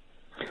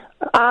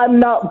 I'm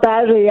not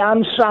Barry.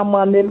 I'm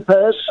someone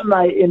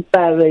impersonating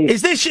Barry.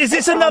 Is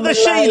this another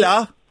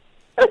Sheila?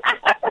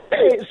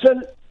 It's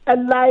a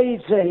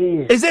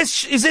lady. Is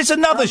this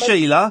another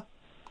Sheila?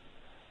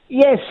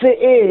 Yes, it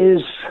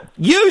is.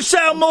 You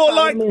sound more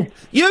like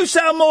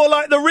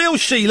the real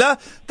Sheila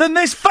than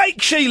this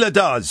fake Sheila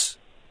does.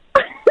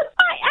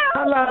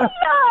 Hello.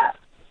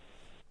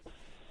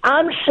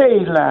 I'm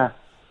Sheila.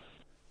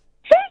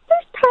 Who's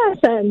this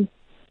person?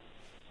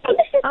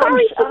 This is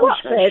Barry from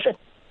Watford.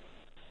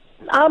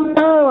 I'm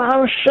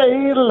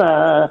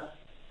Sheila.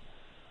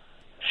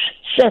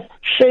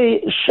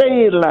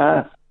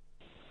 Sheila.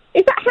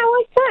 Is that how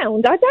I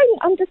sound? I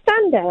don't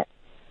understand it.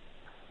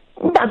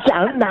 I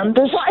don't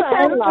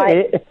understand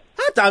it.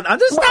 I don't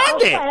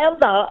understand it.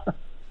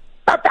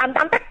 I don't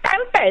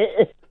understand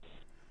it.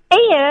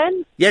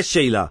 Iain. Yes,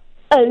 Sheila.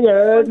 I'm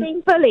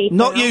being bullied.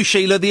 Not now. you,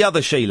 Sheila. The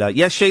other Sheila.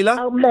 Yes, Sheila.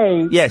 Oh,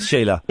 me. Yes,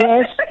 Sheila.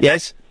 Yes.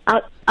 Yes.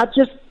 I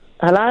just...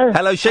 Hello?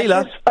 Hello,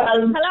 Sheila.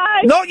 Hello?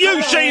 Not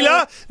you, Hello?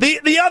 Sheila!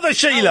 The other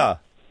Sheila!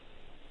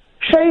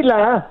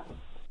 Sheila?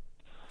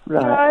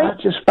 Right, Hello? I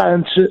just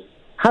phoned to...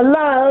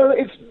 Hello?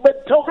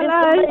 We're talking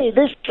to me,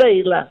 this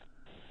Sheila.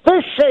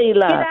 This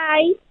Sheila.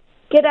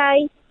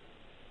 G'day.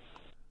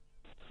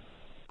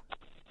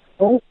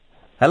 Oh.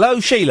 Hello,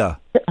 Sheila.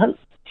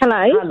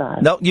 Hello?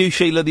 No, you,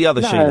 Sheila, the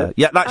other No. Sheila.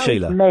 Yeah, that Oh,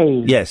 Sheila.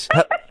 me. Yes.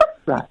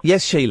 Right.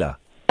 Yes, Sheila.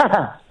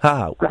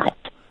 How? Right.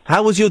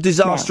 How was your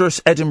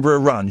disastrous Edinburgh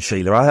run,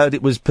 Sheila? I heard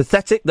it was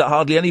pathetic, that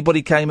hardly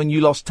anybody came and you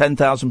lost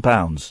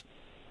 £10,000.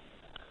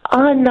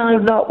 I know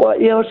not what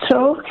you're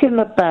talking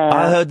about.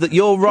 I heard that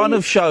your run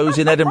of shows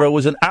in Edinburgh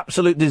was an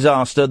absolute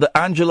disaster, that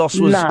Angelos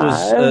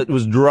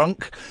was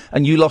drunk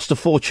and you lost a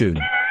fortune.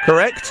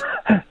 Correct?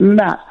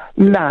 No,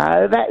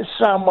 that's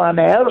someone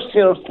else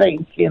you're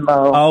thinking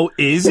of. Oh,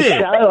 is The it?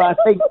 show, I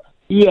think...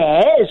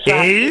 Yes.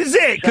 Is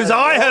it? Because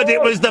I heard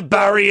it was the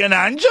Barry and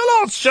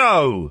Angelos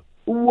show.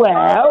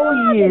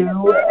 Well, you...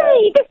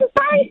 Hey, this is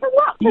Barry from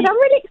Watford. I'm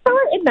really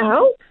excited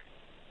now.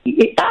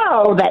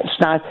 Oh, that's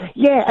nice.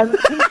 Yeah, and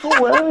people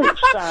were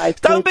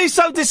excited. Don't be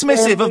so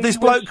dismissive of this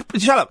bloke.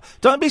 Shut up.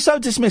 Don't be so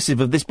dismissive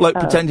of this bloke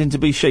pretending to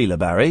be Sheila,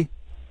 Barry.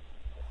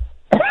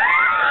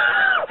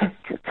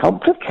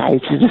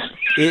 Complicated.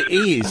 It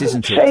is,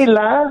 isn't it?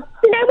 Sheila?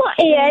 You know what,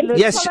 Ian?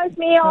 Yes. He follows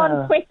me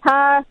on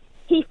Twitter.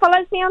 He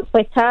follows me on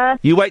Twitter.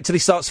 You wait till he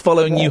starts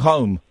following you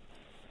home.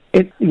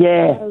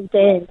 Yeah. Oh,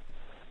 dear.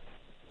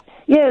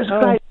 Yeah, it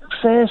was great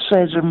success,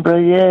 Edinburgh.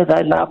 Yeah,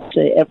 they loved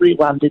it.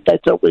 Everyone did. They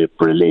thought we were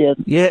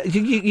brilliant. Yeah, but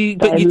you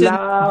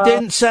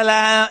didn't sell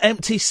out.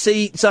 Empty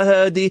seats. I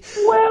heard the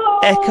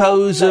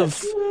echoes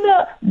of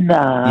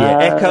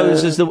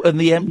echoes and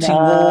the empty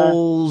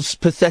walls.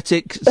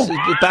 Pathetic,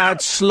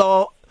 bad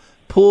slot.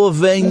 Poor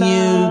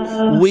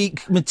venue,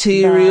 weak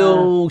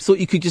material. Thought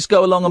you could just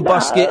go along and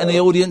busk it, and the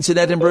audience in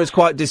Edinburgh is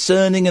quite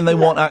discerning, and they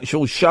want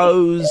actual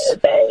shows.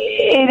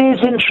 It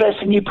is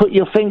interesting you put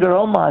your finger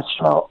on my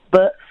slot,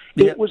 but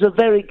it was a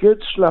very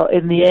good slot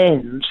in the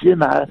end, you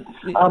know.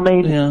 I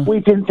mean, we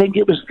didn't think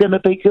it was going to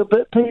be good,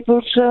 but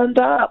people turned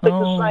up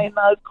because they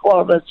know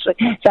quality.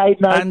 They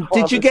know And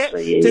quality.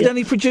 did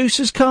any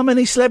producers come?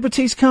 Any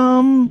celebrities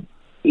come?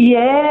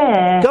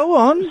 Yeah. Go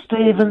on.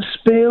 Steven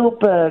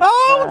Spielberg.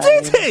 Oh,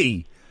 did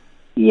he?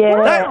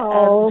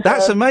 Yeah.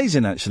 That's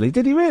amazing, actually.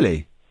 Did he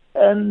really?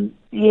 And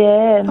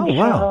Oh, wow.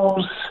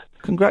 Charles.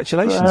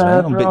 Congratulations,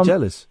 man. I'm a bit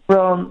jealous.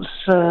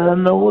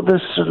 Bronson, all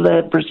the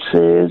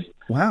celebrities.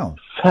 Wow.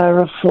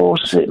 Farrah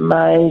Fawcett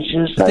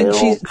Majors. I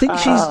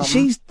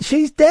think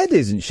she's dead,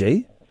 isn't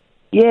she?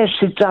 Yeah,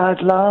 she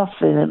died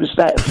laughing. It was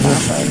that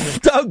funny.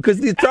 Don't, because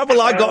the trouble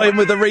I got in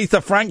with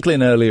Aretha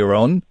Franklin earlier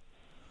on.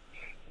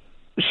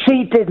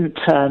 She didn't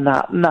turn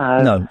up,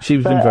 no. No, she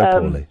was doing very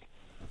poorly.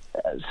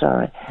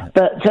 Sorry.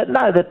 But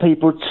no, the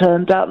people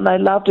turned up and they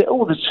loved it.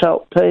 All the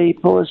top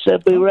people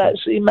said we were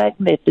absolutely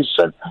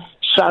magnificent.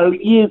 So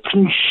you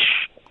can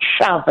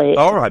shove it.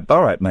 All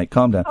right, mate,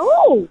 calm down.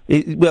 Oh.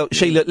 Well,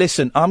 Sheila,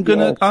 listen, I'm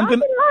gonna. I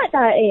didn't like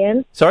that,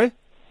 Ian. Sorry?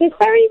 He's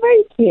very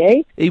rude to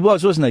you. He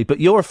was, wasn't he? But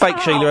you're a fake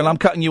Sheila, and I'm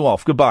cutting you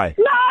off. Goodbye.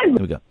 No.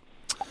 There we go.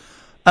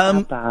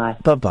 Bye-bye.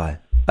 Bye-bye.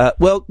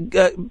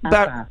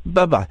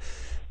 Bye-bye.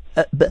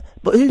 But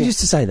who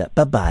used to say that?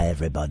 Bye-bye,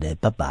 everybody.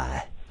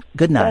 Bye-bye.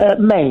 Good night.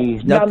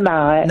 Me. No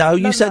night. No,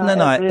 you said no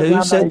night.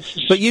 Who said?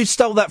 But you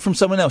stole that from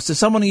someone else. So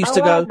someone who used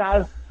to go.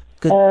 No.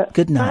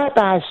 Good night.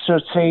 Bye-bye,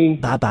 Sooty.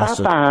 Bye-bye,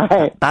 Sooty.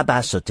 Bye-bye.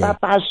 Bye-bye, Sooty.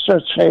 Bye-bye,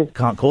 Sooty.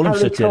 Can't call him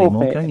Sooty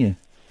anymore, can you?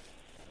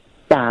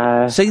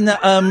 No. Seen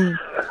that?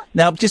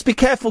 Now, just be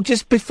careful.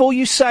 Just before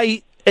you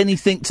say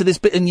anything to this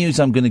bit of news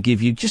I'm going to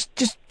give you, just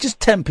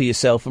temper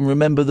yourself and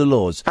remember the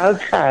laws.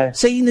 Okay.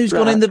 See who's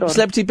gone in the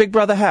Celebrity Big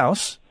Brother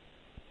house?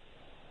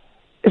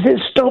 Is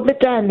it Stormy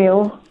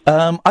Daniel?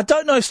 I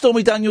don't know if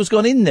Stormy Daniel's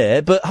gone in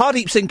there, but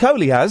Hardeep Singh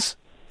Kohli has.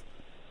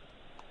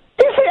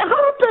 Is it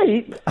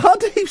Hardeep?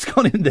 Hardeep's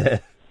gone in there.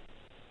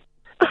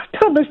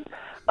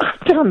 I've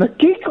done a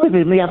gig with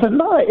him the other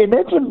night in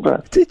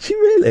Edinburgh. Did you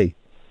really?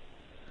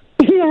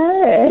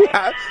 Yeah.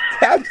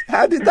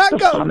 How did that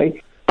go?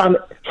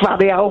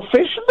 Funny old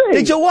fish, isn't he?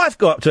 Did your wife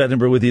go up to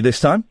Edinburgh with you this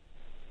time?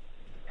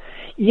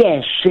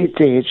 Yes, she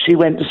did. She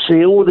went to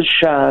see all the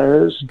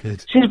shows.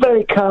 Good. She's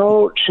very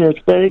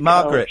cultured,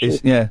 Margaret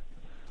is, yeah.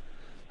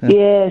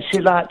 Yeah, she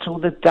liked all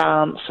the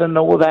dance and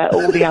all that,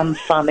 all the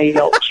unfunny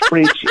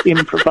Oxbridge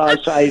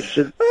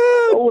improvisation,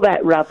 all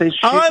that rubbish.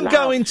 I'm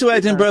going to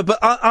Edinburgh, but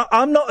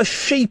I'm not a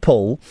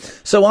sheeple,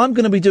 so I'm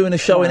going to be doing a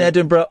show in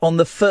Edinburgh on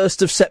the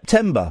 1st of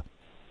September,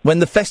 when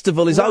the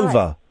festival is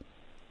over.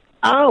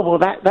 Oh, well,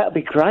 that'd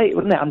be great,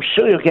 wouldn't it? I'm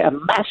sure you'll get a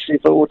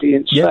massive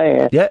audience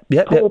there. Yeah.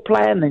 Poor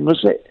planning,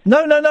 was it?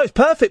 No, it's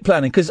perfect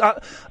planning, because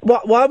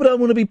why would I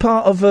want to be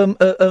part of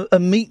a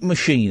meat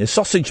machine, a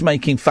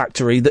sausage-making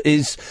factory that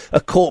is a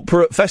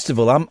corporate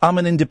festival? I'm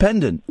an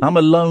independent. I'm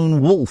a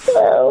lone wolf.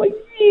 Well,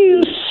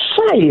 you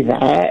say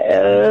that.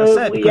 I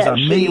say it because I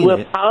mean were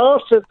it.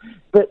 part of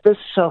the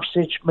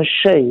sausage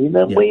machine,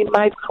 and we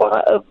made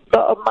quite a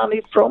lot of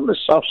money from the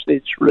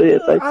sausage,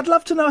 really. I'd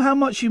love to know how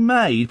much you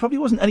made. Probably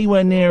wasn't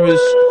anywhere near as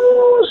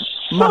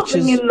much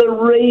as Something in the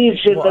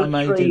region what I of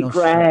made $3 in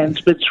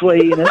grand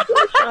between us.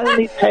 It's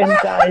only 10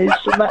 days,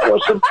 and that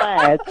wasn't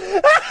bad.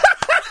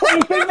 What,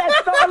 you think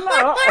that's not a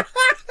lot?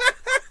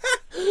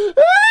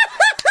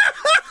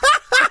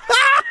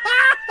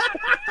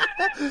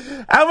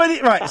 How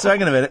many? Right. So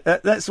hang on a minute.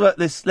 Let's work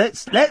this.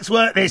 Let's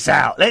work this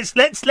out. Let's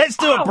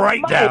do a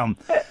breakdown.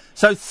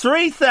 So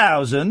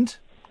 3,000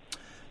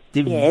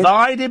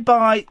 divided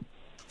by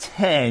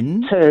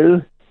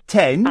 10.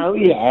 10. Oh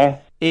yeah.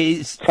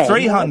 Is 10.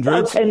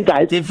 300. 10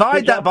 days.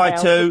 Divide that by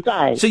 £2 2. a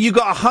day. So you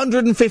got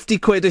 150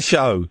 quid a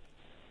show.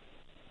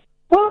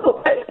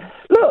 Well,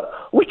 look,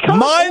 we can't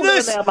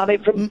Minus- earn our money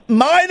from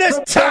minus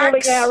from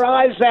tax. bawling our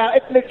eyes out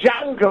in the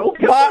jungle.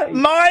 can we?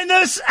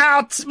 Minus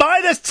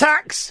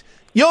tax.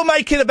 You're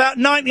making about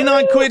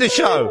 99 quid a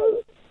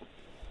show.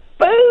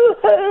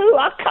 Boo-hoo,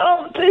 I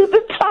can't do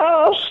the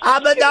task.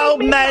 I'm an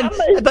old man,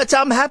 but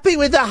I'm happy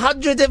with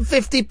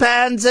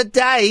 £150 a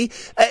day,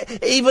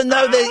 even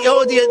though the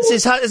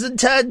audience hasn't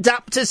turned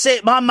up to see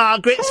it. My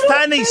Margaret's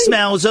fanny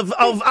smells of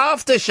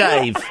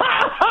aftershave.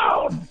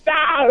 Oh,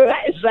 no,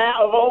 that is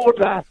out of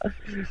order.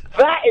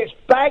 That is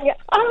banging.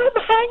 I'm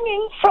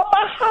hanging from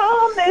a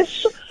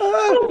harness.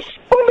 I'm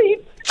fully...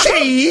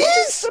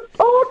 Cheese?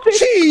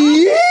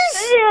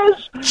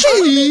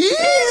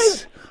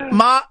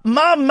 My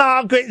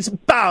Margaret's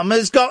bum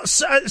has got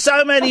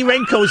so many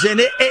wrinkles in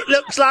it, it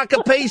looks like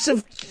a piece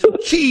of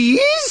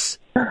cheese.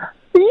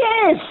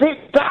 Yes,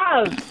 it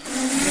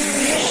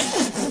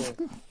does.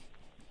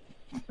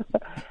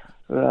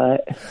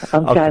 Right,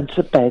 I'm going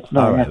to bed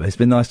now. All right, it's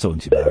been nice talking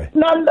to you, Barry.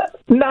 No,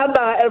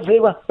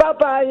 everyone.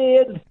 Bye-bye,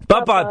 Ian.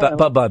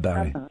 Bye-bye,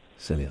 Barry.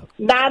 Silly old.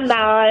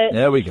 No.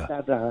 There we go.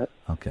 No.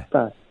 Okay.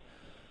 Bye.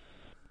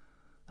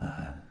 Do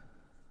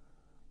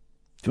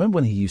you remember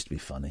when he used to be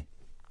funny?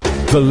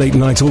 The Late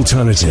Night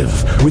Alternative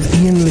with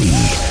Iain Lee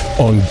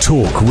on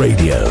Talk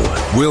Radio.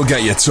 We'll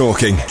get you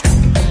talking.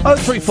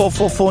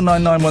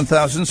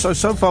 03444991000.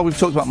 So far we've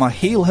talked about my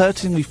heel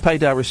hurting. We've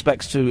paid our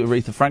respects to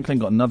Aretha Franklin.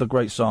 Got another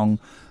great song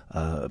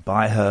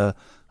by her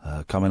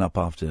coming up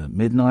after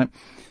midnight.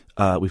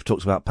 We've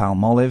talked about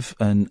Palmolive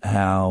and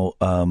how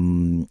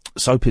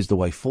soap is the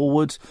way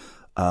forward.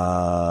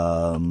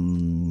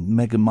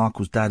 Meghan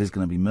Markle's dad is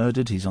going to be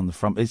murdered. He's on the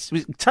front. It's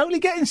totally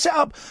getting set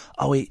up.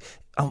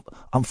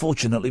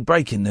 Unfortunately,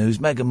 breaking news,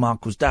 Meghan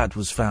Markle's dad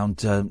was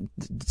found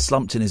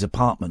slumped in his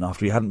apartment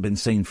after he hadn't been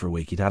seen for a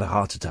week. He'd had a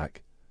heart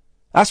attack.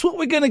 That's what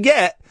we're going to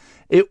get.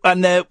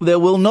 And there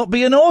will not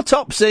be an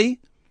autopsy.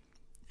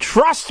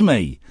 Trust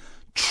me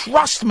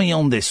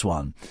on this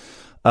one.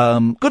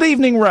 Good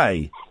evening,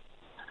 Ray.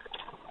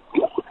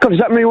 God, is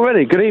that me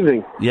already? Good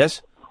evening.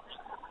 Yes?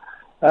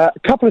 A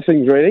couple of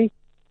things, really.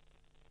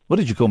 What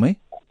did you call me?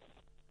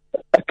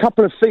 A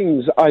couple of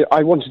things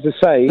I wanted to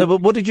say. No, but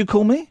what did you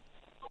call me?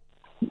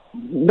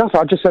 Nothing,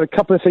 I just said a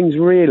couple of things,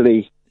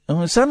 really.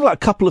 Oh, it sounded like a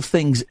couple of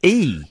things,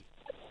 No.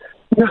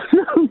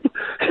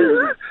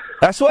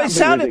 That's what it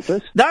sounded.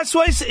 Ridiculous. That's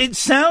what it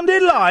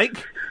sounded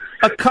like.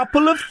 A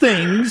couple of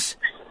things,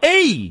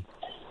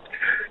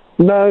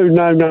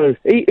 No.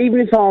 Even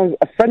if I was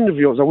a friend of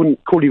yours, I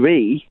wouldn't call you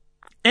E.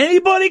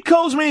 Anybody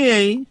calls me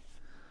E.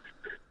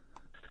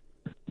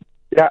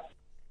 Yeah.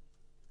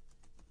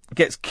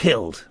 Gets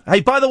killed.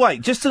 Hey, by the way,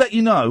 just to let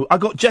you know, I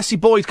got Jesse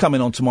Boyd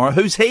coming on tomorrow.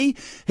 Who's he?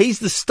 He's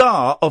the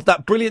star of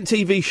that brilliant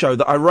TV show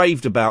that I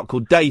raved about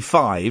called Day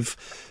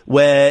 5,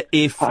 where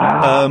if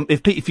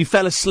you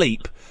fell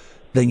asleep,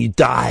 then you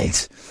died.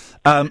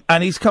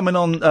 And he's coming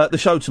on the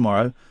show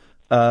tomorrow.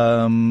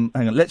 Hang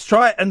on, let's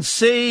try it and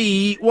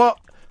see what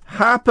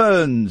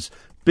happens.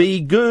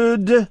 Be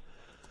good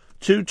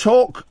to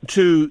talk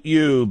to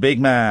you,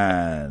 big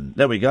man.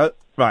 There we go.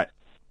 Right.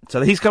 So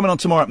he's coming on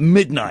tomorrow at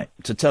midnight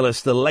to tell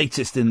us the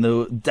latest in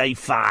the Day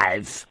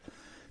 5.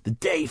 The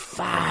Day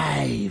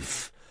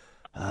 5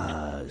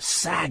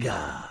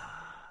 saga.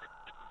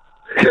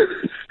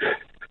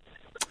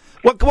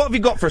 What have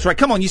you got for us, Ray?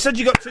 Come on, you said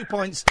you got 2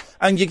 points,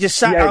 and you just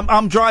sat. Yeah.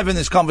 I'm driving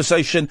this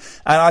conversation,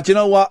 and do you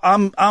know what?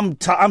 I'm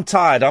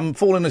tired. I'm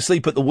falling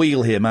asleep at the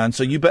wheel here, man.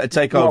 So you better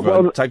take over.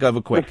 Well, take over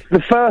quick.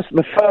 The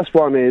first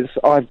one is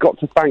I've got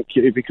to thank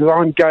you because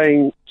I'm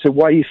going to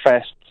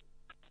Wayfest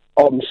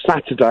on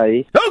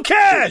Saturday. Who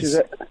cares?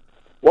 It's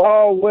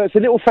a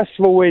little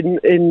festival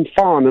in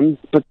Farnham,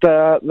 but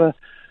the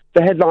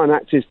headline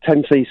act is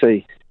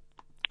 10cc.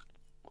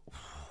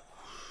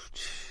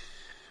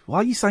 Why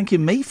are you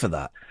thanking me for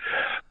that?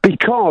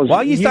 Because why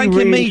are you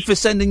thanking me for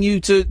sending you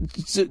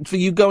for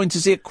you going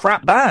to see a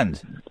crap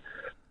band?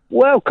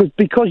 Well,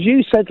 because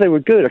you said they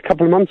were good a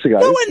couple of months ago.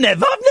 No, I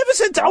never. I've never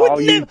said that. I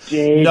would never.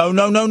 Did.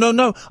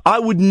 No. I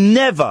would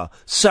never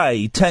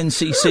say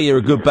 10cc are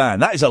a good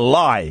band. That is a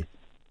lie.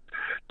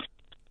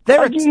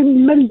 They're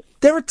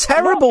a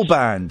terrible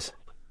band.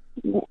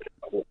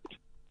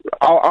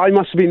 I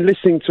must have been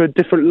listening to a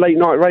different late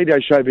night radio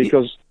show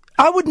because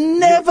I would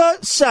never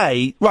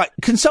say. Right?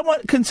 Can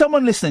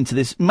someone listening to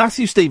this,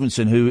 Matthew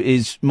Stevenson, who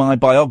is my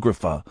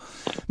biographer,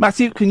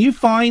 Matthew, can you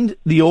find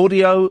the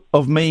audio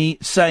of me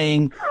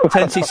saying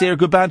 10cc are a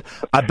good band?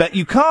 I bet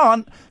you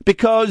can't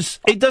because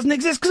it doesn't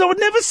exist. Because I would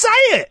never say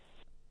it.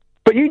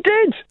 But you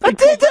did. I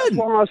didn't. That's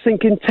why I was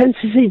thinking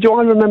 10cc. Do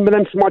I remember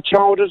them from my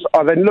childhood?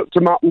 I then looked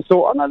them up and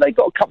thought, oh no, they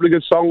got a couple of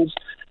good songs.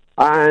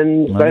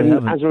 And No, then they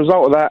haven't. as a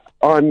result of that,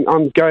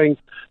 I'm going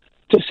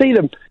to see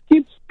them.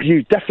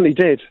 You definitely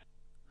did.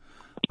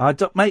 I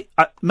don't, mate.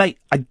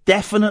 I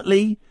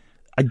definitely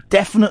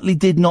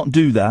did not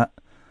do that.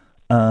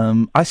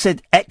 I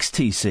said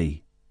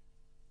XTC.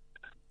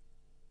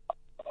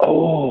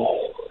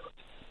 Oh,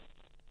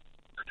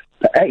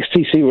 the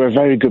XTC were a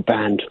very good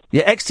band.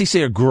 Yeah,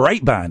 XTC are a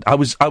great band. I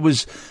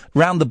was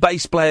round the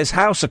bass player's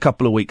house a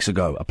couple of weeks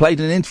ago. I played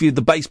an interview with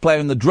the bass player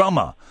and the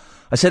drummer.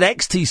 I said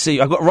XTC.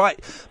 I've got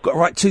to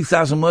write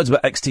 2,000 words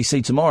about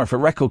XTC tomorrow for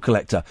Record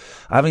Collector.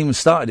 I haven't even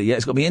started it yet.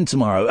 It's got to be in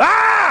tomorrow.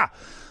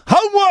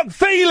 Homework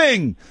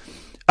feeling!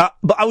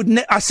 But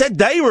I said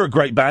they were a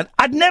great band.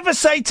 I'd never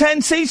say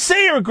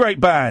 10cc are a great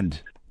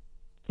band.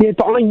 Yeah,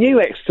 but I knew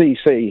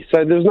XTC,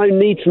 so there's no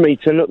need for me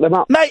to look them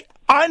up. Mate,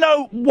 I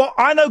know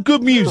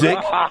good music,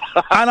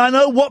 and I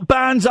know what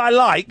bands I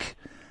like,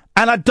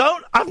 and I've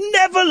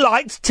never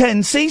liked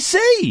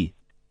 10cc.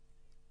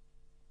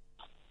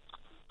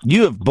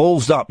 You have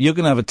ballsed up. You're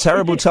going to have a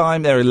terrible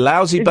time. They're a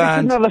lousy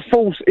band.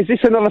 Is this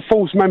another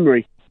false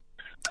memory?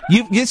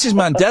 This is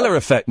Mandela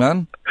effect,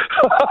 man.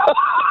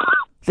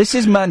 This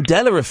is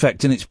Mandela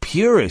effect in its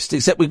purest,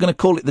 except we're going to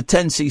call it the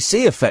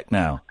 10cc effect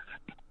now.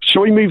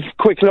 Shall we move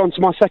quickly on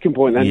to my second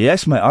point then?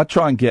 Yes, mate. I'd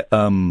try and get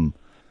a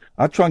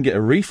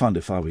refund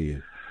if I were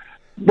you.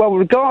 Well,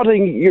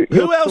 regarding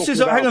who else is?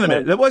 Hang on a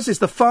minute. What's this?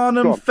 The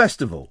Farnham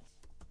Festival.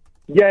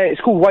 Yeah, it's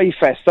called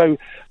Wayfest. So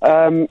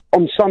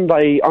on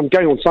Sunday, I'm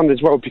going on Sunday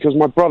as well because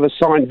my brother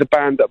signed the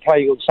band that are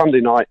playing on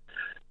Sunday night.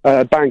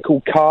 A band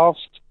called Cast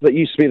that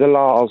used to be the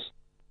Lars.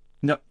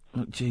 No,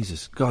 oh,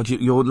 Jesus, God,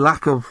 your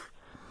lack of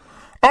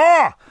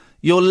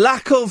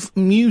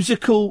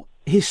musical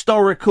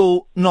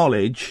historical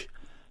knowledge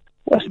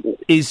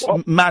is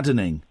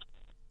maddening.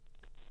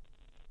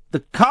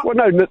 The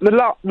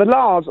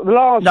Lars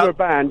were a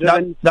band,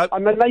 and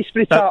then they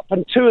split up,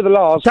 and two of the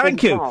Lars.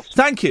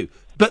 Thank you.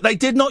 But they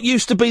did not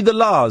used to be the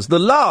Lars. The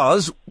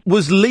Lars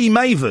was Lee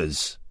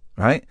Mavers,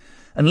 right?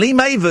 And Lee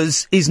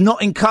Mavers is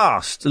not in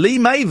Cast. Lee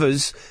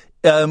Mavers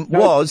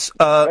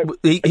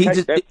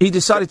he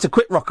decided to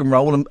quit rock and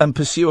roll and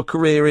pursue a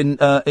career in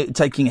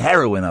taking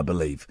heroin, I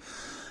believe.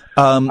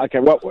 Well,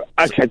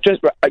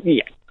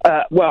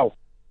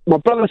 my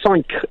brother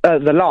signed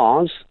the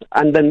Lars,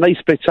 and then they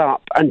split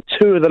up, and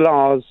two of the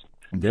Lars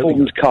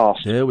formed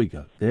Cast. There we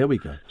go.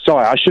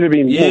 Sorry, I should have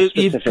been more specific.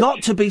 You've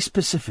got to be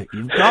specific.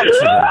 You've got to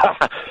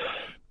be.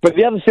 But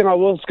the other thing I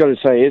was going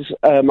to say is,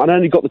 I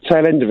only got the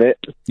tail end of it.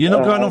 You're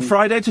not going on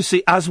Friday to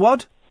see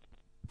Aswad?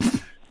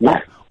 No.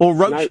 Or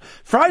Roach? No.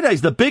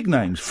 Friday's the big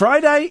names.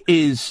 Friday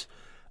is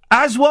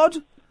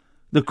Aswad,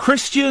 the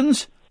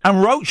Christians,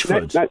 and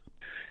Roachford.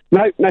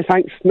 No,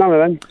 thanks. None of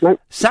them. No.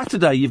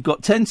 Saturday, you've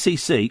got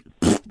 10cc.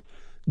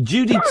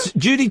 Judy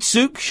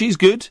Tsuk, she's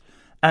good.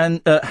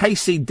 And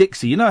Hayseed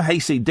Dixie. You know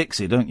Hayseed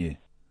Dixie, don't you?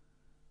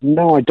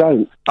 No, I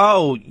don't.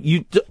 Oh,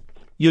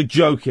 you're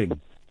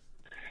joking.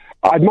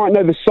 I might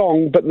know the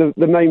song, but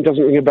the name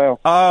doesn't ring a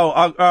bell.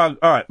 All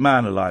right,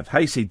 man alive.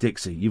 Hayseed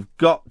Dixie. You've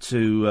got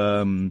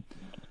to.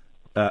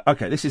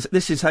 Okay, this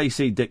is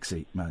Hayseed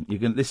Dixie, man.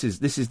 This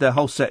is their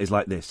whole set is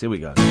like this. Here we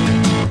go.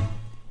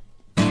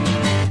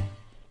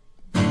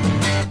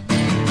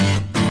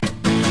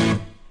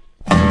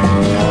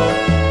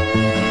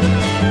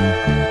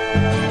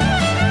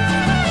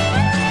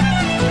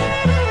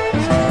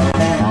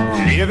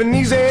 Living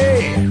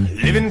easy,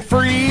 living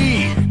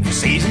free,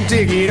 season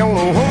ticket on a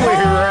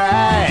one-way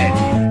ride.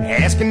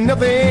 Asking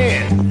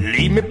nothing,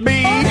 leave me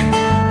be,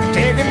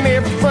 taking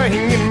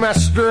everything in my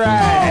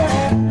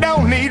stride.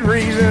 Don't need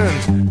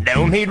reasons,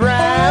 don't need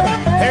rhyme,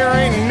 there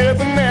ain't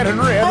nothing that I'd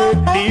rather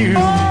do.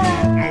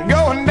 I'm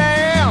going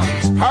down,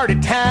 it's party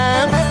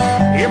time,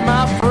 here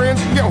my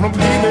friends are gonna be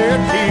there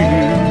too.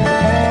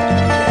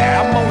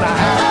 I'm on the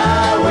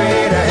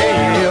highway to hell.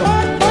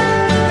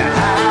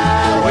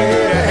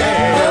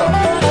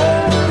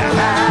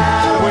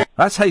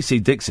 That's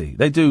Hayseed Dixie.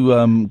 They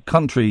do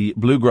country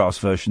bluegrass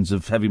versions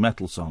of heavy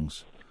metal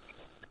songs.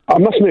 I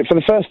must admit, for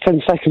the first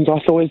 10 seconds, I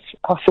thought it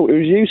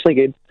was you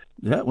singing.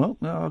 Yeah, well,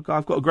 I've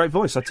got a great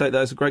voice. I take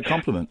that as a great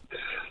compliment.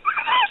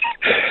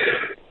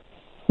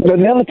 But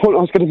the other point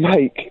I was going to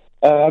make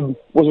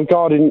was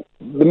regarding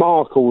the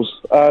Markles.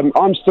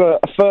 I'm still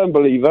a firm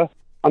believer,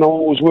 and I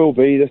always will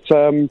be,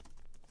 that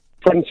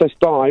Princess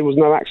Di was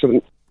no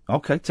accident.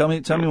 Okay, tell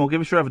me more.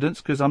 Give us your evidence,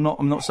 because I'm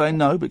not saying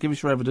no, but give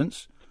us your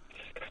evidence.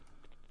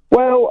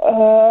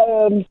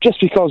 Well,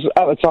 just because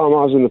at the time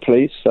I was in the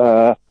police,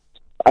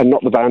 and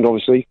not the band,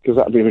 obviously, because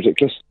that would be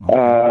ridiculous.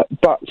 Okay.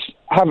 But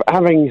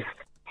having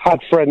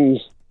had friends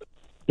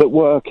that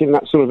work in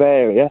that sort of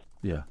area,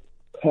 yeah,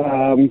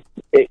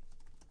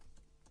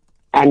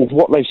 and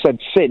what they've said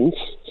since,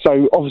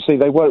 So obviously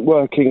they weren't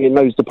working in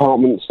those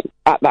departments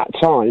at that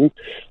time,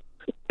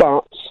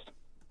 but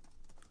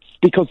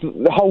because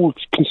the whole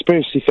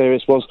conspiracy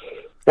theorist was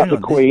that the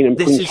Queen and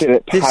Prince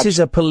Philip This is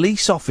a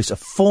police officer, a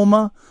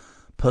former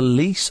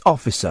police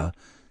officer,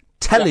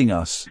 telling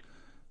us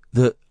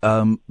that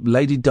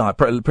Lady Di,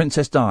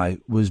 Princess Di,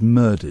 was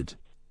murdered.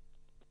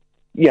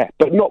 Yeah,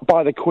 but not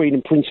by the Queen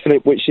and Prince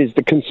Philip, which is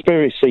the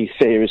conspiracy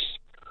theorist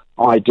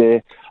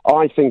idea.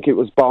 I think it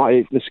was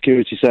by the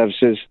security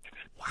services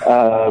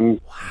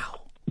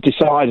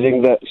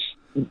deciding that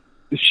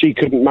she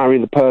couldn't marry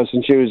the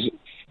person she was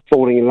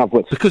falling in love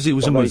with. Because he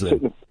was a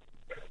Muslim?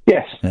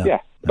 Yes, yeah,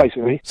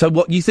 basically. So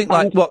what, you think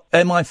what,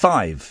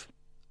 MI5?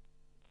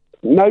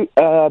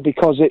 No,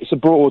 because it's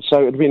abroad,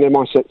 so it'd be an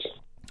MI6.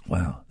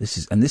 Wow, this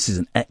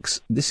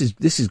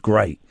is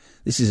great.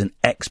 This is an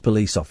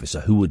ex-police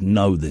officer who would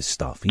know this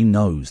stuff. He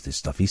knows this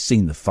stuff. He's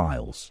seen the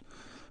files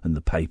and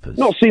the papers.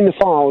 Not seen the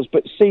files,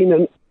 but seen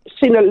a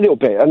little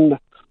bit. And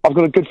I've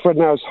got a good friend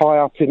now who's high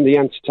up in the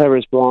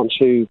anti-terrorist branch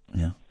who,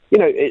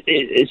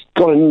 it's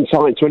got an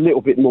insight to a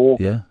little bit more.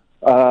 Yeah.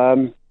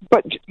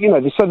 But,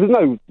 so there's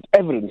no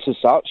evidence as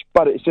such,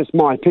 but it's just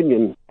my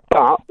opinion.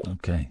 But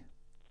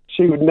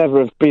she would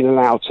never have been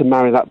allowed to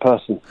marry that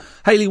person.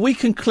 Hayley, we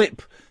can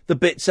clip the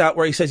bits out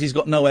where he says he's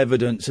got no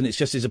evidence and it's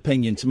just his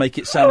opinion to make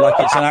it sound like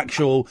it's an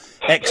actual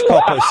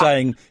ex-copper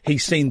saying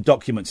he's seen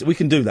documents. We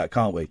can do that,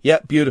 can't we? Yeah,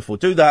 beautiful.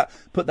 Do that.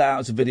 Put that out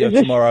as a video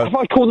tomorrow. Have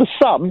I called the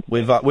Sun?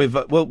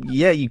 Well,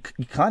 yeah, you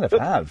kind of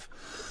have.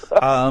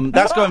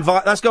 That's going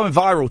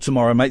viral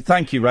tomorrow, mate.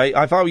 Thank you, Ray.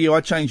 If I were you,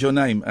 I'd change your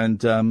name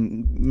and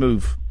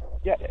move.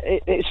 Yeah,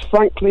 it's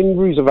Franklin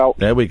Roosevelt.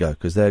 There we go,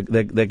 because they're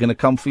going to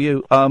come for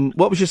you.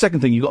 What was your second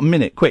thing? You got a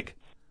minute, quick.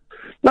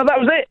 No, that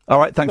was it. All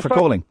right, thanks for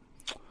calling.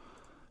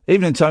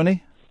 Evening,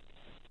 Tony.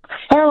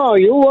 How are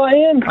you? All right,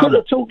 Ian? Good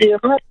to talk to you,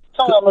 mate.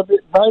 Sorry, I'm a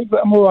bit vague,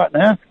 but I'm all right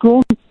now. Go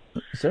on.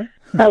 Sir?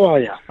 How are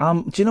you?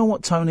 Do you know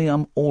what, Tony?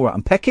 I'm all right.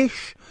 I'm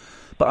peckish,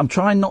 but I'm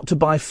trying not to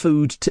buy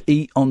food to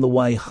eat on the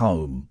way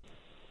home.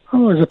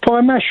 Oh, there's a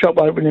pie mash shop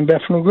open in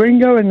Bethnal Green.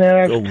 Go in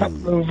there, have a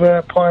couple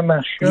of pie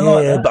mash.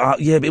 But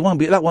it won't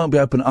be. That won't be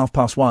open at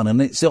 1:30,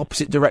 and it's the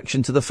opposite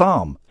direction to the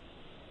farm.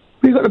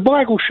 We've got the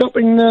bagel shop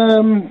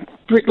in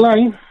Brick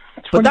Lane.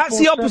 But that's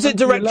the opposite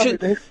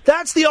direction.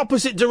 That's the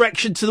opposite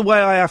direction to the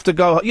way I have to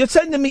go. You're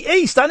sending me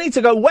east. I need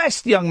to go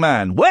west, young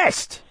man.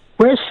 West.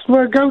 West.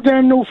 Well, go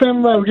down North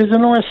End Road. There's a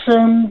nice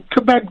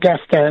kebab gas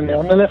down there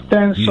on the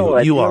left-hand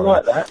side. You are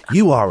like that.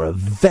 You are a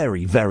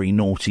very, very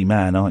naughty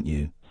man, aren't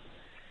you?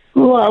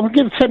 Well, I would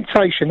give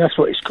Temptation. That's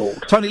what it's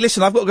called. Tony,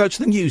 listen, I've got to go to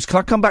the news. Can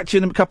I come back to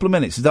you in a couple of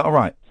minutes? Is that all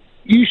right?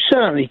 You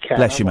certainly can.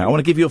 Bless you, mate. I want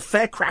to give you a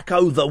fair crack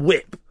o' the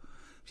whip.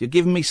 You're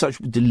giving me such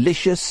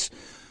delicious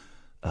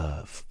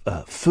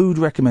food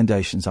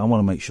recommendations. I want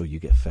to make sure you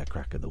get a fair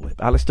crack of the whip.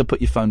 Alistair,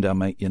 put your phone down,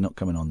 mate. You're not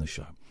coming on the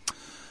show.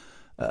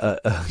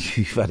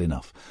 You've had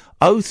enough.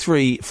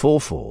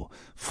 0344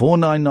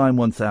 499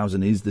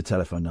 1000 is the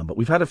telephone number.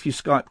 We've had a few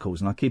Skype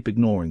calls and I keep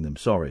ignoring them.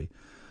 Sorry.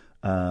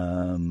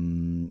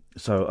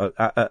 So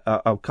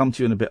I'll come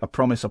to you in a bit. I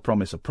promise.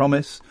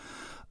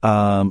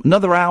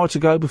 Another hour to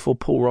go before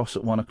Paul Ross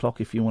at 1 o'clock.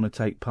 If you want to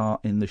take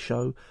part in the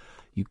show,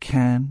 you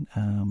can.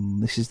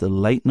 This is the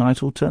Late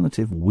Night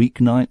Alternative,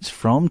 weeknights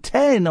from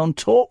 10 on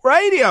Talk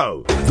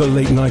Radio. The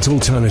Late Night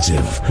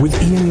Alternative with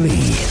Iain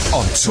Lee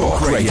on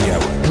Talk Radio.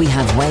 We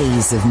have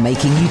ways of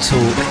making you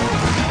talk.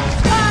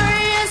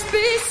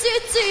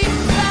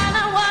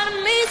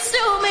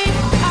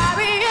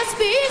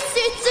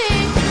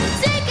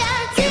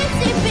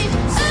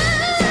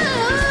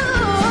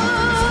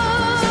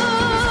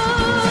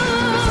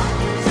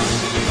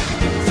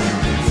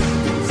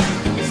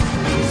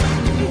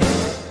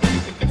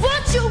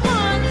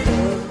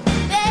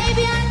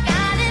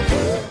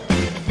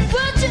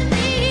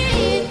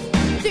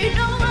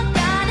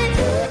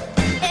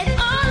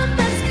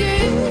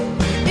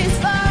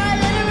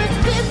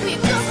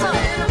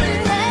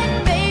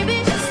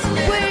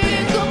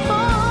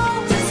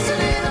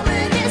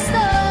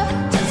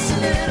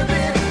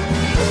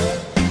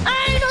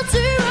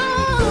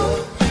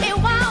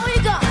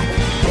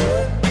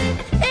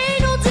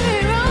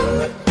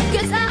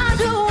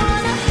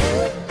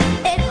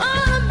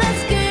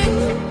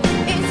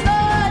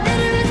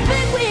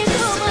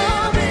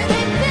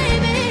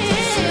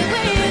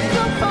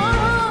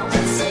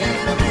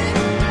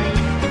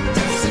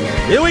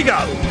 Here we go.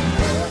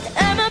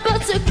 I'm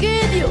about to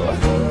give you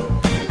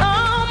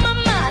all my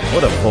money.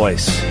 What a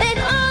voice. And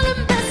all of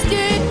my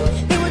skin,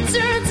 it would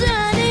turn to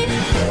honey.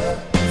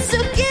 So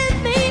give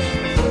me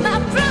my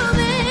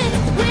promise.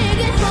 Bring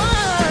it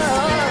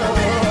home.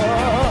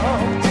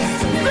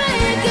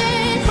 Bring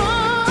it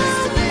home.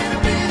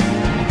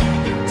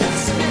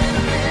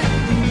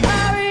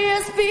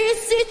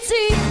 R-E-S-P-C-T.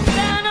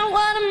 Found out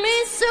what it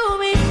means to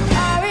me.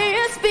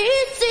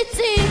 R-E-S-P-C-T.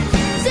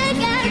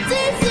 Take out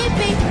TCP.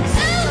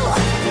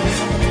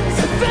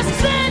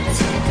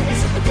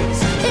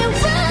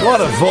 What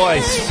a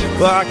voice.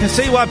 Well, I can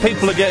see why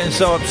people are getting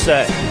so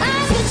upset.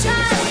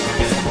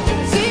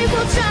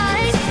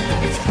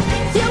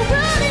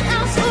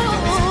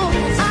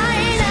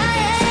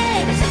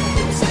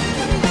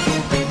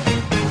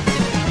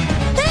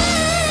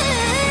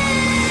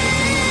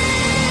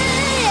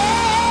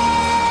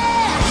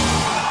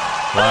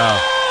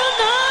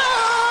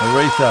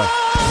 Aretha.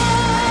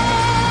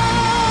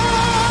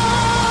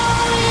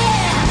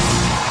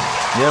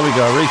 There we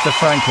go, Aretha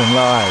Franklin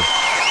live.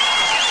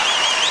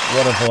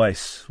 What a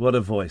voice, what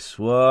a voice,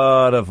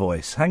 what a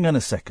voice. Hang on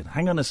a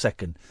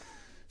second.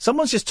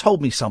 Someone's just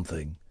told me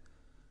something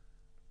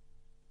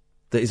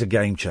that is a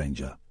game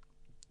changer.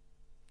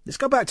 Let's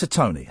go back to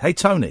Tony. Hey,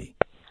 Tony.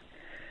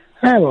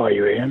 How are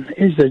you, Ian?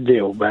 Here's the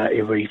deal about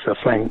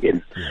Aretha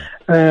Franklin.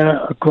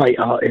 A great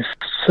artist,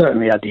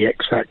 certainly had the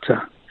X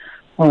Factor.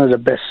 One of the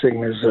best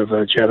singers of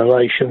her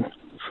generation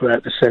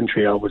throughout the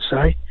century, I would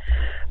say.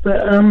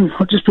 But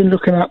I've just been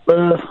looking up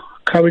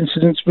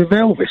coincidence with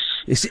Elvis.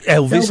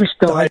 Elvis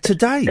died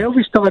today.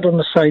 Elvis died on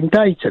the same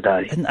day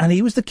today. And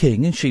he was the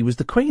king and she was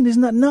the queen.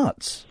 Isn't that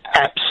nuts?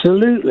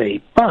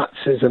 Absolutely. But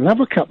there's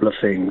another couple of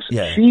things.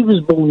 Yeah. She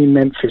was born in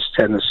Memphis,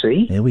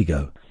 Tennessee. Here we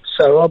go.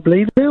 So I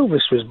believe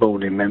Elvis was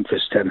born in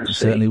Memphis, Tennessee. He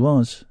certainly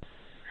was.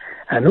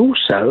 And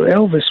also,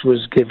 Elvis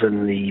was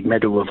given the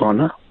Medal of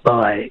Honor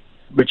by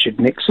Richard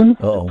Nixon,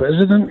 the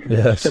president,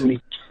 in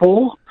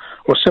 74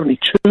 or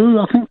 72,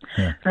 I think.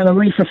 Yeah. And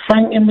Aretha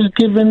Franklin was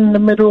given the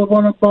Medal of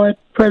Honor by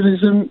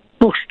President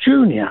Bush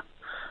Jr.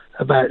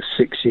 about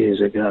 6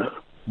 years ago.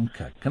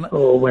 Okay.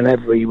 Or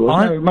whenever he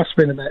was. No, it must have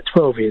been about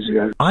 12 years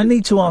ago. I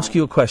need to ask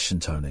you a question,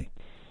 Tony.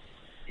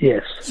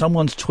 Yes.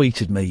 Someone's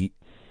tweeted me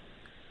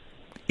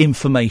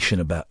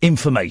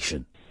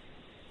information.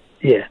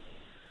 Yeah.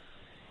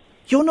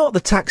 You're not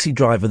the taxi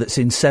driver that's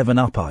in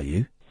 7-Up, are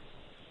you?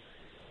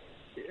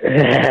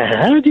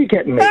 How did you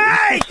get me?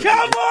 Hey,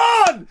 come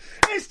on!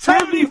 It's Tony.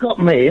 How have you got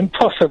me?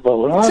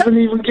 Impossible. I haven't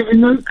even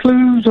given no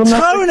clues or nothing.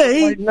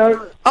 Tony,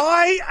 No.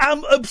 I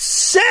am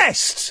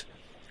obsessed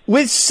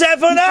with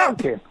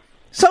 7-Up.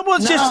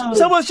 Someone's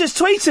just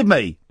tweeted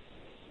me.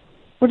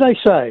 What did they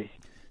say?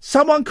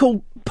 Someone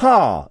called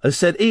Pa has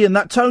said, Ian,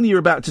 that Tony you're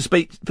about to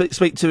speak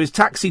to is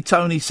Taxi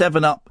Tony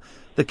 7-Up,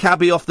 the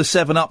cabbie off the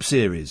 7-Up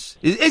series.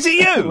 Is it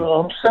you?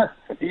 Well,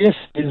 yes,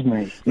 it is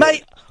me.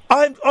 Mate,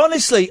 I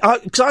honestly,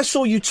 because I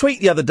saw you tweet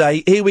the other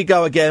day, here we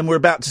go again, we're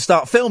about to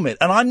start filming,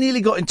 and I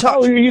nearly got in touch.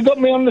 Oh, you got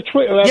me on the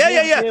Twitter, haven't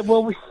you? Yeah.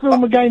 Well, we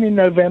film again in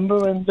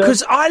November. And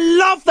because I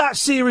love that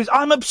series.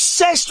 I'm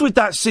obsessed with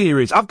that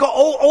series. I've got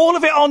all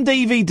of it on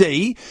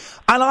DVD,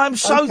 and I'm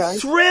so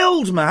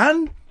thrilled,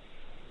 man.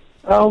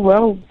 Oh,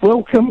 well,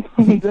 welcome.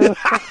 And,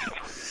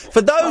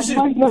 for those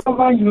who... make no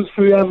arrangements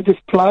for you over this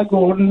plug,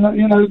 or,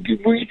 you know,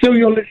 will you tell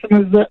your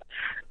listeners that,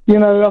 you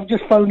know, I've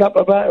just phoned up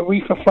about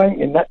Aretha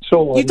Franklin, that's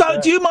all. You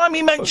don't, do you mind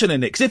me mentioning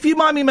it? Because if you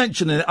mind me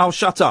mentioning it, I'll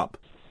shut up.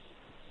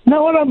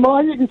 No, I don't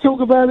mind. You can talk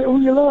about it all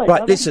you like.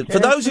 Right, listen, for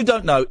those who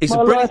don't know, it's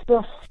my a brilliant...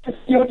 life for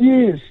 50-odd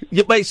years.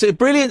 Yeah, mate, it's a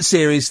brilliant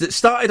series that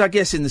started, I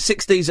guess, in the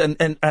 60s,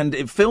 and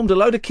it filmed a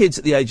load of kids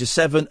at the age of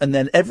 7, and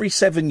then every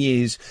 7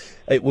 years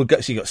it would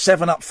go. So you got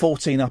 7-Up,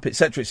 14-Up,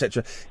 etc.,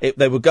 etc.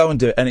 They would go and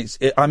do it,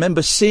 and I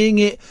remember seeing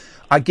it.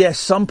 I guess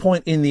some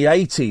point in the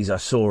 80s I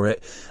saw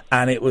it,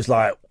 and it was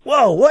like,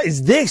 whoa, what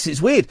is this?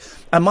 It's weird.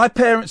 And my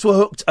parents were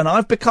hooked, and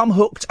I've become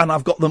hooked, and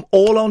I've got them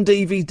all on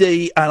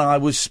DVD, and I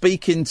was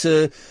speaking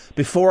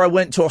before I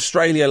went to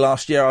Australia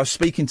last year, I was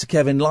speaking to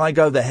Kevin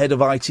Ligo, the head of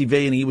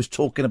ITV, and he was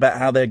talking about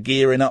how they're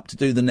gearing up to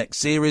do the next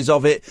series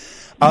of it.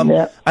 And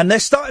they're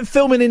starting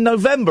filming in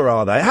November,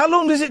 are they? How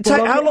long does it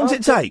take? How long does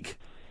it take?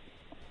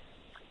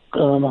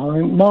 I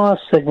think my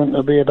segment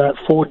will be about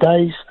 4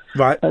 days.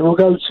 Right. We'll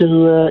go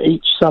to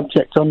each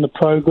subject on the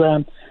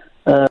programme,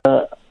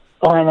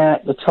 iron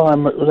out the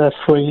time that they're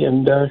free,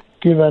 and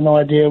give an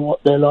idea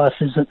what their life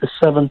is at the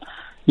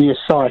 7-year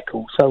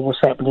cycle. So what's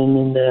happening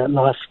in their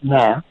life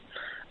now.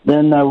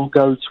 Then they will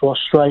go to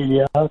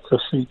Australia to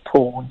see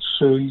Paul and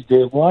Sue,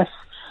 their wife.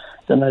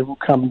 Then they will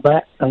come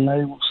back and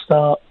they will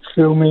start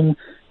filming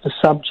the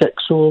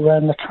subjects all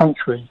around the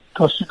country.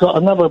 Because you've got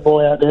another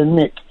boy out there,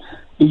 Nick.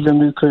 He's a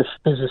nuclear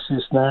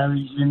physicist now.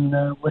 He's in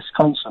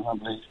Wisconsin, I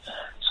believe.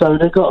 So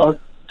they've got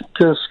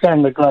to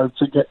scan the globe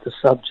to get the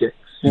subjects,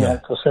 you know,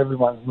 because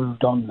everyone's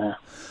moved on now.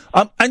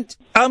 And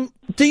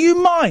do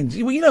you mind,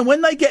 you know,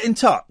 when they get in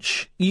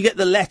touch, you get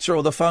the letter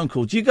or the phone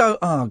call, do you go,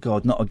 oh,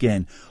 God, not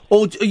again?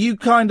 Or are you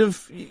kind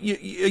of, are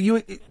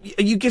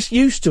you just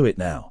used to it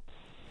now?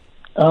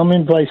 I'm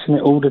embracing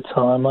it all the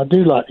time. I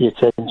do like the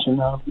attention.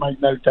 I've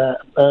made no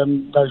doubt,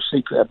 no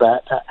secret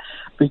about that.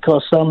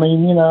 Because, I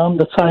mean, you know, I'm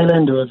the tail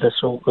ender of this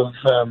sort of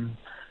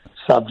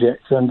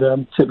subject,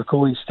 and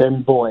typical East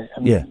End boy,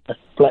 and a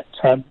black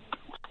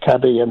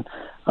cabbie, and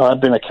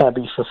I've been a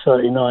cabbie for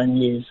 39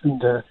 years,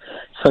 and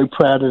so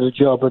proud of the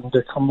job and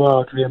the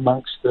camaraderie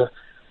amongst the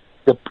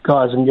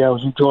guys and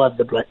girls who drive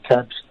the black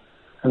cabs,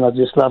 and I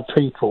just love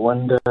people,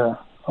 and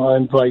I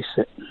embrace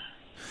it.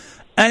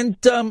 And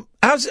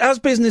how's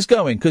business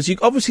going? Because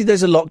obviously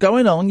there's a lot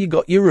going on. You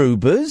got your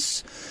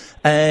Ubers,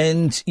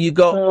 and you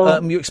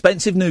got your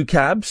expensive new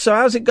cabs. So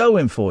how's it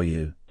going for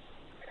you?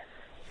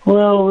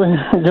 Well,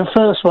 the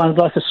first one's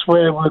like a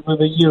swear word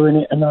with a U in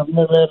it, and I've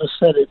never ever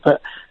said it,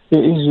 but it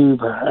is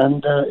Uber,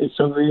 and it's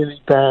a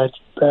really bad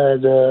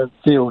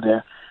deal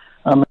there.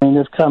 I mean,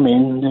 they've come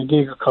in, the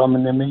gig are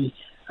coming to me,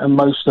 and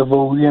most of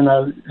all, you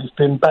know, it's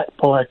been backed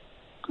by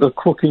the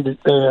crooked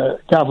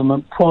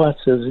government prior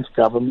to this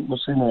government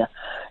was in there.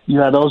 You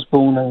had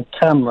Osborne and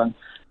Cameron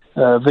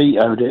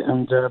vetoed it,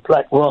 and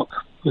BlackRock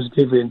was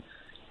giving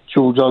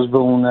George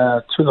Osborne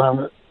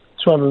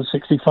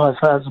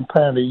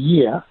 £265,000 a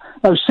year.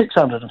 No,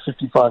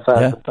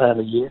 £655,000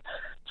 a year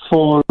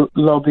for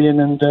lobbying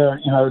and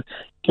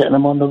getting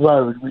them on the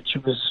road, which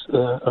was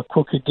a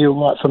crooked deal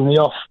right from the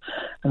off.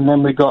 And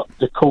then we got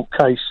the court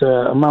case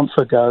a month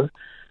ago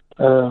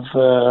of,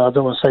 I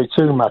don't want to say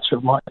too much,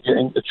 it might get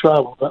into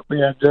trouble, but we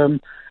had a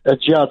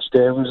judge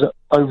there who was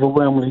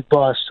overwhelmingly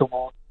biased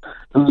toward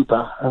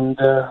Uber, and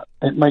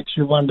it makes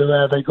you wonder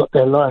how they got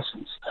their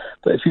licence.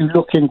 But if you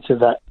look into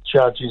that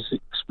judge's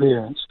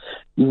experience,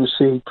 you will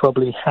see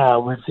probably how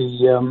with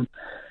the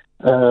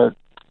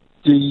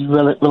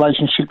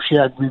relationship she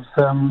had with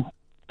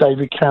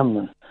David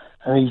Cameron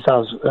and his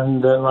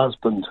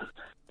husband.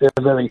 They're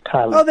very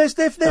pals. Oh,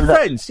 they're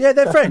friends. Yeah,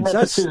 they're friends.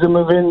 That's nepotism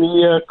within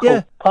the court.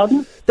 Yeah.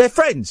 Pardon? They're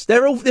friends.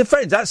 They're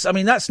friends. That's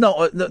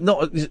not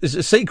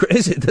a secret,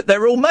 is it? That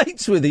they're all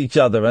mates with each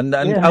other. And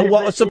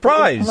what a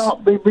surprise!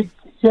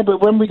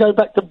 But when we go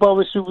back to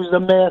Boris, who was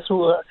the mayor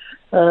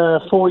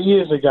 4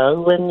 years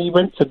ago, when he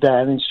went to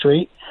Downing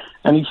Street,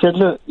 and he said,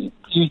 "Look,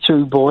 you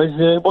two boys,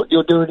 what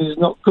you're doing is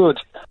not good."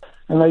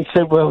 And they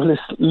said, "Well, let's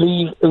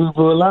leave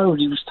Uber alone."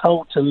 He was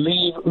told to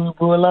leave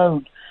Uber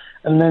alone.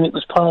 And then it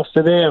was passed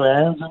to their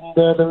hands, and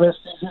the rest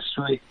is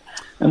history.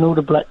 And all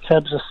the black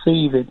cabs are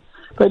seething.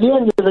 But at the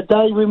end of the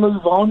day, we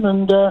move on,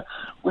 and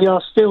we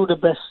are still the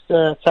best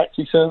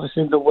taxi service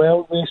in the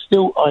world. We're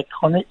still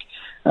iconic,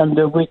 and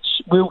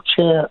which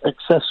wheelchair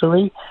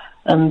accessory.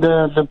 And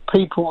the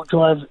people who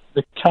drive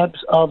the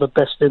cabs are the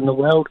best in the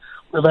world,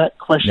 without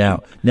question.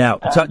 Now,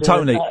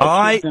 Tony,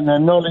 and their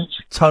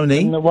knowledge, Tony,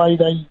 and the way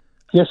they,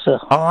 yes, sir.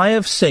 I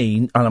have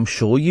seen, and I'm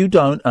sure you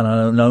don't, and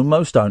I know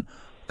most don't.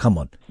 Come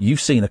on,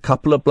 you've seen a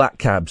couple of black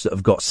cabs that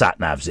have got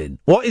sat-navs in.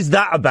 What is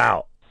that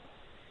about?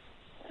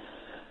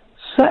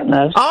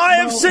 Sat-navs? I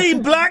have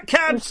seen black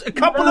cabs, a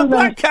couple of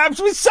black cabs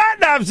with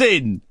sat-navs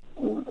in.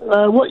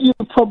 What you've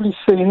probably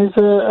seen is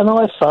an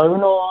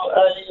iPhone or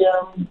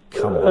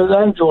an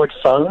Android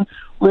phone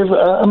with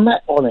a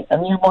map on it,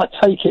 and you might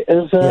take it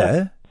as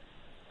a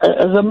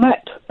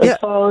map. As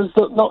far as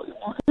not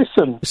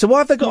listen. So why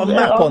have they got a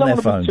map on their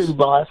phones? I don't want to be too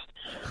biased.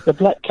 The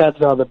black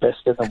cabs are the best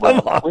in the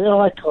world. We're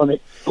iconic,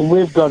 and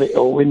we've got it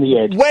all in the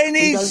head.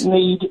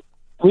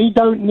 We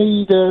don't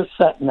need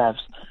sat navs.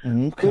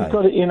 Okay. We've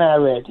got it in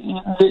our head.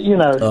 You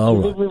know, Oh, you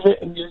live with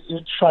it and you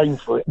train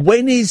for it.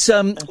 When is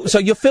so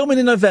you're filming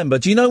in November?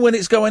 Do you know when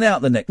it's going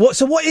out? The next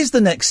what is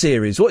the next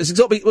series? What is it's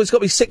got to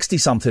be 60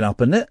 something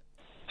up, isn't it?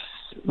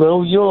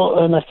 Well,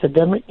 you're an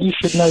academic. You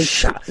should know.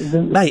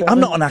 Mate, I'm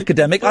not an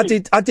academic. I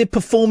did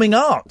performing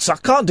arts. I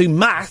can't do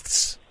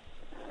maths.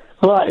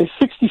 Right, it's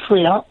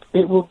 63 up.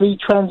 It will be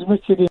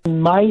transmitted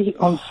in May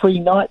on 3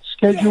 nights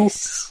schedule.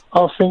 Yes.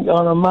 I think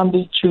on a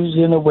Monday,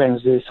 Tuesday and a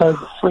Wednesday. So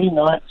 3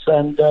 nights,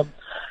 and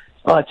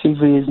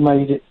ITV has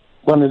made it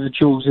one of the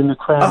jewels in the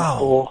crown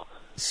for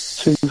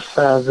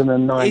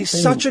 2019. It's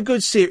such a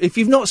good series. If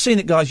you've not seen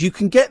it, guys, you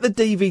can get the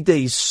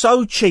DVDs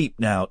so cheap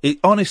now.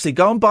 Honestly,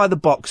 go and buy the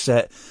box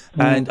set.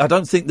 And I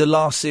don't think the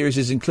last series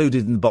is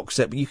included in the box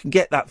set, but you can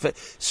get that for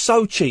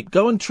so cheap.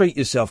 Go and treat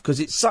yourself, because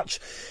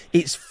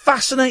it's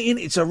fascinating.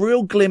 It's a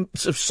real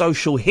glimpse of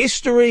social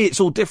history. It's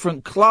all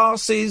different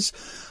classes.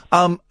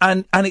 And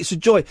it's a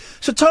joy.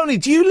 So, Tony,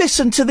 do you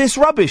listen to this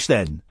rubbish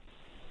then?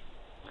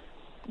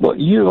 What,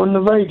 you on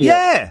the radio?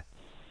 Yeah.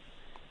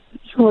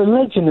 You're a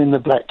legend in the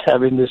black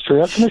cab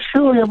industry. I can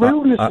assure you, we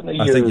all listen to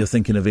you. I think you're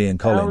thinking of Iain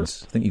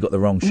Collins. I think you got the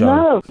wrong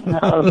show.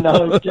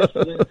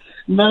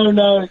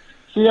 No.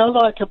 See, I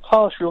like a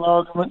partial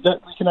argument that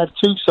we can have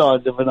two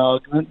sides of an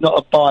argument, not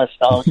a biased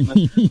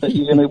argument that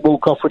you're going to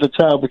walk off with a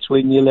tail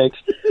between your legs.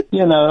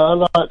 You know, I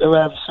like to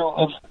have sort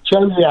of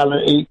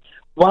joviality,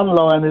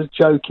 one-liners,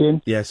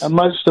 joking, yes, and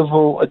most of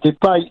all, a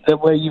debate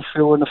where you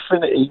feel an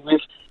affinity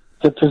with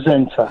the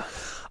presenter.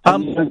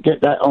 You don't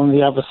get that on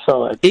the other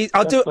side.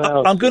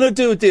 I'm going to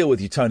do a deal with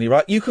you, Tony,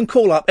 right? You can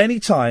call up any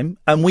time,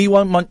 and we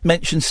won't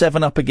mention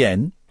 7up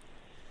again.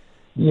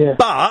 Yeah.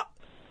 But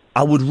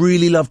I would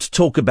really love to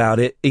talk about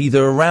it,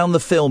 either around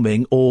the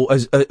filming or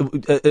as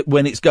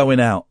when it's going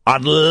out.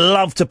 I'd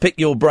love to pick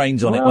your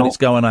brains on it when it's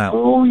going out.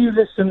 For all you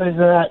listeners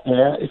out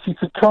there, if you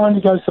could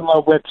kindly go to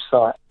my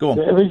website. Go on.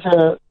 There is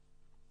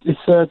it's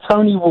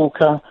Tony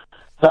Walker,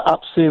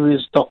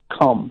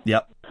 theupseries.com.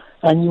 Yep.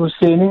 And you will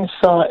see an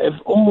insight of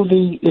all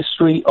the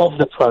history of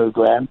the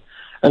programme,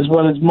 as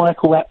well as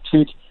Michael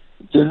Apted,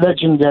 the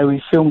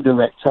legendary film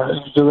director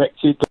who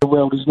directed The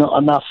World Is Not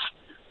Enough,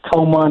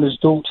 Coal Miner's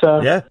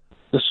Daughter,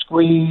 The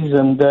Squeeze,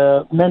 and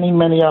many,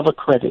 many other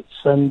credits.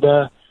 And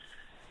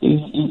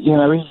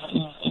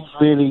he's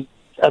really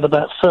had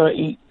about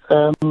 30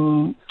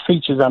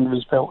 features under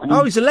his belt.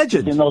 Oh, he's a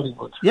legend. In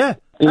Hollywood. Yeah.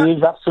 He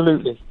is,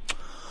 absolutely.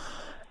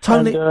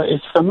 Tony, and,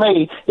 it's for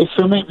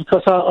me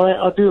because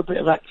I do a bit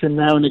of acting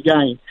now and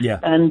again. Yeah.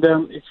 And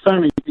it's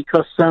funny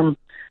because I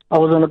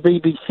was on a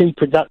BBC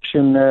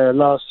production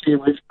last year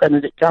with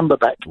Benedict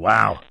Cumberbatch.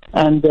 Wow.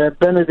 And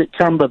Benedict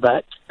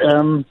Cumberbatch,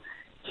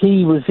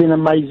 he was in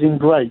Amazing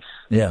Grace,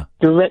 Yeah.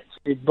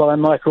 directed by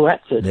Michael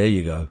Apted. There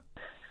you go.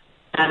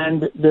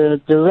 And the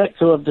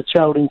director of The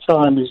Child in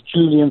Time is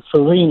Julian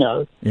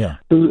Farino, Yeah.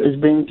 who has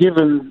been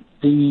given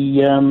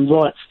the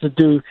rights to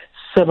do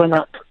 7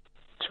 Up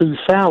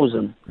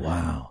 2000.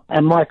 Wow.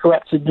 And Michael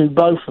Apted knew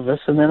both of us,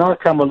 and then I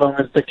come along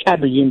as the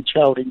cabbie in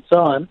Child in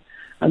Time,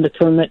 and the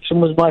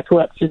connection was Michael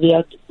Apted. He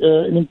had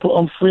an input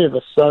on 3 of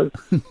us, so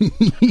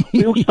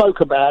we all spoke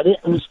about it,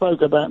 and we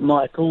spoke about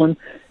Michael, and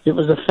it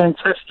was a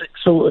fantastic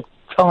sort of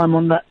time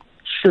on that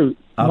shoot.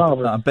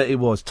 I bet it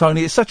was.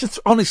 Tony, it's such a...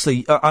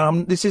 honestly,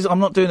 I'm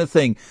not doing a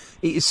thing.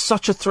 It is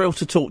such a thrill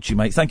to talk to you,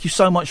 mate. Thank you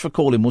so much for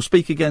calling. We'll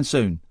speak again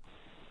soon.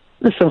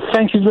 Listen,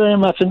 thank you very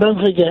much, and don't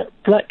forget,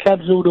 black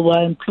cabs all the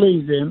way, and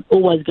please, Ian,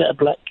 always get a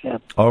black cab.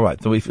 All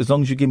right, so as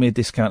long as you give me a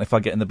discount if I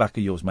get in the back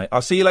of yours, mate.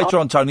 I'll see you later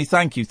on, Tony.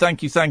 Thank you.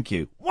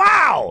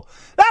 Wow!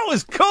 That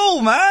was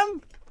cool,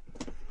 man!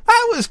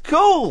 That was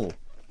cool!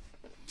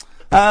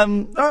 All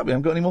right, we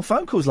haven't got any more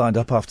phone calls lined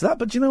up after that,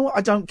 but do you know what?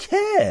 I don't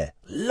care.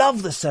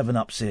 Love the 7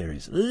 Up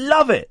series.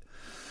 Love it.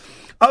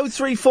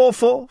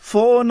 0344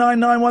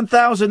 499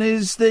 1000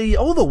 is the...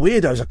 all the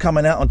weirdos are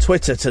coming out on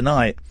Twitter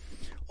tonight.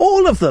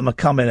 All of them are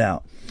coming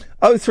out.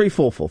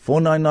 0344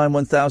 499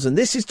 1000.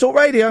 This is Talk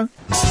Radio.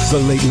 The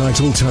Late Night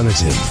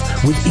Alternative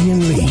with Iain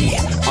Lee.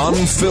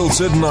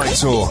 Unfiltered Night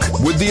Talk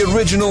with the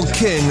original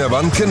king of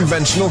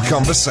unconventional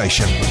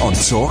conversation on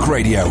Talk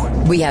Radio.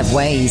 We have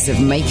ways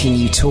of making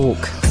you talk.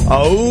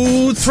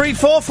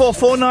 0344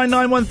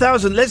 499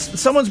 1000.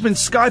 Someone's been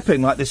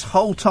Skyping like this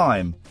whole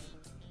time.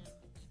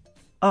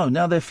 Oh,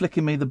 now they're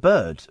flicking me the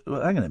bird.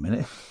 Well, hang on a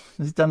minute.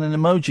 It's done an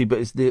emoji, but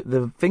it's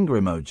the finger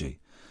emoji.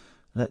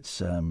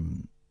 Let's,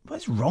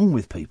 what's wrong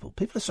with people?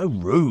 People are so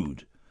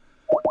rude.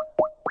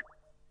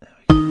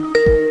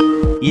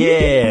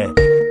 Yeah.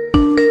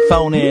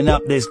 Phoning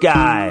up this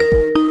guy.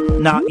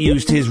 Not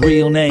used his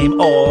real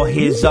name or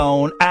his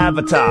own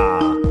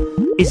avatar.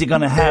 Is he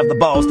gonna have the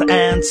balls to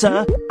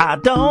answer? I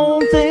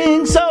don't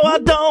think so. I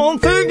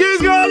don't think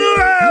he's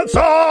gonna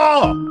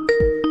answer.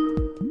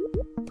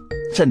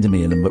 Sending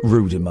me a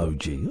rude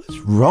emoji. What's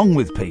wrong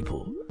with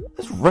people?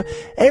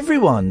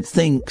 Everyone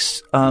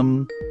thinks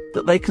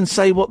that they can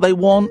say what they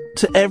want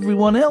to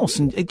everyone else.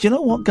 And do you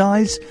know what,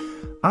 guys?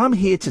 I'm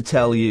here to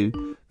tell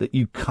you that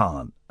you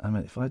can't. I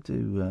mean, if I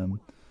do...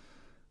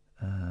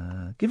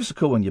 give us a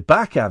call when you're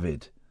back,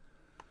 Avid.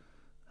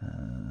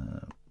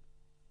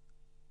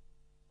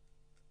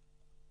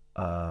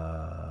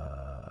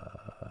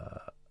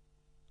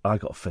 I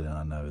got a feeling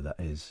I know who that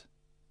is.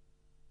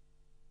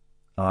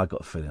 I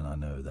got a feeling I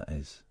know who that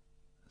is.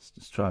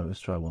 Let's try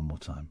one more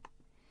time.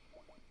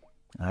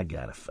 I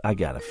got a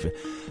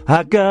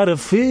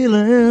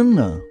feeling.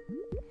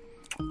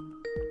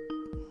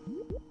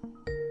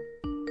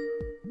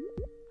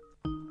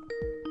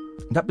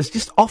 That was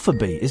just off a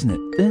beat, isn't it?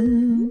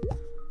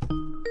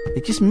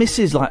 It just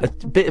misses like a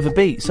bit of a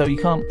beat, so you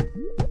can't.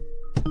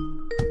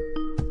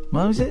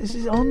 Well, is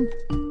it on?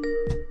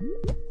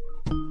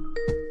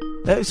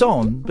 It's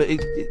on, but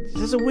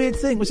there's a weird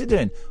thing. What's it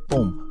doing?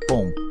 Boom,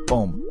 boom,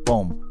 boom,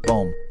 boom,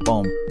 boom,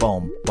 boom,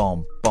 boom,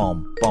 boom,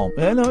 boom, boom.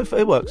 Yeah, no,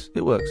 it works.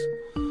 It works.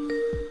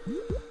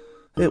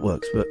 It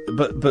works,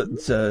 but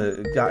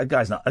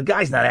guy's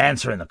not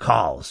answering the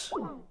calls.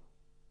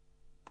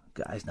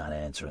 Guy's not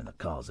answering the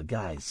calls. The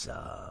guy's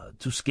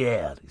too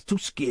scared. He's too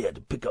scared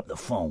to pick up the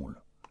phone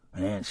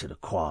and answer the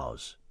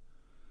calls.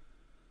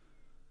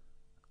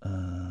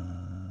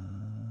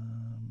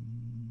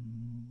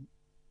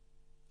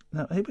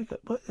 Now, here we go.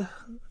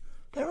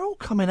 They're all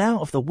coming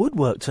out of the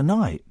woodwork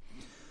tonight.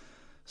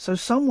 So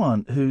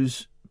someone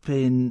who's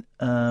been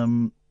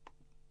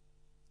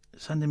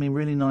sending me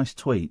really nice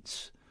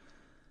tweets.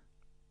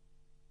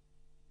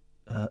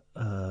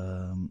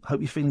 Hope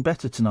you're feeling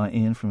better tonight,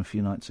 Ian, from a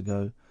few nights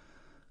ago.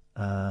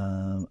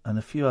 And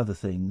a few other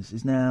things.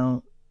 Is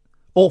now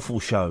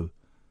awful show.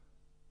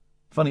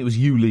 Funny it was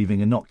you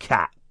leaving and not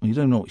Kat. You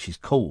don't know what she's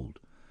called.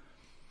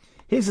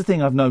 Here's the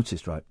thing I've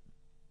noticed, right?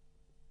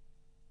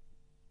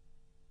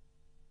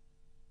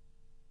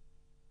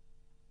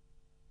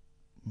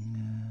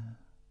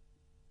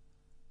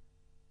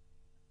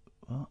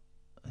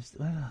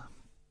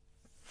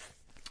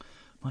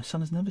 My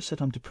son has never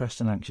said I'm depressed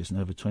and anxious in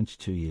over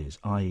 22 years,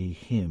 i.e.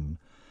 him,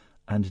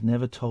 and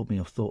never told me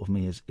or thought of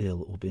me as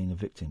ill or being a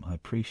victim. I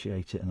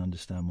appreciate it and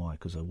understand why,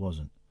 because I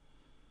wasn't.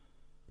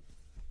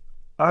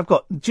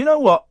 Do you know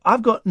what?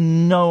 I've got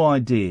no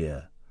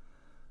idea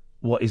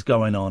what is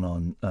going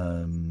on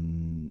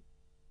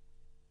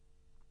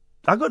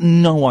I've got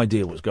no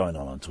idea what's going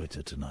on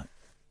Twitter tonight.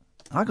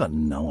 I got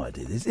no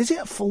idea. Is it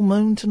a full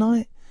moon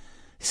tonight?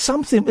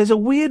 Something. There's a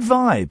weird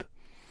vibe.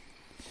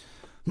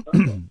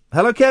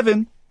 Hello,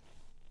 Kevin.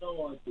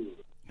 All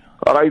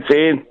right,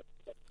 Ian.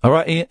 All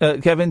right,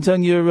 Ian, Kevin,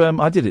 turn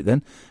your... I did it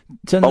then.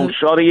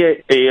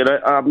 Sorry, Ian,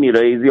 I have my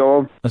radio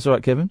on. That's all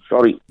right, Kevin.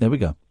 Sorry. There we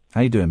go.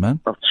 How you doing,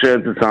 man? I've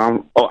turned it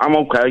on. Oh, I'm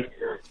okay.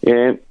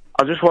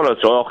 I just want to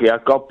talk,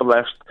 God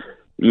bless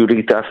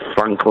Aretha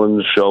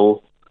Franklin's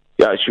soul.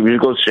 Yeah, she was a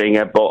good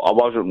singer, but I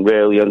wasn't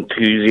really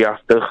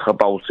enthusiastic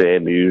about her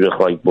music,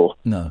 like, but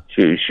no.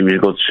 She was a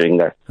good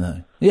singer.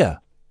 No. Yeah.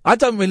 I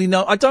don't really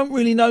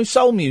know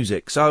soul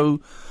music, so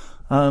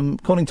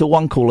according to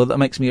one caller, that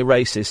makes me a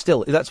racist.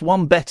 Still, that's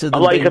one better than I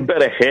like being... a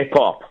bit of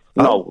hip-hop.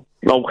 No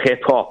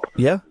hip-hop.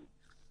 Yeah?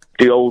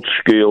 The old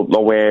school,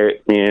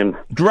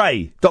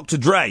 Dre, Dr.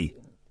 Dre.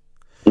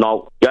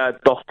 No, yeah,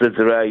 Dr.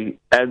 Dre,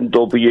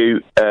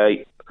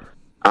 NWA,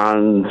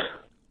 and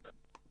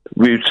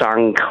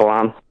Wu-Tang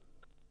Clan.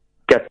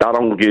 Get that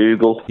on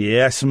Google.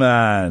 Yes,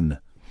 man.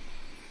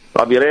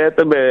 Have you heard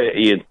them,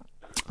 Ian?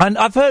 And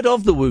I've heard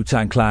of the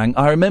Wu-Tang Clan.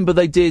 I remember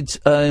they did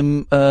a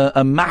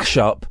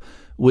mashup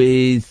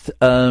with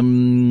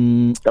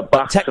the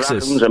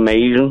Texas. Was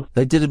amazing.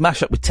 They did a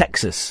mashup with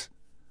Texas.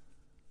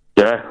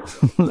 Yeah.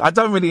 I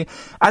don't really...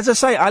 As I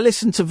say, I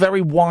listen to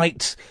very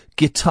white,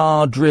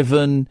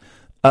 guitar-driven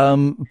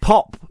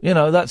pop. You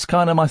know, that's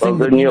kind of my thing.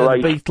 Didn't you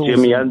like Beatles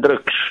Jimi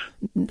Hendrix?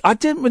 I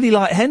didn't really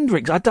like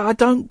Hendrix. I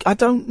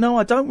don't know.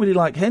 I don't really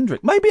like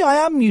Hendrix. Maybe I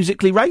am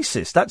musically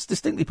racist. That's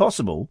distinctly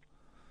possible.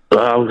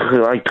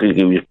 I think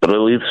he was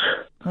brilliant.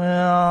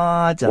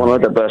 I don't One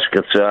of the best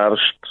guitarists.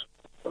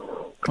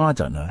 I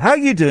don't know. How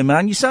you doing,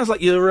 man? You sounds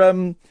like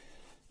you're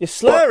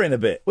slurring a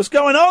bit. What's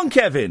going on,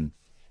 Kevin?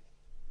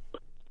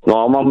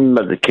 No, I'm on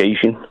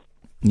medication.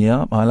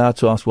 Yeah, am I allowed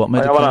to ask what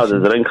medication? I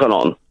haven't had a drink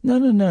on.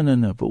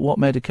 No. But what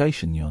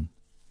medication you on?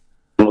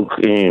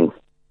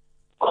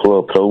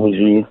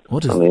 Chlorpromazine.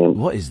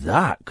 What is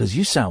that? Because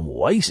you sound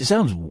wasted. It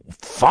sounds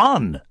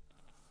fun.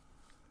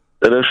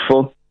 It is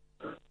fun.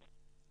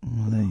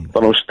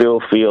 But I still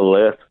feel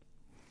alert.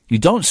 You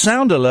don't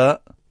sound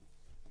alert.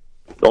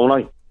 Don't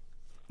I?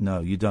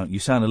 No, you don't. You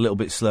sound a little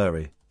bit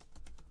slurry.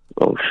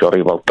 Oh,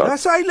 sorry about that.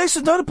 Hey,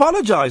 listen, don't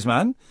apologise,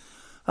 man.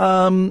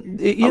 I'm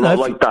not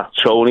like that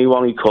Tony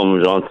when he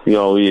comes on. You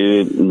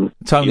know,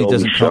 Tony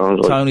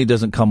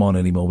doesn't come on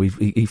anymore.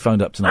 He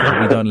phoned up tonight. So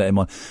we don't let him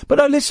on. But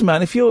no, listen,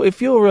 man. If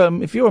you're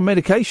a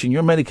medication, you're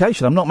a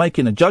medication. I'm not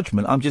making a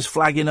judgment. I'm just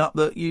flagging up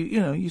that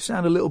you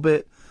sound a little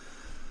bit,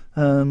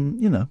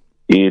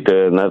 You're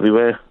doing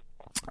everywhere.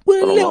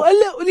 Well, a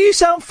little. You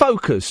sound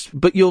focused,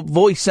 but your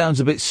voice sounds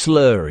a bit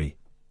slurry.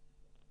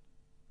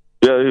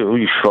 Yeah,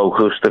 you're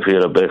focused if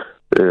you're a bit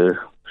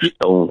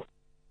stoned.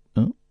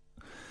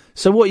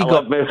 So what you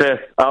got? I'll admit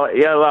it.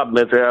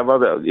 I've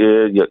had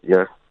it.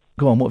 Yeah.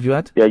 Go on. What have you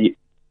had? Yeah.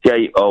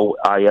 Joint.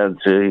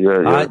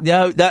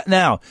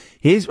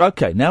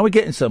 Now we're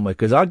getting somewhere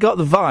because I got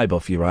the vibe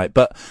off you, right?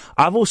 But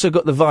I've also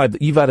got the vibe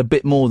that you've had a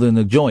bit more than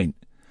a joint.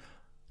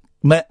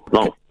 No.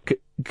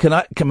 Can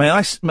I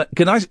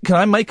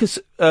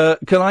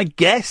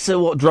guess at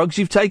what drugs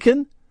you've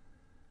taken?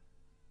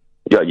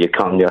 Yeah, you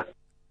can. Yeah.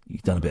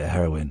 You've done a bit of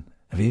heroin,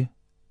 have you?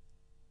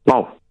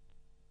 No.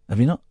 Have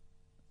you not?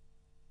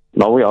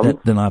 No, we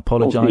haven't. Then I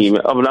apologise.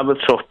 I've never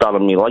trusted that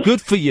in my life.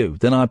 Good for you.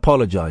 Then I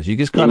apologise. You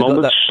just kind of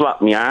got that.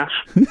 Slap me ass.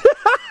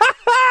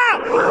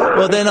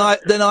 Well, then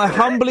I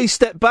humbly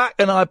step back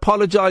and I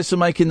apologise for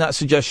making that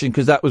suggestion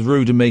because that was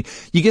rude of me.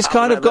 You just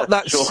kind of got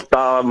that.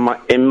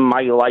 In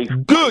my life.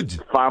 Good.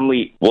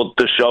 Family would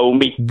to show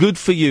me. Good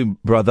for you,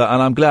 brother,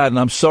 and I'm glad. And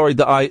I'm sorry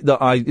that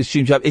I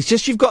assumed you have. It's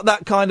just you've got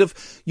that kind of.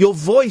 Your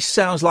voice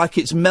sounds like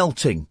it's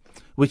melting,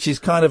 which is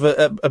kind of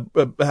a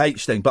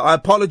H thing. But I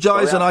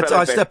apologise and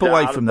I step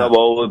away from that.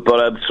 But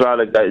I'm trying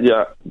to get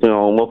up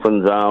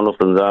and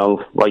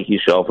down, like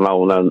yourself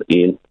now and then,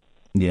 Ian.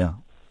 Yeah.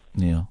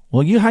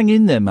 Well, you hang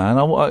in there, man.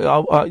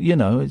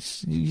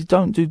 It's you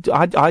don't do.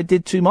 I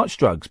did too much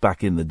drugs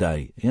back in the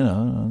day.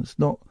 It's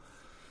not.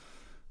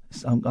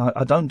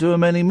 I don't do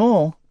them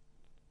anymore.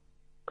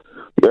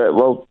 Yeah,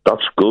 well,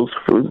 that's good.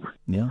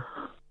 Yeah.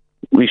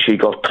 Wish you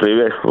got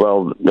through it.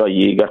 Well,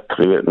 you get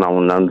through it now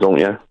and then, don't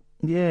you?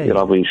 Yeah. You're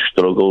having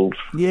struggles.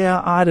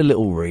 Yeah, I had a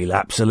little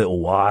relapse a little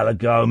while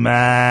ago,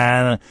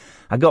 man.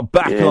 I got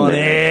back on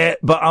it,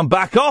 but I'm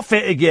back off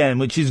it again,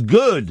 which is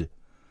good.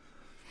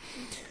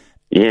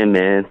 Yeah,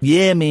 man.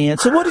 Yeah, man.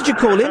 So what did you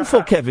call in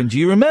for, Kevin? Do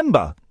you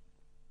remember?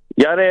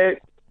 Yeah,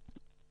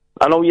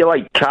 I know you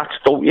like cats,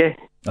 don't you?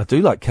 I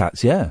do like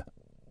cats, yeah.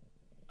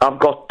 I've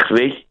got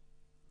 3.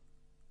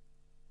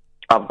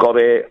 I've got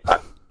a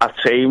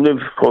team of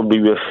probably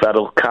with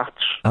feral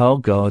cats. Oh,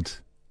 God.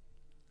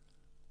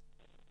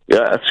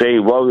 Yeah, I tell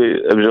you what,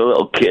 it was a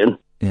little kitten.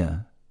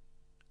 Yeah.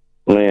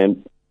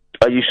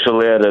 I used to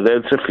let it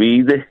in to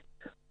feed it.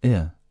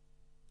 Yeah.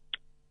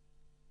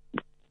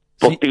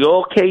 But they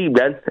all came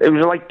in. It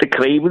was like the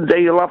Craven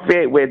Day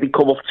where they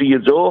come up to your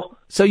door.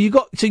 So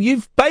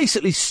you've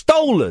basically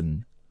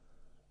stolen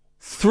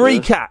 3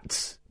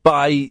 cats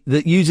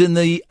using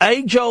the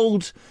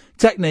age-old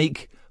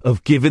technique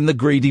of giving the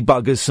greedy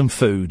buggers some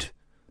food.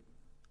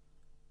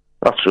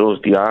 That's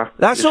what they are.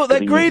 That's what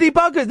they're greedy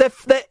buggers.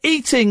 They're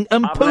eating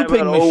and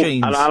pooping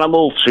machines. An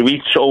animal to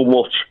eat so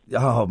much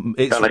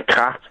than a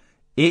cat.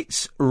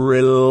 It's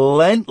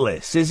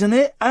relentless, isn't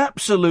it?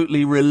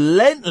 Absolutely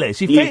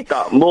relentless. You eat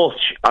that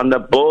much, and they're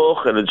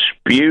barking and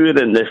spewing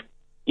and they're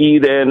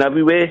eating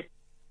everywhere.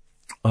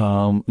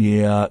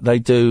 Yeah, they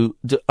do.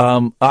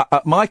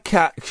 My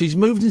cat, she's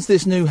moved into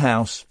this new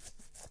house,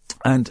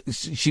 And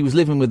she was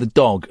living with a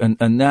dog, and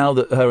now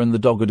that her and the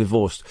dog are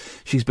divorced,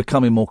 she's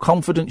becoming more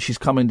confident. She's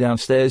coming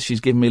downstairs. She's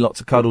giving me lots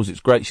of cuddles.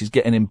 It's great. She's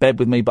getting in bed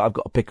with me, but I've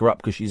got to pick her up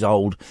because she's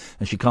old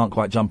and she can't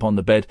quite jump on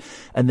the bed.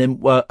 And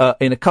then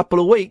in a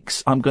couple of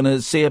weeks, I'm going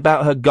to see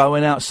about her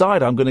going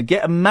outside. I'm going to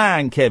get a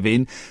man,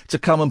 Kevin, to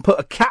come and put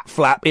a cat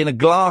flap in a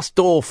glass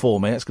door for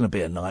me. That's going to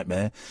be a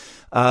nightmare.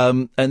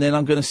 And then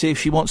I'm going to see if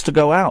she wants to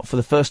go out for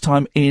the first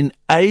time in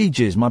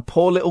ages. My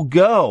poor little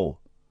girl.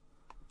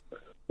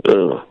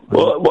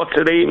 What's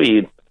her name,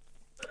 Ian?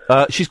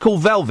 She's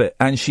called Velvet,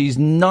 and she's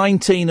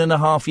 19 and a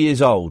half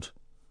years old.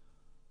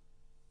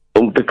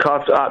 The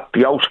cat,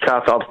 the house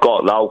cat I've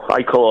got now,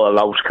 I call her a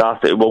house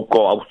cat. It won't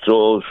go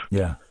outdoors.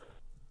 Yeah,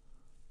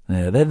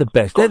 they're the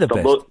best. They're the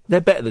best. They're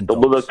better than the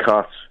mother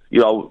cats.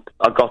 They all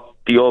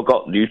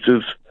got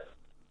neuters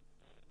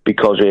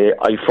because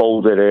I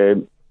found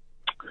it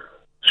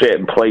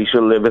certain place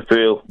in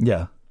Liverpool.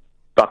 Yeah,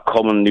 that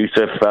common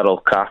neuter feral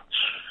cats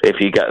if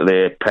you get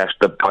their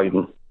pestered by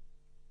them.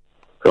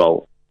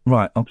 So,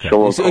 right, okay.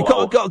 So you've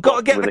got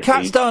to get the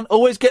cats done.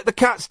 Always get the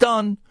cats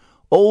done.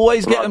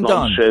 Always get them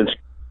done.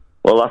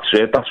 Well, that's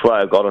it. That's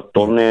why I got it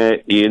done,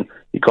 Ian,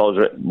 because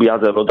we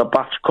had another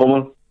batch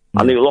coming,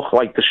 and it looked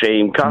like the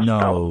same cat.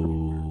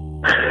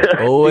 No.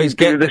 Always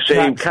get the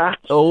same cat.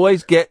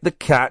 Always get the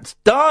cats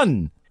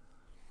done.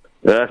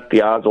 Yeah,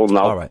 they are done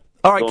now.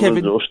 All right,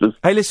 Kevin.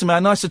 Hey, listen,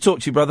 man. Nice to talk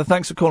to you, brother.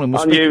 Thanks for calling.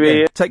 We'll speak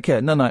again. Take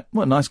care. No.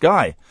 What a nice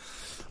guy.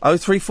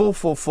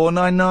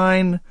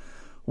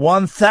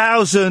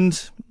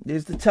 03444991000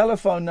 is the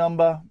telephone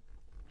number.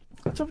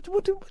 I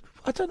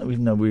don't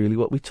even know really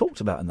what we talked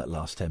about in that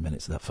last 10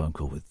 minutes of that phone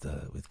call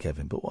with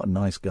Kevin, but what a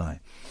nice guy.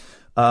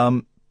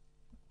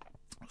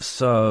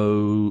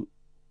 So,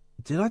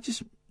 did I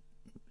just...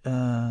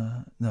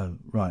 no,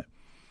 right.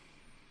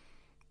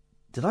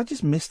 Did I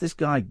just miss this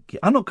guy?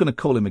 I'm not going to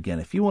call him again.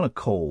 If you want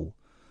to call,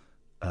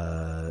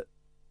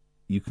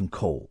 you can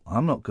call.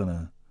 I'm not going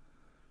to...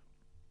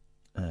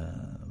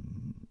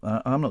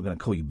 I'm not going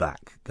to call you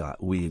back,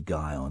 weird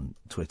guy on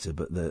Twitter,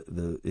 but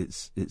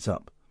it's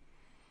up.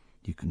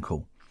 You can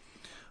call.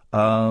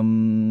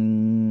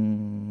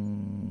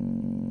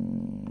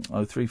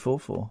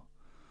 0344.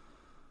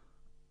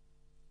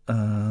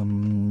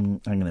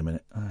 Hang on a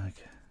minute. Okay.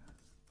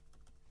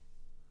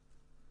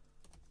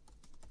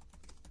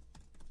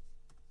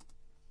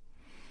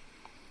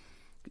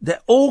 They're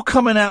all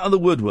coming out of the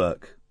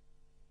woodwork.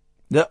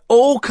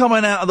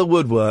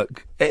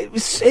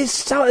 It's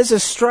a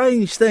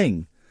strange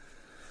thing.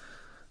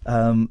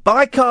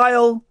 Bye,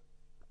 Kyle.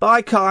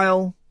 Bye,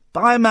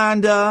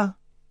 Amanda.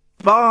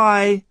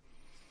 Bye.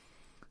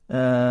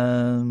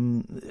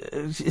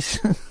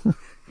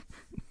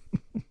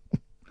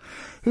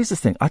 Here's the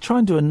thing. I try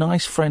and do a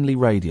nice, friendly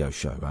radio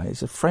show, right?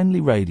 It's a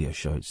friendly radio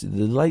show. It's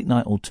the late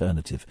night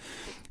alternative.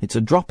 It's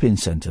a drop-in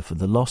centre for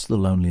the lost, the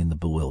lonely and the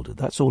bewildered.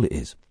 That's all it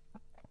is.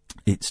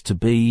 It's to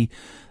be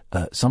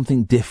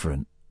something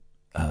different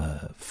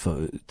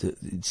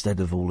instead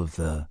of all of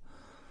the,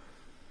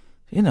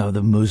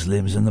 the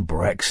Muslims and the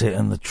Brexit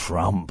and the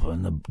Trump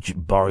and the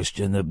Boris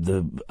and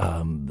the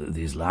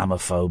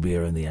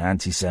Islamophobia and the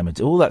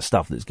anti-Semitism, all that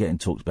stuff that's getting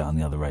talked about on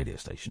the other radio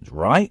stations,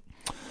 right?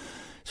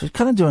 So we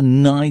kind of do a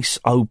nice,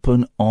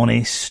 open,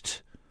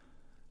 honest,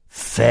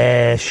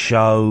 fair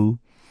show,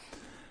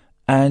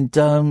 and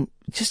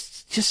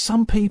just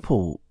some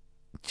people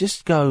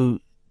just go.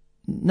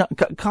 No,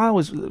 Kyle,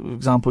 for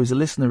example, is a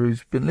listener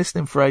who's been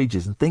listening for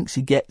ages and thinks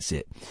he gets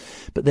it,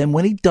 but then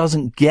when he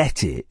doesn't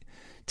get it,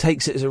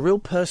 takes it as a real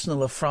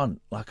personal affront.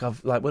 Like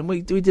when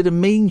we did a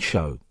mean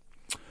show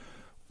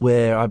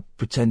where I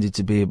pretended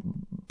to be a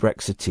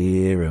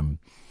Brexiteer and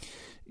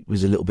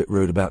was a little bit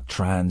rude about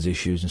trans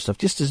issues and stuff,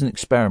 just as an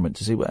experiment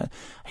to see where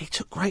he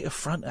took great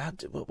affront.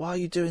 Why are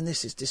you doing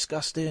this? It's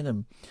disgusting,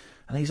 and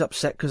he's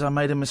upset because I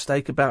made a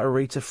mistake about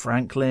Aretha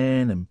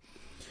Franklin,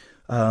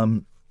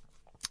 and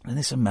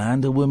this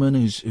Amanda woman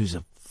who's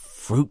a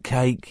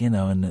fruitcake,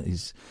 and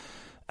is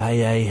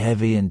AA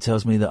heavy and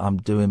tells me that I'm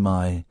doing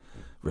my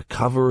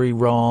recovery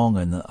wrong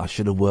and that I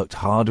should have worked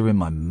harder in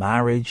my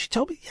marriage. She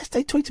told me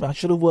yesterday, tweeted me, I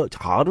should have worked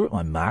harder at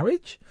my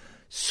marriage.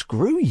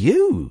 Screw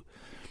you.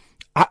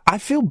 I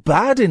feel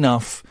bad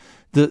enough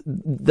that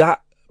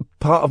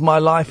part of my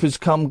life has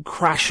come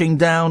crashing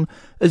down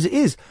as it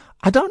is.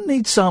 I don't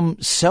need some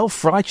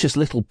self-righteous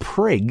little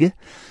prig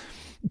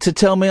to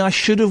tell me I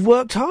should have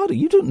worked harder.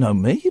 You don't know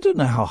me. You don't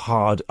know how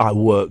hard I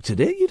worked at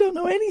it. You don't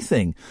know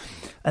anything.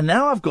 And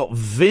now I've got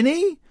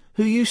Vinny,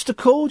 who used to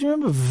call. Do you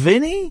remember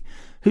Vinny?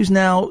 Who's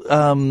now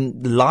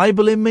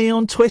libeling me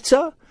on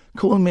Twitter,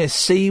 calling me a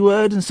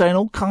C-word and saying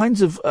all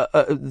kinds of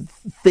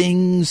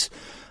things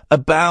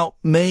about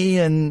me,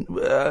 and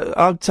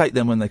I'll take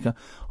them when they come.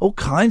 All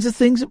kinds of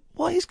things.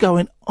 What is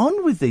going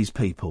on with these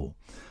people?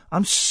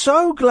 I'm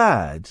so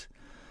glad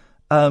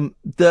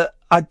that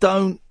I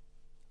don't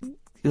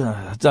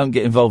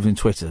get involved in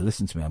Twitter.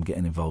 Listen to me, I'm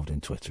getting involved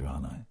in Twitter,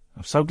 aren't I?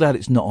 I'm so glad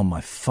it's not on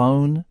my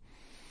phone,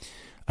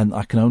 and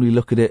I can only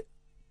look at it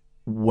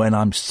when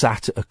I'm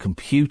sat at a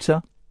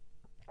computer.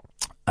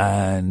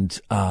 And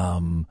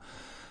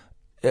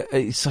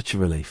It's such a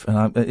relief.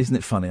 And isn't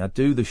it funny? I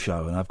do the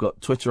show and I've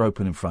got Twitter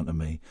open in front of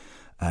me.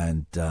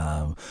 And,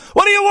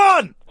 what do you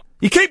want?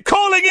 You keep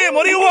calling in.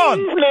 What do you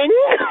want?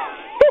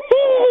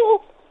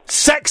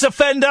 Sex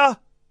offender?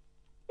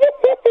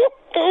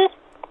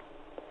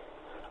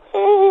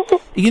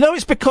 You know,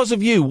 it's because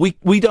of you.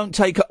 We don't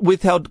take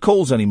withheld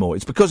calls anymore.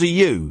 It's because of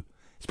you.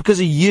 It's because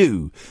of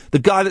you. The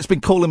guy that's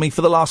been calling me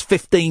for the last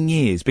 15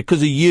 years.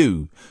 Because of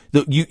you.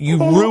 That you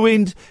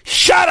ruined...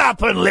 Shut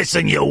up and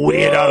listen, you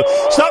weirdo.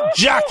 Stop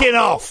jacking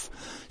off.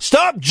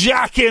 Stop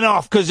jacking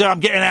off because I'm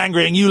getting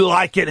angry and you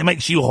like it. It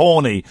makes you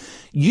horny.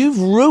 You've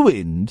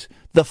ruined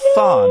the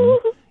fun.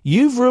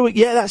 You've ruined...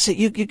 Yeah, that's it.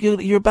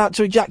 You're about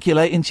to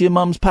ejaculate into your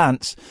mum's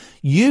pants.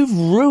 You've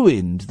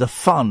ruined the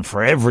fun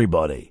for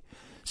everybody.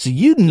 So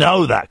you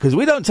know that, because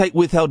we don't take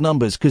withheld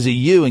numbers because of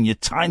you and your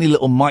tiny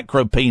little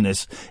micro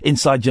penis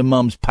inside your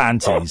mum's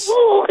panties.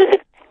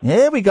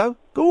 Here we go.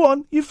 Go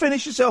on. You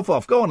finish yourself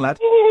off. Go on, lad.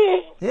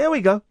 Here we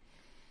go.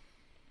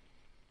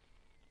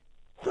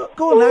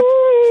 Go on, lad.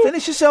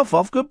 Finish yourself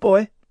off. Good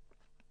boy.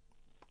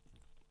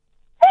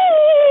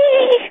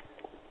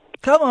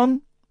 Come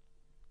on.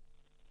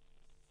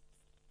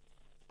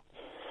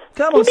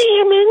 Come on.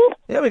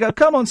 Here we go.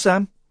 Come on,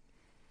 Sam.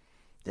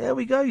 There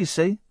we go, you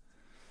see.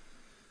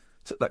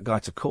 Took that guy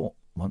to court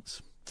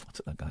once.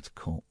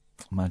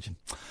 Imagine.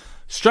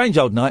 Strange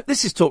old night.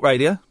 This is Talk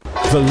Radio.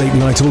 The Late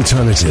Night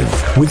Alternative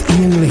with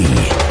Iain Lee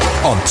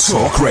on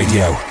Talk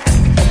Radio.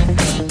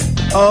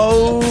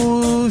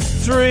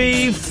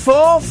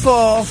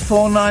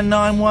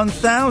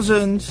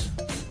 03444991000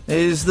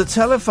 is the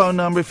telephone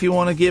number if you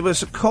want to give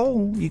us a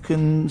call. You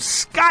can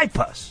Skype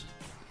us.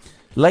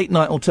 Late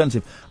Night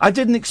Alternative. I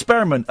did an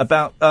experiment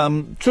about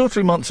 2 or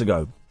 3 months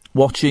ago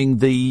watching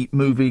the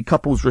movie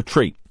Couples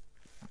Retreat.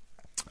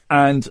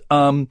 And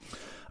I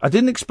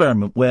did an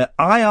experiment where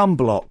I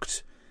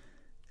unblocked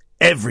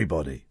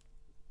everybody.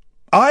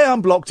 I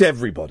unblocked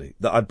everybody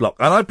that I'd blocked.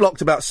 And I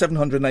blocked about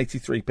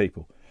 783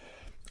 people.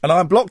 And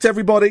I unblocked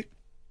everybody.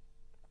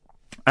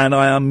 And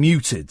I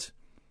unmuted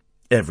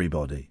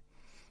everybody.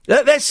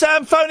 There's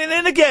Sam phoning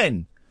in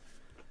again.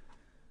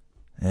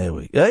 There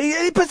we go.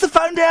 He puts the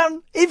phone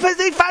down. He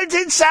phones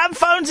in. Sam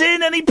phones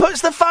in and he puts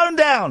the phone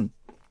down.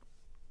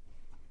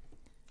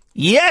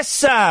 Yes,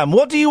 Sam.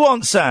 What do you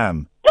want,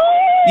 Sam?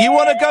 You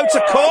want to go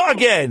to court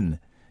again?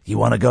 You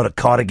want to go to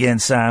court again,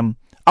 Sam?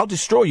 I'll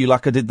destroy you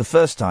like I did the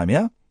first time,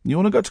 yeah? You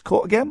want to go to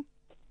court again?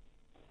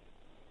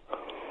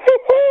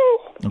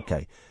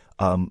 Okay.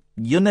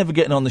 You're never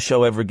getting on the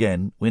show ever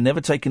again. We're never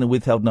taking a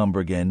withheld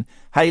number again.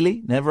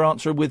 Hayley, never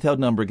answer a withheld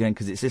number again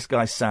because it's this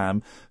guy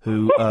Sam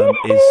who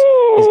is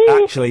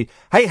actually...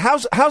 Hey,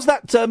 how's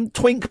that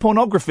twink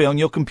pornography on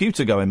your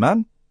computer going,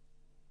 man?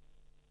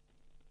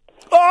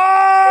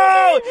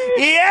 Oh!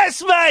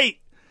 Yes, mate!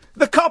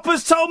 The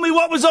coppers told me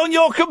what was on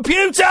your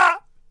computer!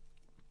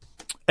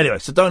 Anyway,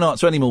 so don't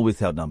answer any more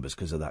withheld numbers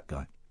because of that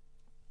guy.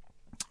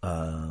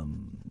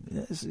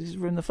 This is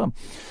ruining the fun.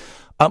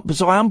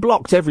 So I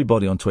unblocked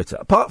everybody on Twitter,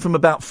 apart from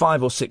about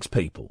 5 or 6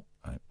 people.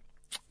 Right?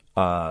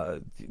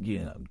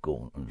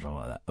 Gaunt and something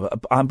like that.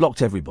 I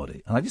unblocked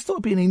everybody. And I just thought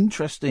it'd be an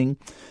interesting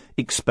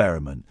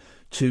experiment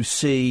to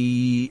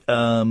see...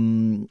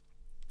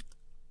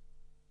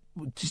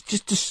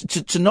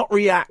 Just to not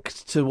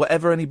react to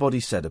whatever anybody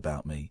said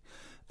about me.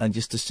 And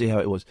just to see how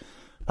it was.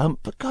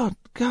 But God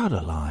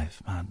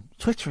alive, man.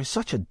 Twitter is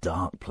such a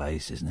dark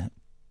place, isn't it?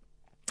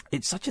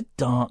 It's such a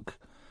dark,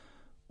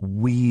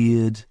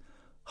 weird,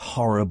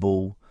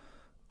 horrible,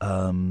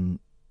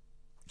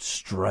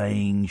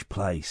 strange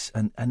place.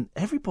 And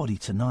everybody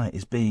tonight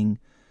is being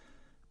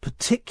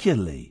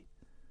particularly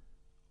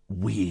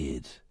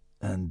weird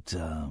and,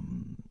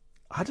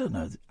 I don't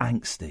know,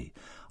 angsty.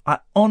 I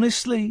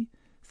honestly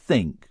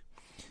think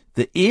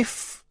that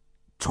if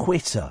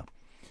Twitter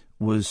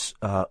was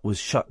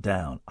shut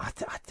down, I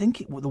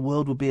think the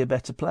world would be a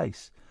better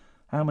place.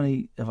 How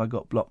many have I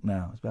got blocked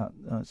now?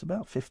 It's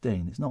about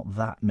 15. It's not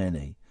that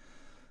many.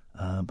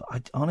 But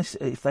I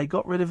honestly, if they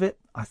got rid of it,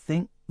 I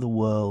think the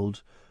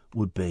world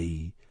would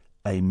be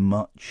a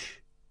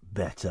much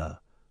better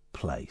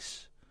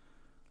place.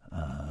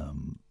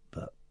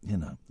 But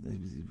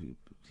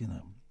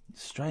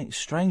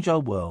strange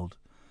old world,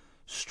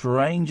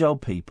 strange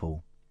old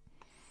people.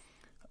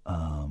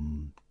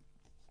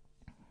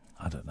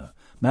 I don't know.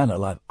 Man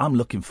alive, I'm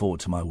looking forward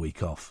to my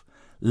week off.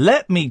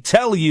 Let me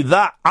tell you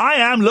that. I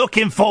am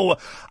looking forward.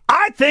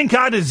 I think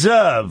I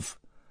deserve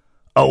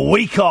a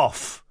week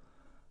off.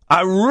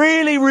 I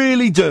really,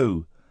 really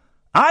do.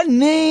 I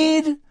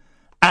need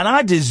and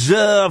I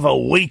deserve a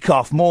week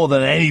off more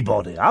than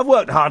anybody. I've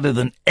worked harder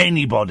than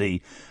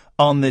anybody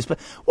on this. But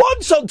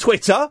once on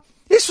Twitter,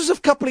 this was a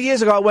couple of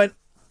years ago, I went,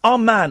 oh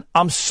man,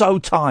 I'm so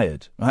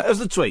tired. Right? That was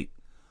the tweet.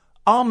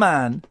 Oh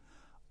man,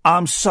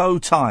 I'm so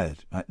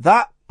tired. Right?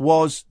 That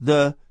was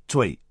the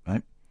tweet.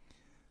 Right?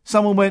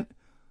 Someone went,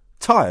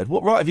 tired?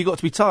 What right have you got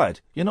to be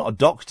tired? You're not a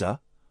doctor.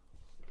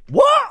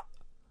 What?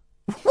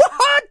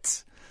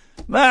 What?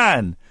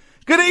 Man.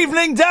 Good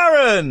evening,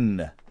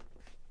 Darren.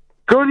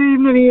 Good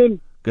evening,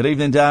 Ian. Good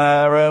evening,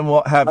 Darren.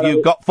 What have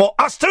you got for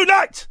us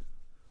tonight?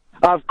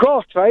 I've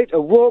got, right, a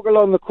walk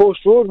along the coast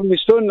road with my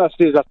son last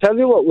days. I tell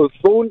you what, we'll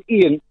phone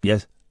Iain.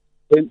 Yes.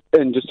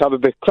 And just have a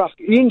bit crack.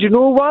 Iain, do you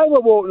know why we're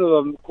walking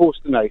along the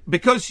coast tonight?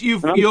 Because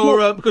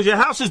because your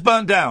house is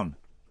burnt down.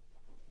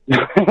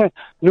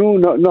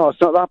 No,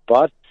 it's not that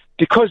bad.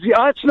 Because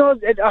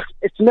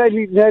it's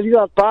nearly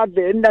that bad.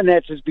 The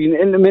internet has been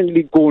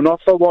intermittently going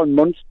off for 1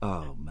 month.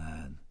 Oh,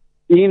 man.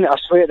 Iain, I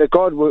swear to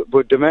God,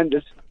 we're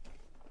demented.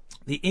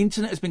 The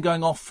internet has been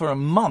going off for a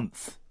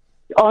month.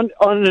 On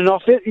and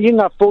off it.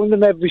 Iain, I phone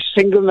them every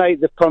single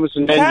night. They promise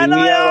an engineer. Can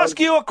I ask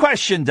you a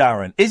question,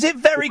 Darren? Is it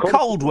very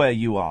cold where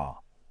you are?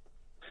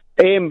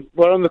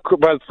 We're on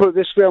put it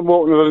this way, I'm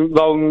walking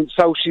along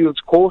South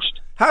Shields coast.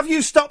 Have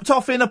you stopped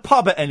off in a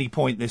pub at any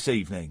point this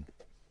evening?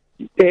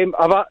 No,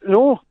 not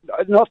a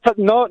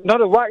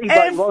wacky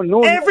bag.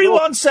 No,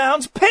 everyone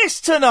sounds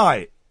pissed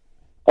tonight.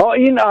 Oh,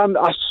 Iain,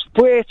 I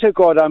swear to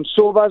God, I'm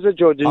sober as a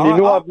judge, and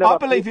I've never. I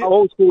believe you. I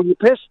always call you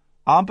pissed.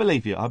 I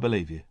believe you.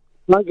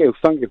 Thank you.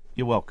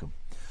 You're welcome.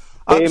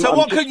 So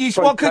what can you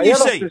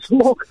see?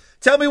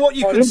 Tell me what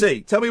you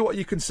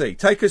can see.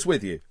 Take us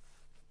with you.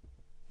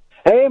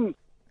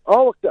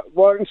 What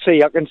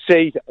I can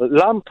see a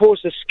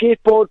lamppost, a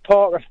skateboard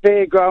park, a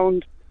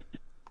fairground.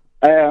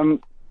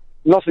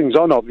 Nothing's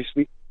on,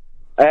 obviously.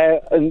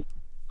 And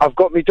I've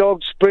got my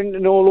dog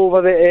sprinting all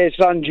over the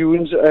sand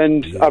dunes,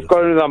 and I've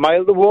got another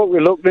mile to walk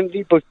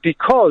reluctantly, but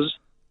because,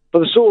 for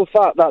the sole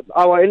fact that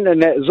our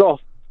internet is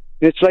off,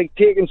 it's like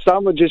taking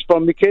sandwiches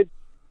from the kid.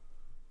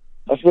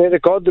 I swear to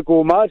God, they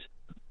go mad.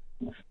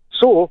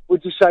 So, we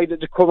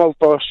decided to come out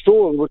for a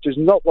stroll, which is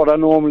not what I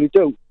normally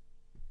do.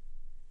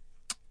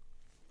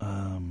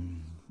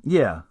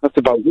 Yeah. That's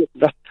about it.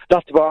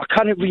 That's about. I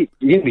can't read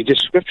the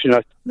description.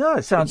 No,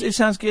 it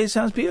sounds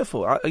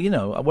beautiful.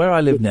 Where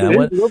I live now.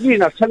 It's lovely,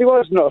 and I tell you what,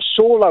 there's not a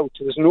soul out.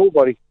 There's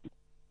nobody.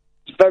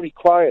 It's very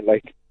quiet,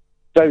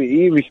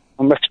 very eerie.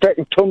 I'm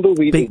expecting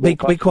tumbleweed. Be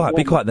quiet.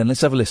 Be quiet. Then let's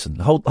have a listen.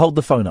 Hold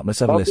the phone up. Let's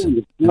have a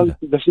listen.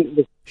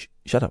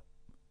 Shut up.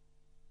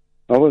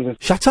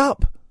 Shut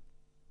up.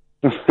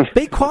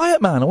 Be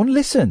quiet, man. I want to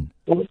listen.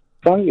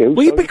 Thank you.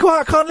 Will you be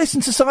quiet? I can't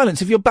listen to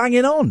silence if you're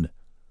banging on.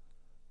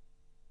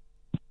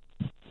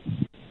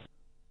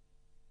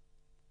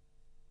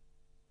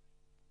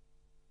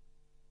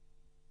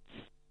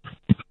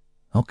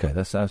 Okay,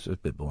 that's a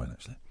bit boring,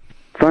 actually.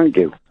 Thank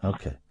you.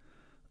 Okay.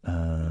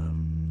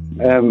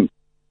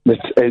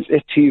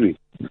 It's eerie.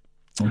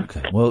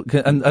 Okay. Well,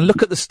 and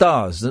look at the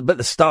stars. I bet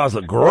the stars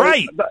look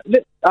great.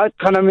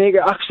 Can I make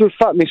an actual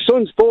fact? My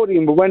son's 40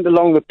 and we went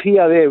along the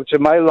pier there, which is a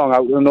mile long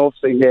out of the north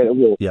side there to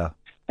walk. Yeah.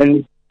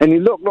 And he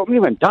looked up and he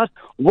went, Dad,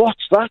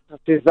 what's that? I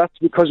said, that's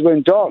because we're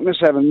in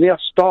darkness, Evan. They're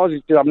stars.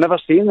 He said, I've never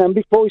seen them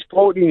before. He's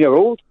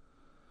 14-year-old.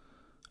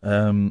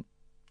 But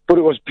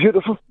it was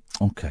beautiful.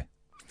 Okay.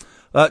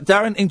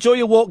 Darren, enjoy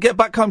your walk. Get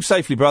back home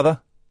safely,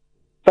 brother.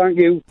 Thank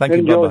you. Thank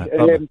you.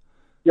 Bye-bye.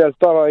 Yes,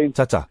 bye-bye.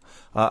 Ta-ta.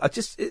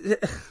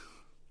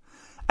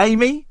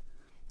 Amy,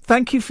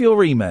 thank you for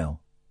your email.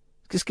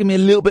 Just give me a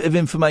little bit of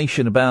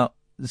information about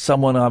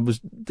someone I was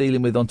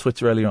dealing with on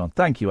Twitter earlier on.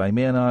 Thank you,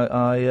 Amy. And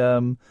I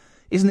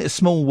isn't it a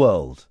small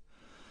world?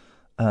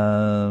 It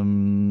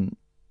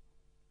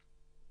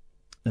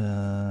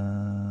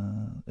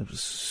was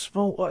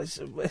small.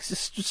 It's a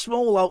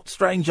small, old,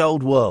 strange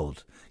old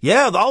world.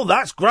 Yeah. Oh,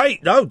 that's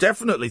great. No,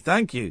 definitely.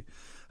 Thank you,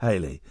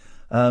 Hayley.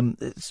 I'll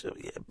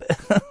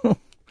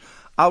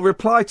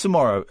reply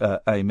tomorrow,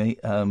 Amy.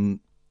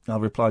 I'll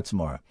reply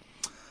tomorrow.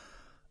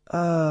 Hang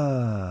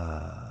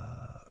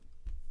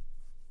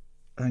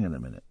on a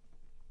minute.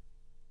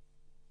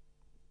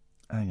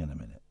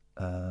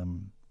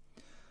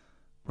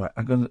 Right,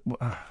 I'm going to...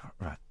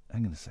 right,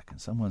 hang on a second.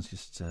 Someone's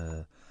just...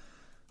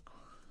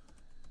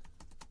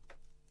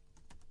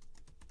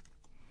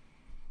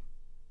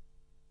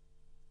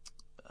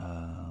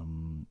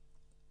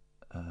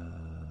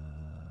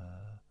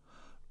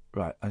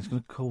 right, I was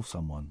going to call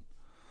someone.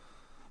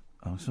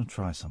 I'm just going to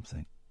try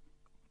something.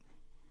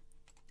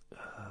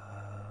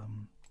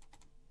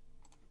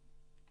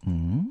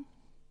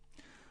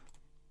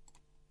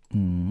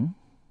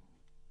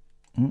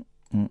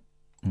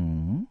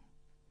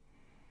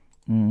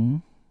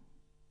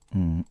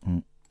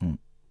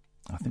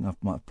 I think I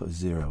might have put a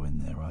 0 in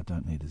there. I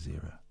don't need a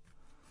 0.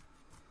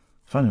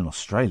 Phone in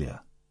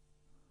Australia.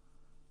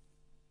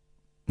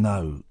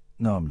 No,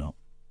 I'm not.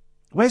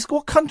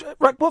 What country?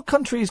 Right, what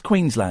country is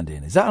Queensland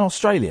in? Is that in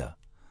Australia?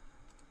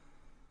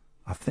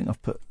 I think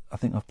I've put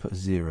a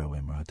 0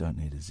 in where I don't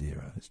need a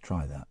 0. Let's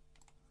try that.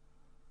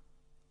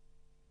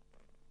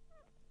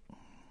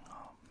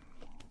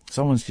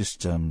 Someone's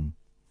just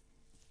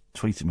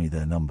tweeted me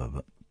their number,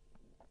 but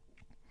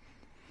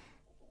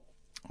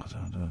I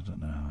don't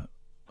know.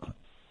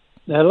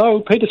 Hello,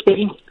 Peter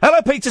speaking.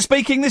 Hello, Peter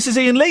speaking. This is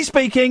Iain Lee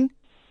speaking.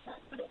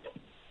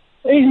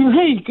 Iain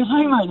Lee, good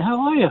day, mate. How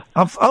are you?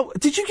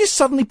 Did you just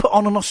suddenly put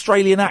on an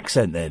Australian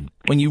accent then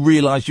when you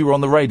realised you were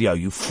on the radio?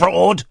 You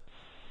fraud!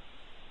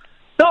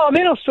 No, I'm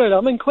in Australia.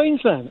 I'm in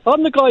Queensland.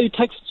 I'm the guy who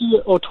texted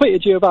you or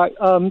tweeted you about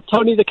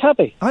Tony the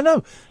cabbie. I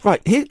know. Right,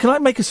 here, can I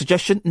make a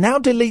suggestion? Now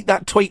delete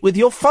that tweet with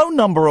your phone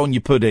number on, you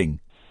pudding.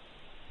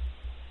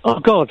 Oh,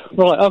 God.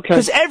 Right, okay.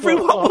 Because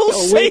everyone will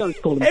see it.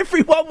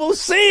 Everyone will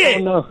see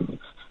it.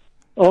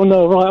 Oh,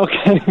 no, right,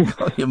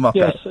 okay. Your mother.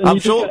 Yes, and I'm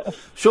you just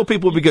sure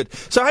people will be good.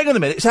 So hang on a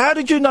minute. So how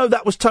did you know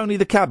that was Tony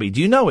the cabbie?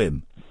 Do you know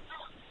him?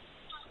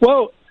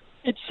 Well,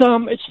 it's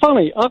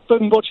funny. I've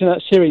been watching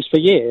that series for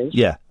years.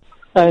 Yeah.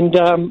 And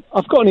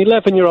I've got an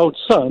 11-year-old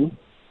son,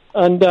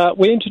 and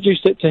we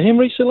introduced it to him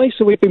recently,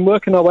 so we've been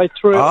working our way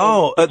through it.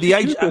 Oh, at the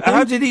age...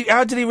 How did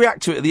he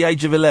react to it at the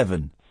age of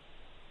 11?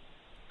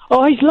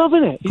 Oh, he's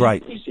loving it.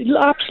 Great. He's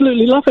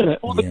absolutely loving it.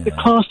 All the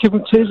class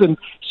differences and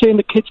seeing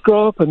the kids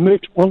grow up and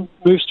one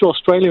moves to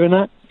Australia and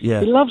that.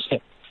 Yeah. He loves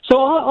it. So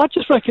I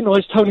just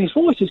recognise Tony's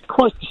voice. It's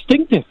quite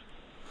distinctive,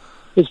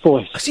 his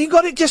voice. So you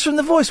got it just from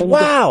the voice?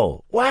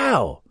 Wow.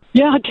 Wow.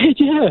 Yeah, I did,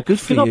 yeah. Good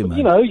for you, man.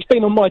 You know, he's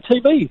been on my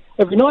TV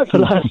every night for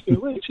the last few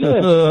weeks, yeah.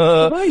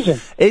 It's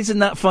amazing. Isn't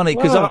that funny?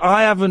 Because Wow.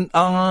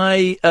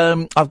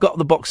 I've got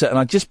the box set and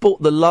I just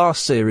bought the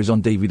last series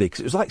on DVD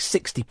because it was like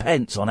 60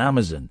 pence on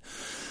Amazon.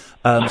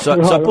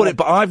 So I bought it,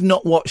 but I've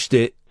not watched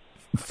it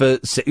for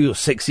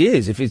 6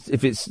 years. If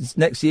it's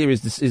next year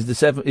is the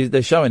seventh,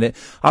 they're showing it.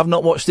 I've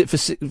not watched it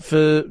since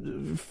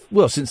the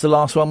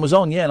last one was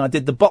on. Yeah, and I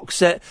did the box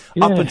set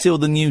up until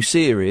the new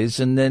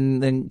series, and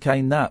then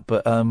came that.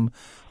 But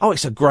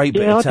it's a great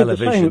bit of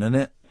television, isn't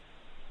it?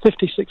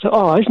 56.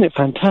 Oh, isn't it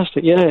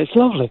fantastic? Yeah, it's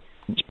lovely.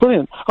 It's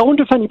brilliant. I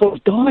wonder if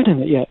anybody's died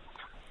in it yet.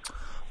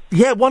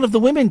 Yeah, one of the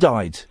women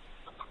died.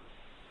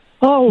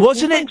 Oh,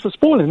 wasn't it? Thanks for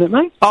spoiling it,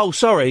 mate. Oh,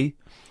 sorry.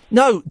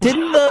 No,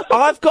 didn't the...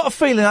 I've got a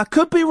feeling, I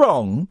could be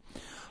wrong,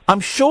 I'm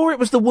sure it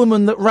was the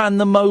woman that ran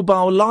the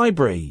mobile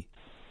library.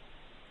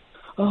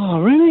 Oh,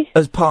 really?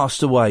 Has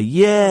passed away,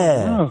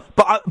 yeah. Oh.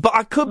 But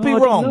I could be I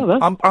wrong. didn't know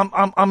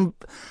that.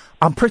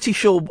 I'm pretty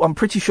sure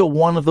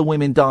one of the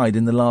women died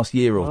in the last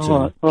year or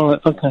two. All right,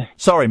 okay.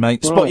 Sorry,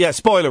 mate.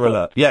 Spoiler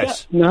alert,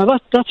 yes. Yeah, no,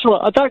 that's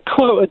right. That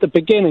quote at the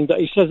beginning that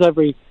he says at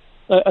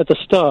the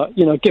start,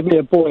 give me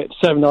a boy at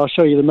 7, I'll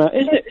show you the man.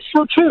 Isn't it? It's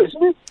so true,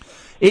 isn't it?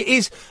 It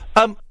is.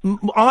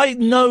 I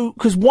know,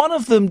 because one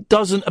of them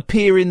doesn't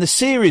appear in the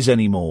series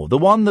anymore, the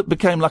one that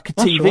became like a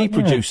TV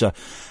producer.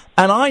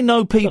 And I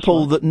know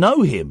people that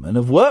know him and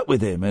have worked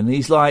with him, and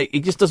he's like, he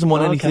just doesn't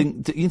want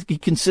anything, he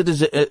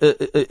considers it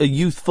a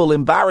youthful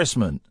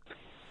embarrassment.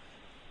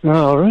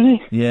 Oh,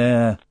 really?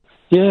 Yeah.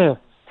 Yeah.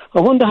 I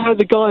wonder how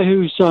the guy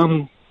who's,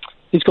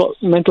 he's got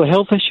mental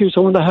health issues, I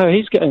wonder how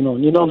he's getting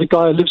on. You know, the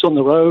guy who lives on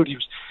the road, he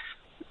was,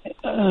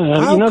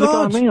 the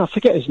guy I mean? I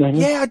forget his name.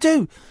 Yeah, I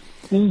do.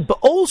 But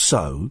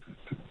also,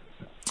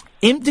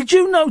 did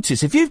you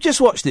notice, if you've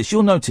just watched this,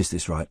 you'll notice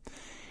this, right?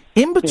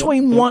 In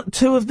between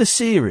two of the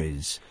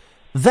series,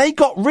 they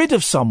got rid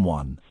of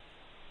someone.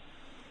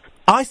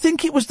 I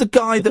think it was the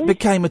guy that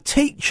became a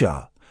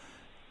teacher.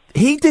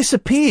 He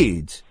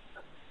disappeared.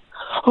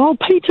 Oh,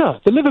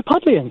 Peter, the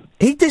Liverpudlian.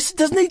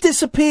 Doesn't he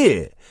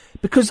disappear?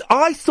 Because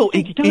I thought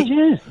he does,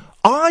 yeah.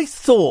 I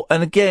thought,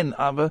 and again,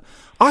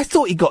 I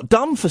thought he got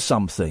done for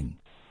something.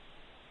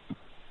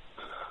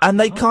 And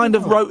they kind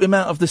of wrote him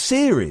out of the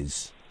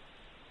series.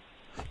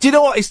 Do you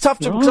know what? It's tough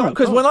to...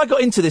 Because when I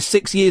got into this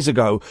 6 years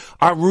ago,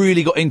 I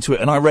really got into it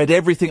and I read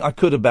everything I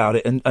could about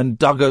it and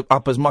dug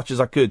up as much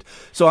as I could.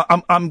 So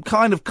I'm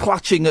kind of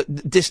clutching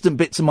at distant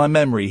bits of my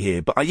memory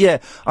here. But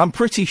I'm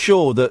pretty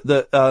sure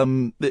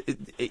that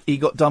he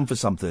got done for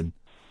something.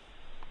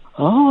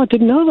 Oh, I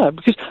didn't know that.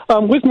 Because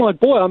with my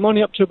boy, I'm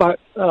only up to about,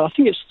 I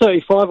think it's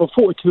 35 or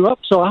 42 up,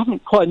 so I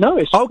haven't quite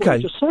noticed what you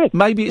just said.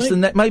 Maybe it's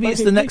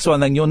the next one,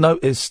 then you'll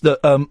notice that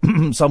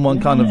someone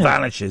kind of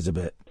vanishes a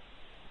bit.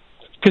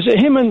 Because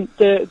him and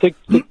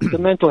the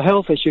mental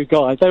health issue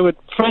guy, they were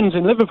friends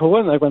in Liverpool,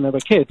 weren't they, when they were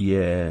kids?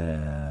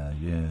 Yeah.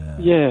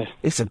 Yeah.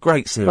 It's a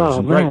great series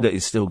and great that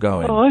it's still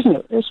going. Oh, isn't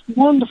it? It's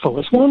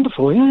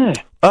wonderful, yeah.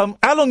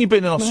 How long you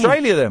been in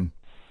Australia, then?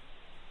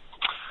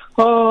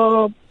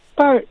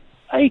 About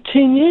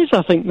 18 years,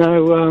 I think,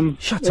 now.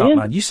 Shut Ian,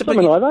 up, man.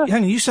 Something like that.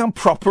 Hang on, you sound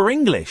proper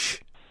English.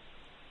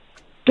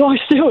 Do I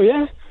still,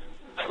 yeah?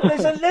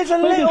 There's a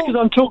little... because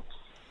I'm talking...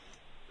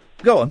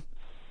 Go on.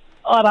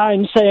 I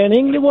don't say in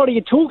English. What are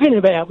you talking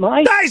about,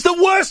 mate? That is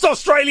the worst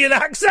Australian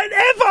accent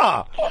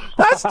ever!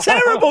 That's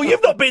terrible.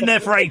 You've not been there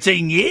for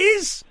 18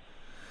 years.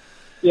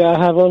 Yeah,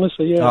 I have,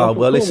 honestly, yeah. Oh,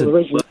 well, listen.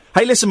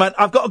 Hey, listen, man,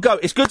 I've got to go.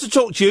 It's good to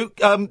talk to you.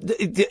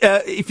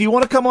 If you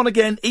want to come on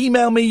again,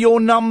 email me your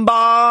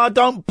number.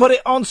 Don't put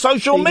it on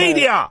social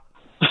media.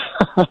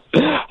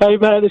 Hey,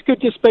 man, it's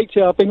good to speak to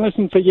you. I've been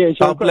listening for years.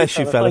 Oh, bless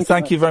you, fella.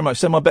 Thank you very much.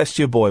 Send my best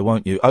to your boy,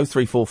 won't you?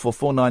 0344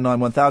 499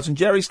 1000.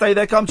 Jerry, stay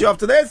there. Come to you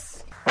after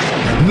this.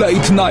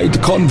 Late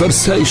night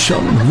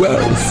conversation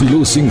worth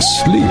losing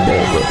sleep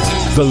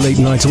over. The Late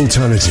Night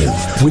Alternative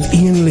with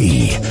Iain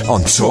Lee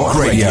on Talk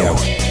Radio.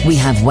 We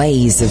have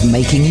ways of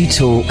making you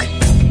talk.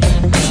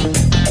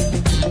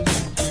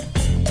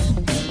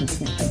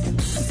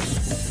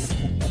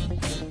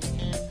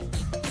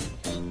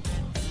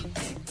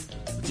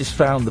 Just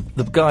found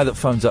the guy that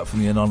phones up from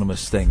the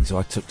anonymous thing, so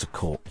I took to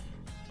court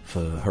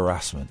for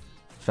harassment.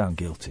 Found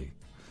guilty.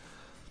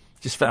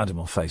 Just found him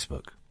on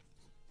Facebook.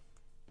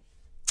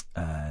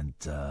 And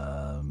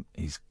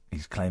he's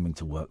claiming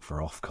to work for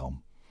Ofcom.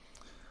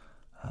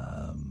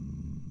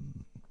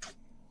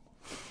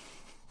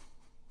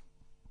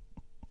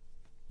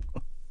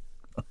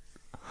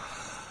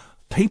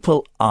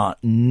 People are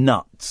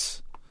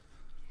nuts.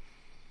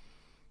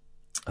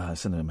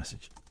 Send her a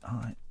message. All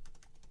right.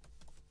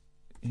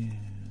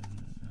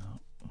 On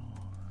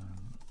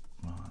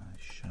my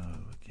show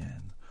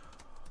again.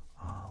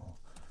 I'll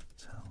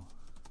tell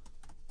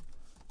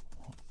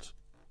what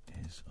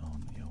is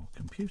on your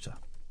computer.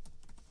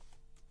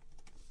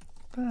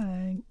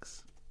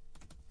 Thanks.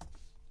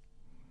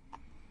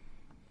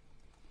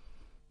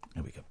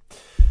 There we go.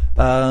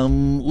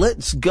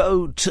 Let's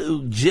go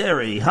to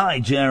Jerry. Hi,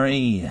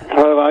 Jerry.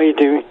 Hello, how are you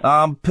doing?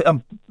 I'm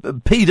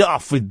peed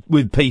off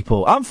with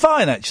people. I'm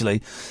fine,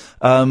 actually.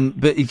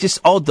 But it's just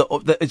odd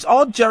that it's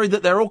odd, Jerry,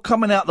 that they're all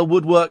coming out the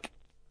woodwork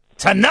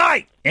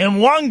tonight in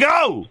one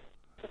go.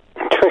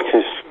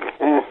 Twitter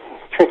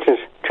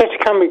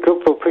can be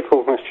good, but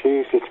people must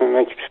use it and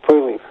make it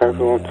spoil it for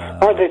everyone.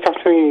 Why does it have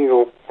to be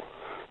evil?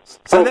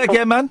 Say that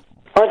again, man.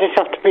 Why does it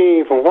have to be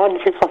evil? Why do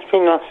people have to be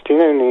nasty?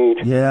 No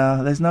need.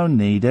 Yeah, there's no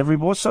need.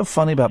 What's so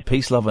funny about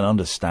peace, love, and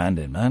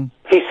understanding, man?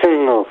 Peace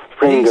and love.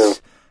 Bingo.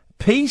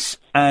 Peace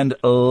and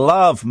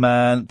love,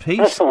 man.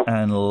 Peace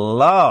and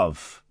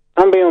love.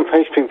 I've been on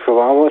Facebook for a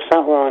while. What's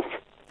that like?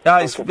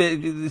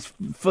 It's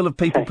full of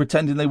people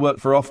pretending they work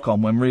for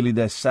Ofcom when really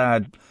they're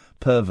sad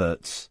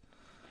perverts.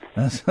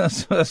 That's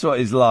what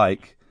it's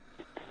like.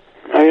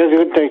 Oh, you had a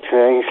good day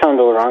today. You sound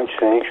all right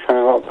today. You sound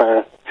a lot better.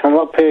 You sound a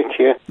lot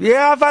perkier.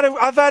 Yeah,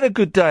 I've had a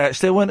good day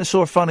actually. I went and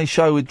saw a funny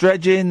show with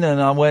Dredging,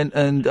 and I went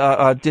and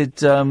I did.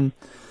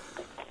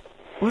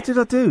 What did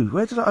I do?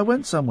 I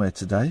went somewhere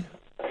today.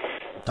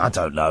 I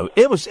don't know.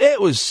 It was.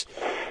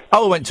 I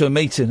went to a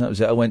meeting. That was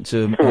it. I went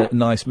to a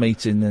nice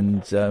meeting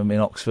and in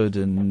Oxford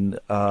and.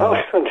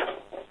 Oxford.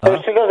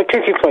 There's the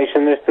cookie place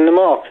in the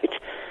market.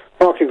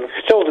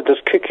 Still does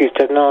cookies.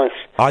 They're nice.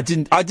 I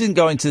didn't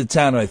go into the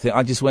town or anything.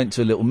 I just went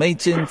to a little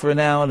meeting for an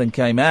hour, then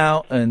came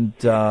out, and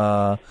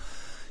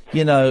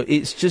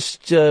it's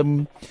just.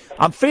 I'm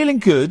feeling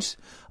good.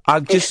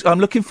 I'm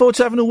looking forward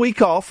to having a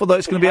week off, although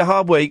it's going to be a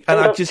hard week. And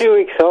I've 2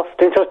 weeks off.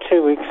 Don't have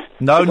 2 weeks.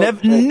 No,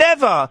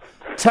 never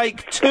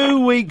take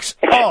 2 weeks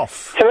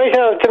off. To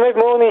make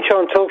morning show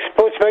and talk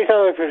sports,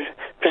 presenters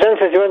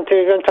who went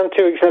on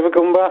 2 weeks never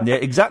come back. Yeah,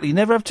 exactly. You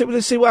never have to.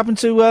 Let's see what happened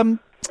to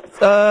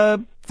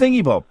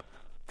Thingy Bob,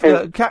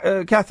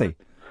 Kathy.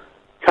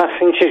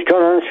 Kathy, she's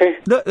gone, hasn't she?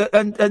 Look,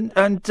 and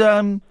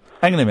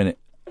hang on a minute.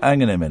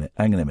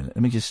 Let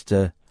me just.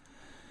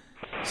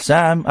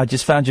 Sam, I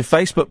just found your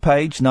Facebook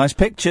page. Nice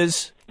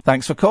pictures.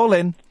 Thanks for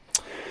calling.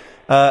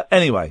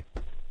 Anyway.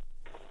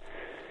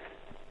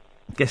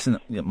 Guessing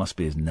it must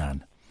be his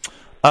nan.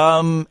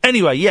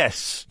 Anyway,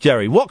 yes,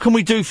 Jerry, what can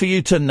we do for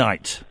you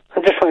tonight?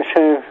 I just want to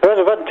say, I've had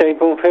a bad day,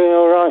 but I'm feeling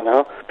alright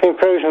now. Been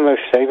frozen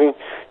most of the day, been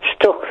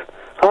stuck,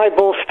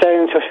 eyeball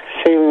staring to the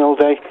ceiling all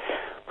day,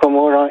 but I'm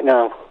alright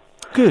now.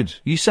 Good.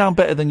 You sound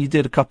better than you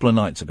did a couple of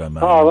nights ago,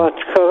 man. Oh, I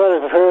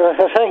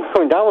think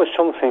coming down with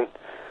something.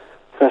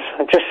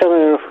 I'm just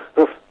having a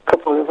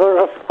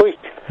rough week.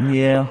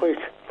 Yeah. Week.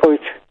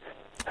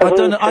 I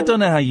don't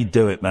know how you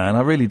do it, man.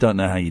 I really don't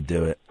know how you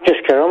do it.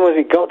 Just get on with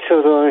it. Got to,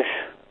 otherwise.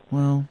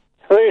 Well.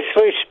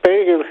 Lose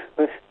Spiegel.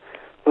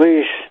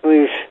 Lose.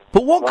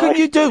 But what can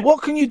you do?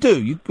 What can you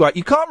do? You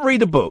can't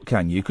read a book,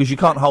 can you? Because you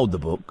can't hold the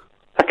book.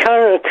 I can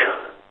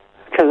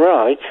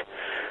write.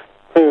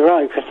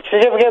 Right. Did you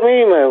ever get my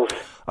emails?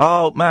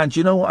 Oh man, do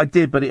you know what I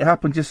did? But it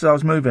happened just as I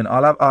was moving.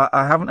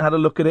 I haven't had a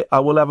look at it. I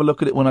will have a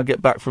look at it when I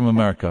get back from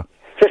America.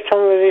 Just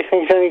tell me whether you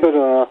think it's any good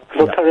or not,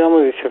 because I'll carry on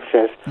with it if it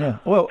says. Yeah.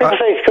 Well, people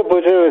say it's good,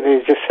 but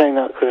it's just saying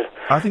that because.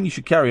 I think you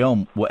should carry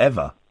on,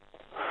 whatever.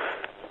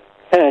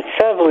 Yeah,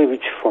 I believe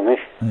it's funny.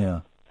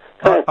 Yeah.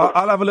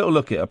 I'll have a little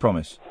look at it. I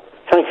promise.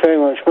 Thank you very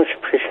much. Much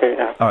appreciate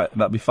that. All right,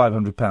 that'll be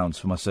 £500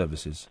 for my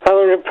services.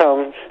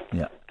 £500.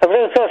 Yeah. I've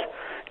never thought.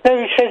 No,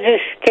 you said you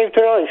gave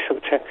the rights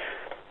up to.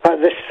 Like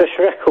this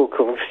record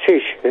cover for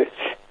T-shirts.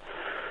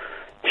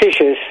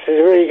 T-shirts,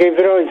 you gave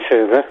the rights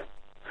over.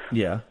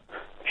 Yeah.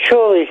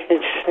 Surely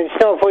it's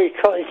not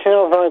it's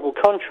not a viable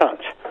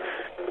contract.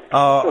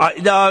 Oh,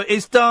 no,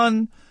 it's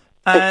done,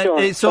 and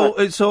it's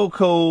all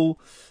cool.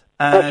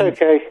 And, that's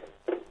okay.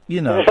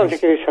 You know, I just want to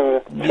give you some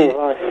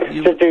advice.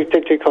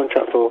 Do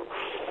contract for.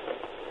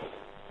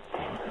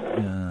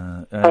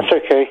 That's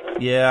okay.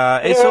 Yeah,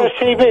 it's all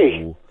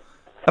CB. Cool.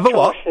 Have I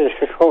what?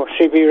 Oh,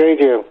 CB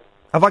radio.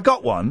 Have I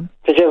got one?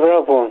 Did you ever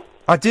have one?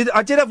 I did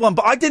have one,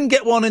 but I didn't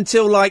get one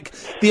until, like,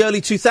 the early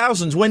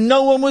 2000s, when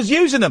no one was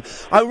using them.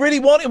 I really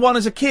wanted one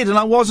as a kid, and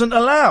I wasn't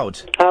allowed.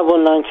 I had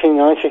one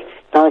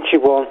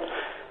 1991.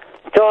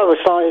 God,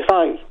 it's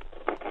like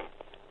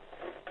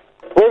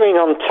living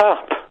on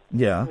tap.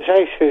 Yeah.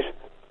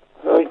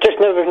 Just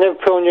never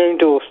put on your own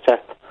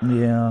doorstep.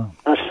 Yeah.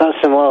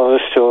 That's the moral of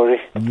the story.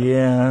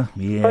 Yeah.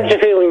 Aren't you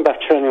feeling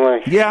better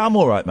anyway? Yeah, I'm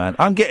all right, man.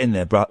 I'm getting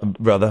there,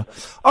 brother.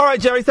 All right,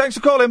 Jerry, thanks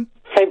for calling.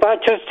 Hey,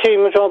 back to the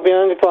team as well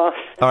behind the glass.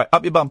 All right,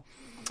 up your bum.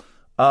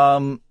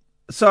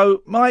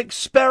 So, my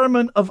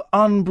experiment of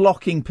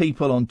unblocking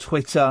people on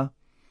Twitter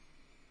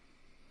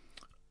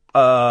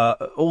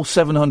all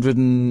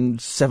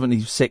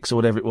 776 or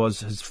whatever it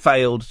was has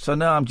failed. So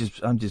now I'm just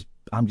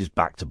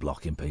back to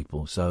blocking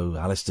people. So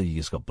Alistair, you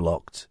just got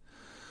blocked.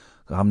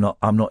 I'm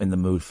not in the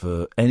mood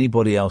for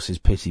anybody else's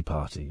pity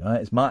party.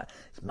 Right? It's my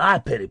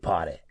pity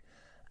party.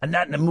 I'm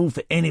not in the mood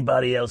for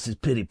anybody else's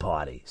pity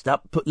party.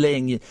 Stop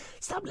laying your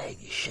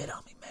shit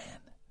on me, man.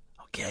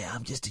 Okay,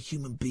 I'm just a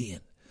human being.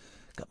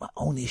 Got my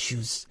own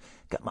issues.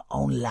 Got my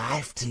own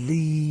life to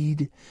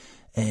lead.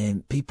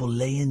 And people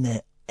laying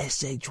their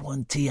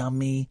SH1T on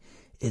me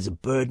is a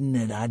burden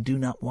that I do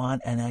not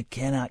want and I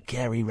cannot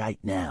carry right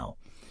now.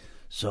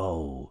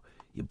 So,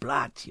 you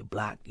blocked.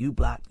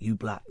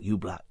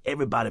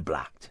 Everybody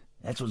blocked.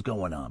 That's what's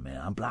going on, man.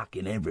 I'm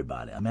blocking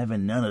everybody. I'm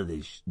having none of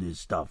this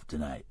stuff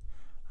tonight.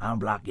 I'm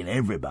blocking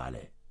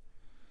everybody.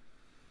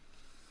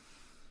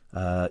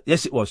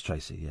 Yes, it was,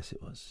 Tracy. Yes,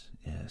 it was.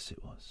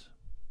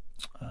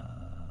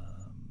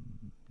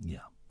 Yeah.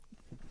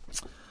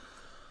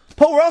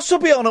 Paul Ross will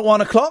be on at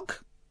 1:00.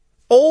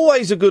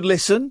 Always a good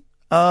listen.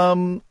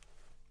 I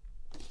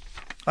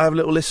have a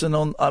little listen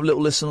on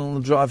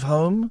the drive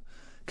home.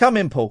 Come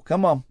in, Paul.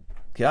 Come on.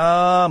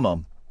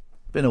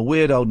 Been a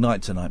weird old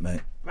night tonight,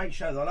 mate. Great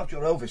show, though. I loved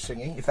your Elvis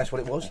singing, if that's what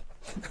it was.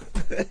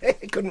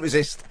 Couldn't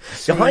resist.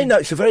 The high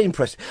notes are very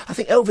impressive. I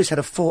think Elvis had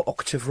a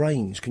 4-octave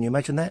range. Can you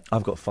imagine that?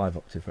 I've got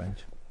 5-octave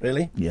range.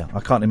 Really? Yeah,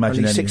 I can't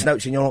imagine Only 6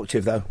 notes in your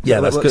octave, though.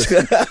 Yeah, that's good.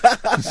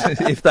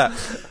 If that.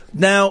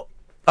 Now,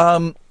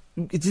 are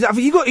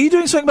you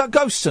doing something about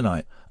ghosts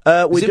tonight?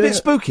 Is it a bit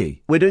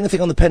spooky? We're doing a thing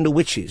on the Pendle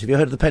Witches. Have you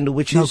heard of the Pendle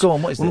Witches? No, go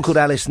on, what is a woman this? called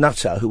Alice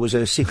Nutter, who was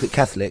a secret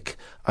Catholic.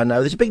 I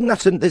know. There's a big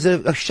Nutter. There's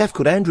a chef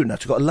called Andrew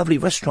Nutter, got a lovely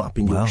restaurant up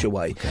in Yorkshire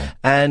Way. Okay.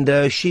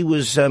 And she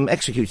was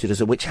executed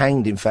as a witch,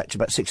 hanged, in fact,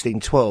 about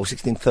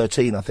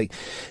 1613, I think.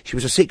 She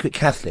was a secret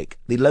Catholic.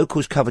 The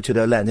locals coveted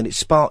her land, and it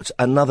sparked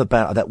another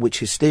bout of that witch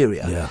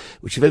hysteria,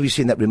 which, if you've ever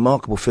seen that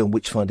remarkable film,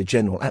 Witchfinder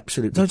General,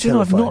 absolutely No, do you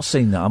know, I've not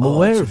seen that. I'm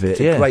aware of it, It's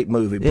a great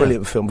movie,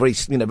 brilliant film. Very,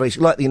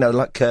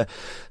 like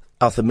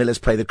Arthur Miller's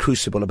play The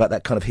Crucible, about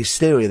that kind of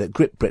hysteria that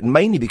gripped Britain,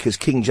 mainly because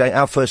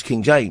our first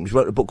King James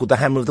wrote a book called The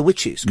Hammer of the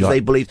Witches, because they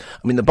believed,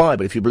 the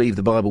Bible, if you believe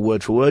the Bible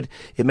word for word,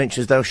 it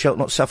mentions thou shalt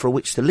not suffer a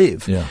witch to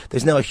live. Yeah.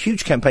 There's now a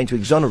huge campaign to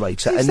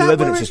exonerate her, and new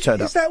evidence has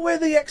turned up. Is that where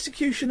the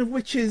execution of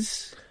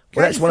witches...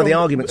 Well, that's one of the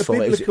arguments for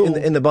it.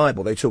 In the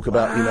Bible, they talk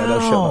about,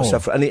 thou shalt not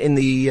suffer. And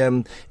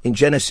in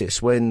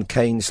Genesis, when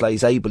Cain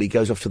slays Abel, he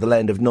goes off to the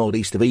land of Nod,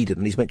 east of Eden,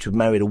 and he's meant to have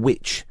married a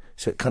witch.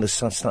 So it kind of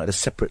started a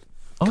separate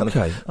kind of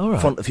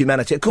font of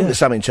humanity, according to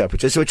some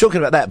interpreters. So we're talking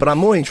about that, but I'm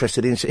more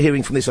interested in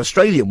hearing from this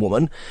Australian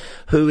woman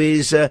who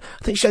is, I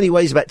think she only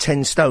weighs about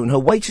 10 stone. Her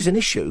weight is an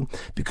issue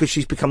because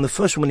she's become the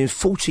first woman in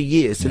 40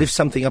 years to lift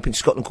something up in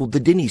Scotland called the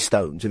Dinnie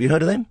Stones. Have you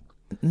heard of them?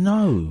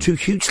 No. 2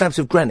 huge slabs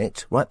of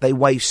granite, right? They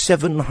weigh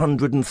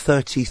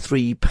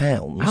 733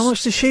 pounds. How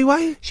much does she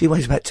weigh? She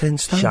weighs about 10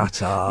 stone.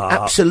 Shut up.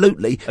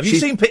 Absolutely. Have you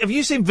seen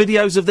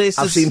videos of this?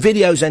 I've seen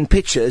videos and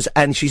pictures,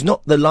 and she's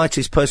not the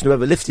lightest person who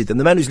ever lifted them.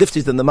 The man who's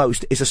lifted them the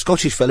most is a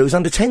Scottish fellow who's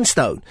under 10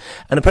 stone.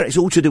 And apparently it's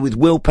all to do with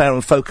willpower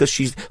and focus.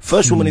 She's the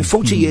first woman in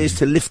 40 years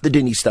to lift the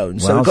Dinnie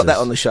Stones. So we've got that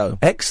on the show.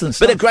 Excellent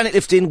stuff. Bit of granite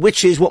lifting,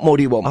 witches, what more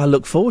do you want? I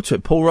look forward to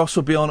it. Paul Ross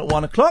will be on at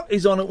 1:00.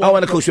 He's on at 1:00. Oh,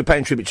 and of course we're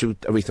paying tribute to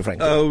Aretha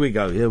Franklin. Oh,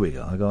 here we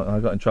go. I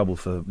got in trouble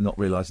for not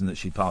realising that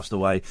she passed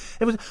away.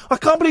 I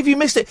can't believe you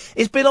missed it.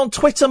 It's been on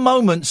Twitter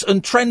Moments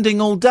and trending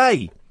all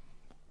day.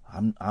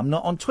 I'm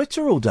not on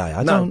Twitter all day.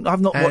 I've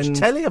not watched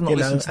telly. I've not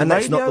listened to the radio. And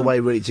that's not the way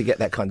really to get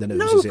that kind of news,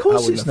 is it? No, of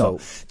course it's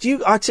not.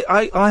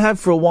 I had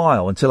for a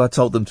while until I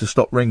told them to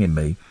stop ringing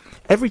me.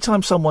 Every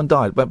time someone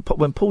died,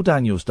 when Paul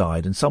Daniels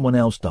died and someone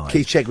else died...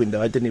 Keith Chegwin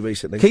died, didn't he,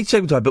 recently? Keith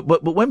Chegwin died,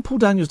 but when Paul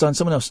Daniels died and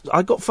someone else...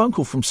 I got a phone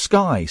call from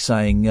Sky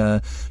saying,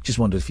 just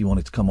wondered if you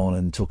wanted to come on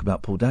and talk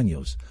about Paul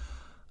Daniels.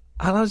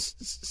 And I was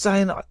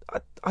saying, I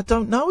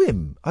don't know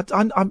him.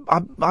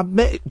 I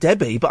met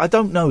Debbie, but I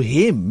don't know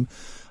him.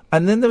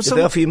 And then there was Did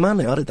they offer you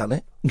money? I'd have done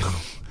it.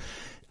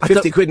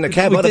 50 quid in a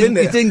cab, I'd have been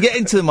there. We didn't get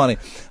into the money.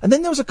 And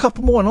then there was a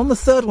couple more, and on the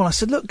third one I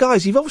said, look,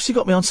 guys, you've obviously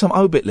got me on some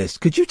obit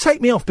list. Could you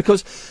take me off?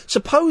 Because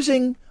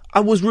supposing I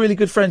was really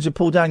good friends with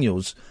Paul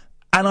Daniels,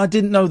 and I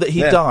didn't know that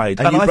he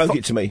died. And you broke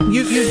it to me.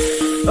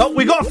 Oh,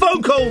 we got a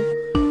phone call!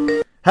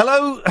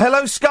 Hello,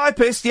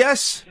 Skypist,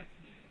 yes?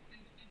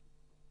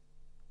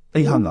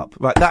 He hung up.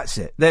 Right, that's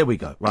it. There we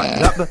go. Right,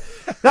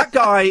 that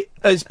guy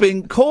has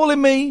been calling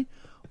me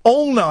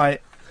all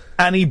night,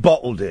 and he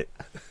bottled it.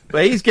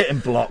 But he's getting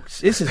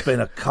blocked. This has been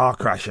a car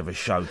crash of a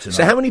show tonight.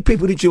 So how many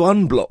people did you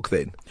unblock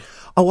then?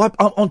 Oh,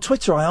 on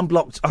Twitter I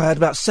unblocked. I had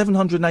about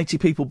 780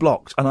 people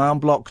blocked, and I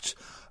unblocked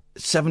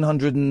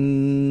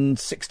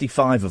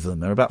 765 of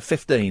them. There are about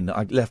 15 that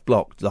I left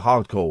blocked, the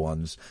hardcore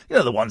ones. You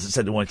know, the ones that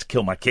said they wanted to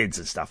kill my kids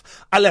and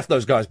stuff. I left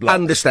those guys blocked.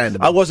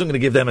 Understandable. I wasn't going to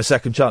give them a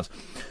second chance.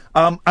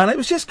 And it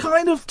was just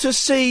kind of to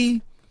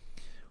see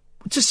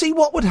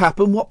what would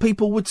happen, what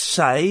people would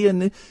say,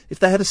 and if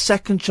they had a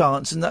second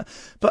chance and that.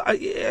 But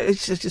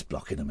it's just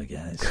blocking them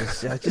again.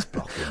 It's just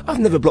blocking them. I've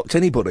never blocked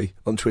anybody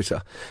on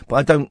Twitter, but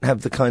I don't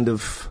have the kind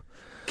of...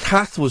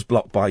 Kath was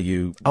blocked by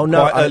you no,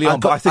 quite early on,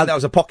 but I think that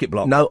was a pocket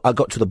block. No, I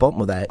got to the bottom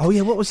of that. Oh,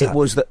 yeah, what was that? It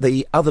was that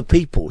the other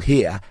people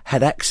here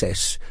had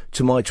access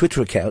to my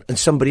Twitter account and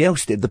somebody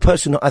else did. The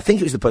person, I think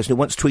it was the person who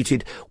once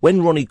tweeted,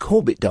 when Ronnie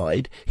Corbett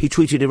died, he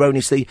tweeted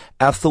erroneously,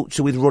 our thoughts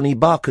are with Ronnie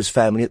Barker's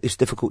family at this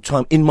difficult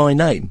time, in my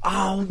name.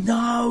 Oh,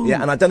 no!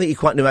 Yeah, and I don't think he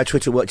quite knew how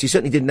Twitter worked. He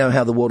certainly didn't know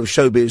how the world of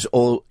showbiz,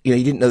 or, you know,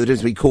 he didn't know the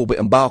difference between Corbett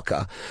and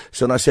Barker.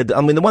 So and I said,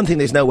 I mean, the one thing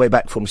there's no way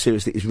back from,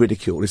 seriously, is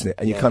ridicule, isn't it?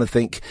 And you kind of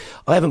think,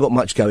 I haven't got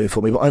much going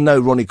for me, but I know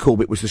Ronnie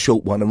Corbett was the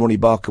short one and Ronnie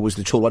Barker was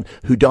the tall one,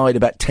 who died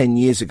about 10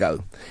 years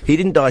ago. He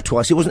didn't die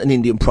twice. He wasn't an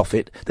Indian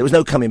prophet. There was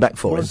no coming back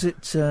for him.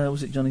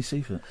 Was it Johnny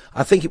Seifert?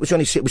 I think it was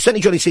Johnny Seifert. It was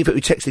certainly Johnny Seifert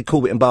who texted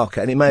Corbett and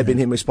Barker, and it may have been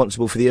him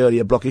responsible for the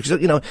earlier blocking.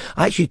 Because, you know,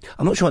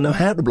 I'm not sure I know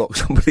how to block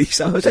somebody,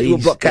 so I was able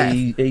to block Kath.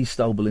 He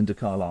stole Belinda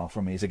Carlisle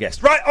from me as a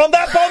guest. Right, on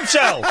that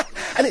bombshell!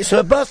 And it's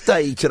her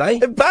birthday today.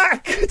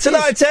 Back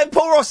tonight at 10.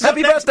 Paul Ross.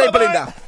 Happy birthday, Belinda.